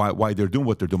pathetic, why they're doing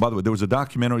what they're doing. By the way, there was a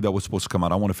documentary that was supposed to come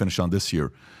out. I want to finish on this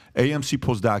year. AMC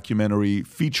post-documentary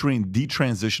featuring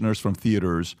detransitioners from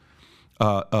theaters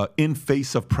in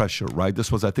face of pressure, right?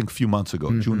 This was, I think, a few months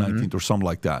ago, June 19th or something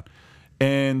like that.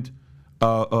 And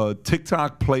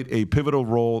TikTok played a pivotal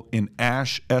role in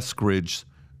Ash Eskridge's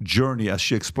journey, as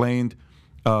she explained.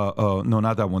 No,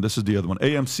 not that one. This is the other one.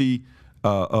 AMC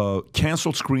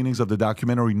canceled screenings of the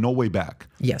documentary No Way Back.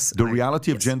 Yes. The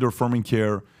reality of gender-affirming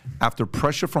care after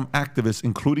pressure from activists,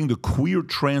 including the Queer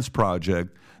Trans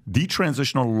Project,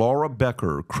 Detransitioner Laura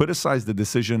Becker criticized the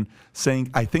decision, saying,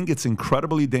 "I think it's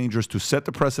incredibly dangerous to set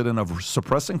the precedent of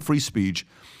suppressing free speech,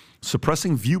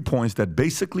 suppressing viewpoints that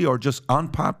basically are just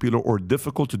unpopular or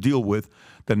difficult to deal with."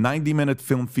 The 90-minute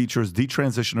film features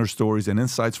detransitioner stories and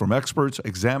insights from experts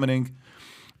examining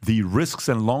the risks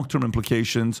and long-term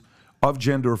implications of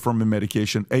gender-affirming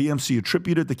medication. AMC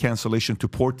attributed the cancellation to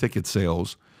poor ticket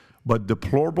sales, but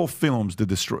Deplorable Films, the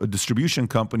distribution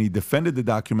company, defended the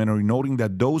documentary, noting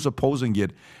that those opposing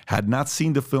it had not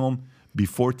seen the film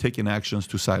before taking actions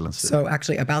to silence it. So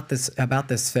actually, about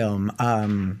this film,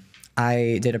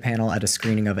 I did a panel at a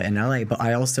screening of it in LA, but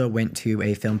I also went to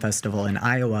a film festival in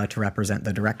Iowa to represent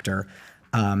the director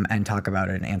and talk about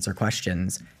it and answer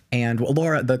questions. And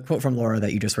Laura, the quote from Laura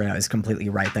that you just read out is completely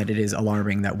right, that it is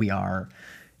alarming that we are,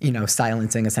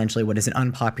 silencing essentially what is an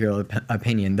unpopular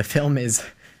opinion. The film is,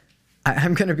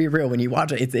 I'm going to be real, when you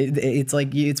watch it, it's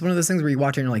like, it's one of those things where you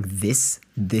watch it and you're like, this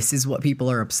is what people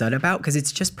are upset about, because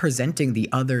it's just presenting the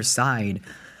other side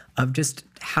of just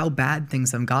how bad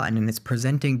things have gotten, and it's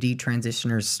presenting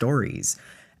detransitioners' stories.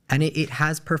 And it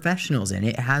has professionals in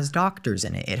it. It has doctors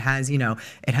in it. It has,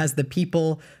 it has the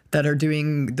people that are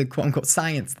doing the quote unquote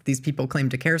science that these people claim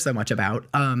to care so much about.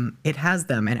 It has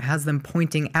them, and it has them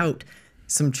pointing out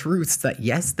some truths that,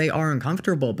 yes, they are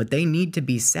uncomfortable, but they need to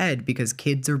be said because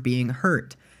kids are being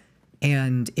hurt.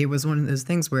 And it was one of those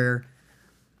things where,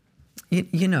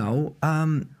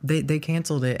 they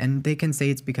canceled it, and they can say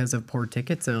it's because of poor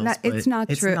ticket sales. It's not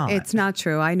true. It's not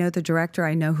true. I know the director.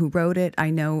 I know who wrote it. I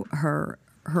know her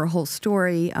whole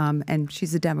story, and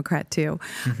she's a Democrat too.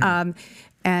 Mm-hmm.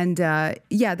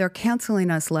 They're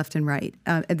canceling us left and right.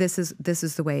 This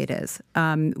is the way it is.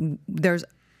 There's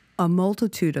a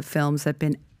multitude of films that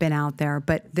have been out there,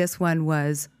 but this one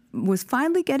was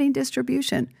finally getting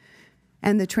distribution.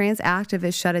 And the trans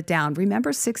activists shut it down.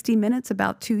 Remember 60 Minutes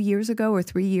about 2 years ago or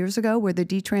 3 years ago where the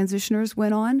detransitioners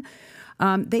went on?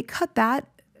 They cut that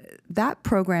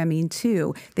programming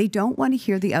too. They don't want to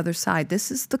hear the other side. This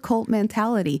is the cult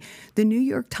mentality. The New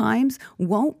York Times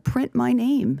won't print my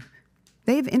name.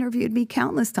 They've interviewed me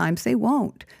countless times. They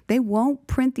won't. They won't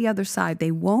print the other side.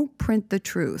 They won't print the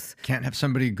truth. Can't have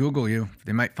somebody Google you.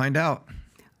 They might find out.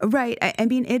 Right. I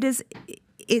mean,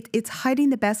 it's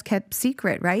hiding the best kept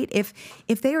secret, right? If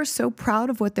they are so proud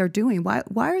of what they're doing, why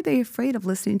are they afraid of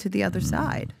listening to the other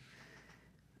side?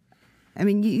 I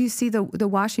mean, you see the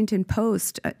Washington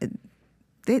Post,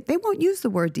 they won't use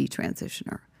the word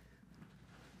detransitioner.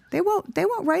 They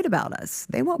won't write about us.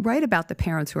 They won't write about the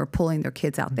parents who are pulling their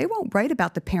kids out. They won't write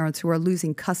about the parents who are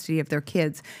losing custody of their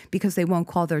kids because they won't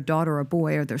call their daughter a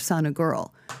boy or their son a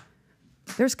girl.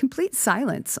 There's complete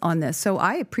silence on this. So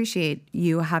I appreciate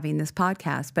you having this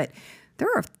podcast, but there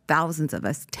are thousands of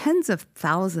us, tens of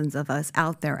thousands of us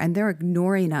out there, and they're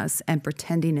ignoring us and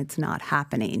pretending it's not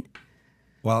happening.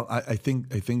 Well, I think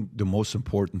the most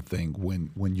important thing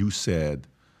when you said,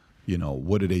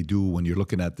 what do they do when you're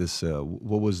looking at this?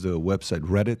 What was the website?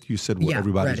 Reddit? You said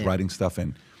everybody's Reddit. writing stuff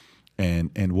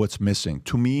and what's missing.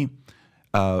 To me,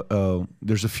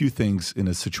 there's a few things in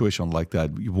a situation like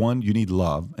that. One, you need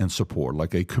love and support,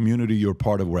 like a community you're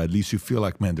part of where at least you feel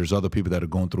like, man, there's other people that are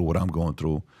going through what I'm going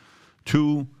through.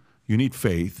 Two, you need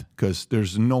faith because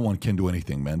there's no one can do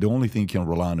anything, man. The only thing you can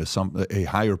rely on is a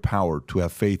higher power to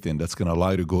have faith in that's going to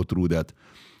allow you to go through that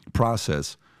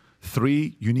process.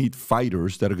 Three, you need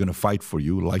fighters that are going to fight for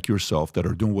you, like yourself, that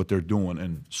are doing what they're doing,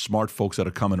 and smart folks that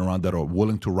are coming around that are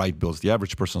willing to write bills. The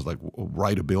average person's like,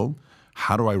 write a bill?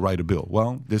 How do I write a bill?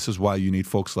 Well, this is why you need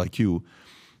folks like you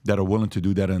that are willing to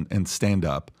do that and stand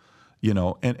up,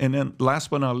 And then last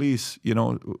but not least,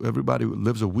 everybody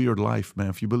lives a weird life, man.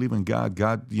 If you believe in God,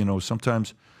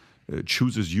 sometimes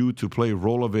chooses you to play a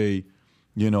role of a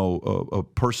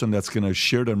person that's going to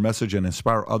share their message and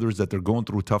inspire others that they're going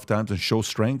through tough times and show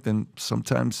strength. And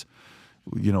sometimes,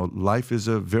 life is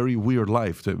a very weird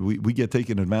life that we get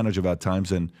taken advantage of at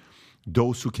times. And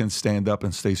those who can stand up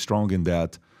and stay strong in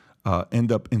that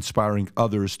end up inspiring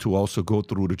others to also go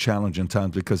through the challenging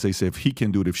times because they say, if he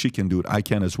can do it, if she can do it, I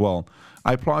can as well.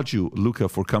 I applaud you, Luka,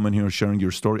 for coming here and sharing your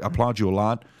story. I applaud you a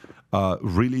lot.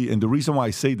 Really, and the reason why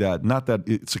I say that, not that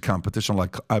it's a competition,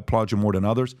 like I applaud you more than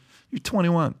others. You're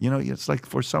 21. It's like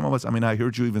for some of us, I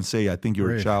heard you even say, I think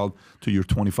you're a child till you're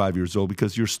 25 years old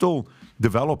because you're still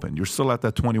developing. You're still at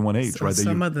that 21 age, right?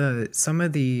 Some of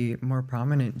the more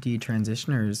prominent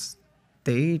detransitioners,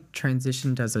 they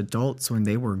transitioned as adults when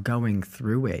they were going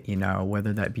through it,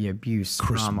 whether that be abuse,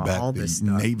 trauma, all this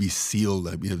stuff. Navy SEAL,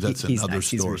 that's another nice.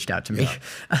 story. He's reached out to me.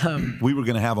 Yeah. We were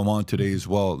going to have him on today as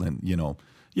well, and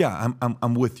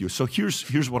I'm with you. So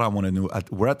here's what I want to know.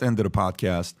 We're at the end of the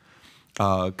podcast.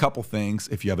 A couple things.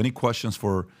 If you have any questions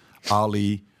for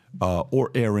Oli,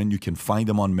 or Erin. You can find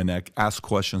them on Minnect. Ask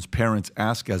questions. Parents,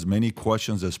 ask as many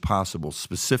questions as possible,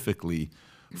 specifically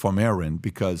from Erin,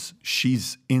 because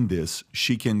she's in this.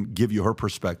 She can give you her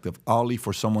perspective. Oli,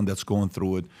 for someone that's going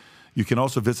through it. You can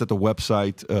also visit the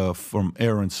website from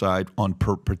Erin's side on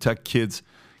Protect Kids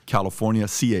California,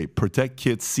 CA,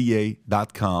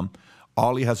 protectkidsca.com.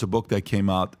 Oli has a book that came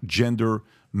out, Gender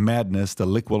Madness. The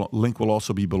link will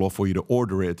also be below for you to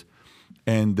order it.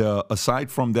 And aside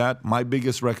from that, my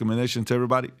biggest recommendation to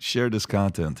everybody, share this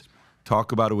content.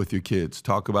 Talk about it with your kids.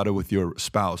 Talk about it with your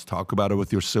spouse. Talk about it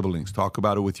with your siblings. Talk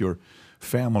about it with your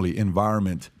family,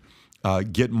 environment.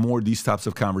 Get more of these types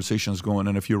of conversations going.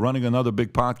 And if you're running another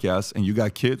big podcast and you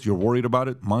got kids, you're worried about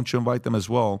it, why don't you invite them as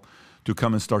well to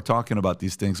come and start talking about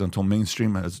these things until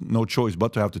mainstream has no choice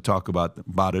but to have to talk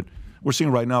about it. We're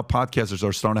seeing right now podcasters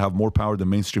are starting to have more power than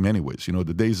mainstream anyways. You know,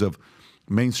 the days of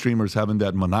mainstreamers having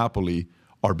that monopoly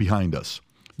are behind us.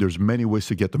 There's many ways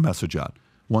to get the message out.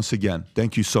 Once again,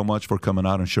 thank you so much for coming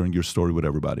out and sharing your story with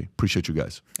everybody. Appreciate you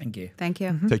guys. Thank you. Thank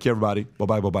you. Take care, everybody.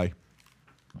 Bye-bye, bye-bye.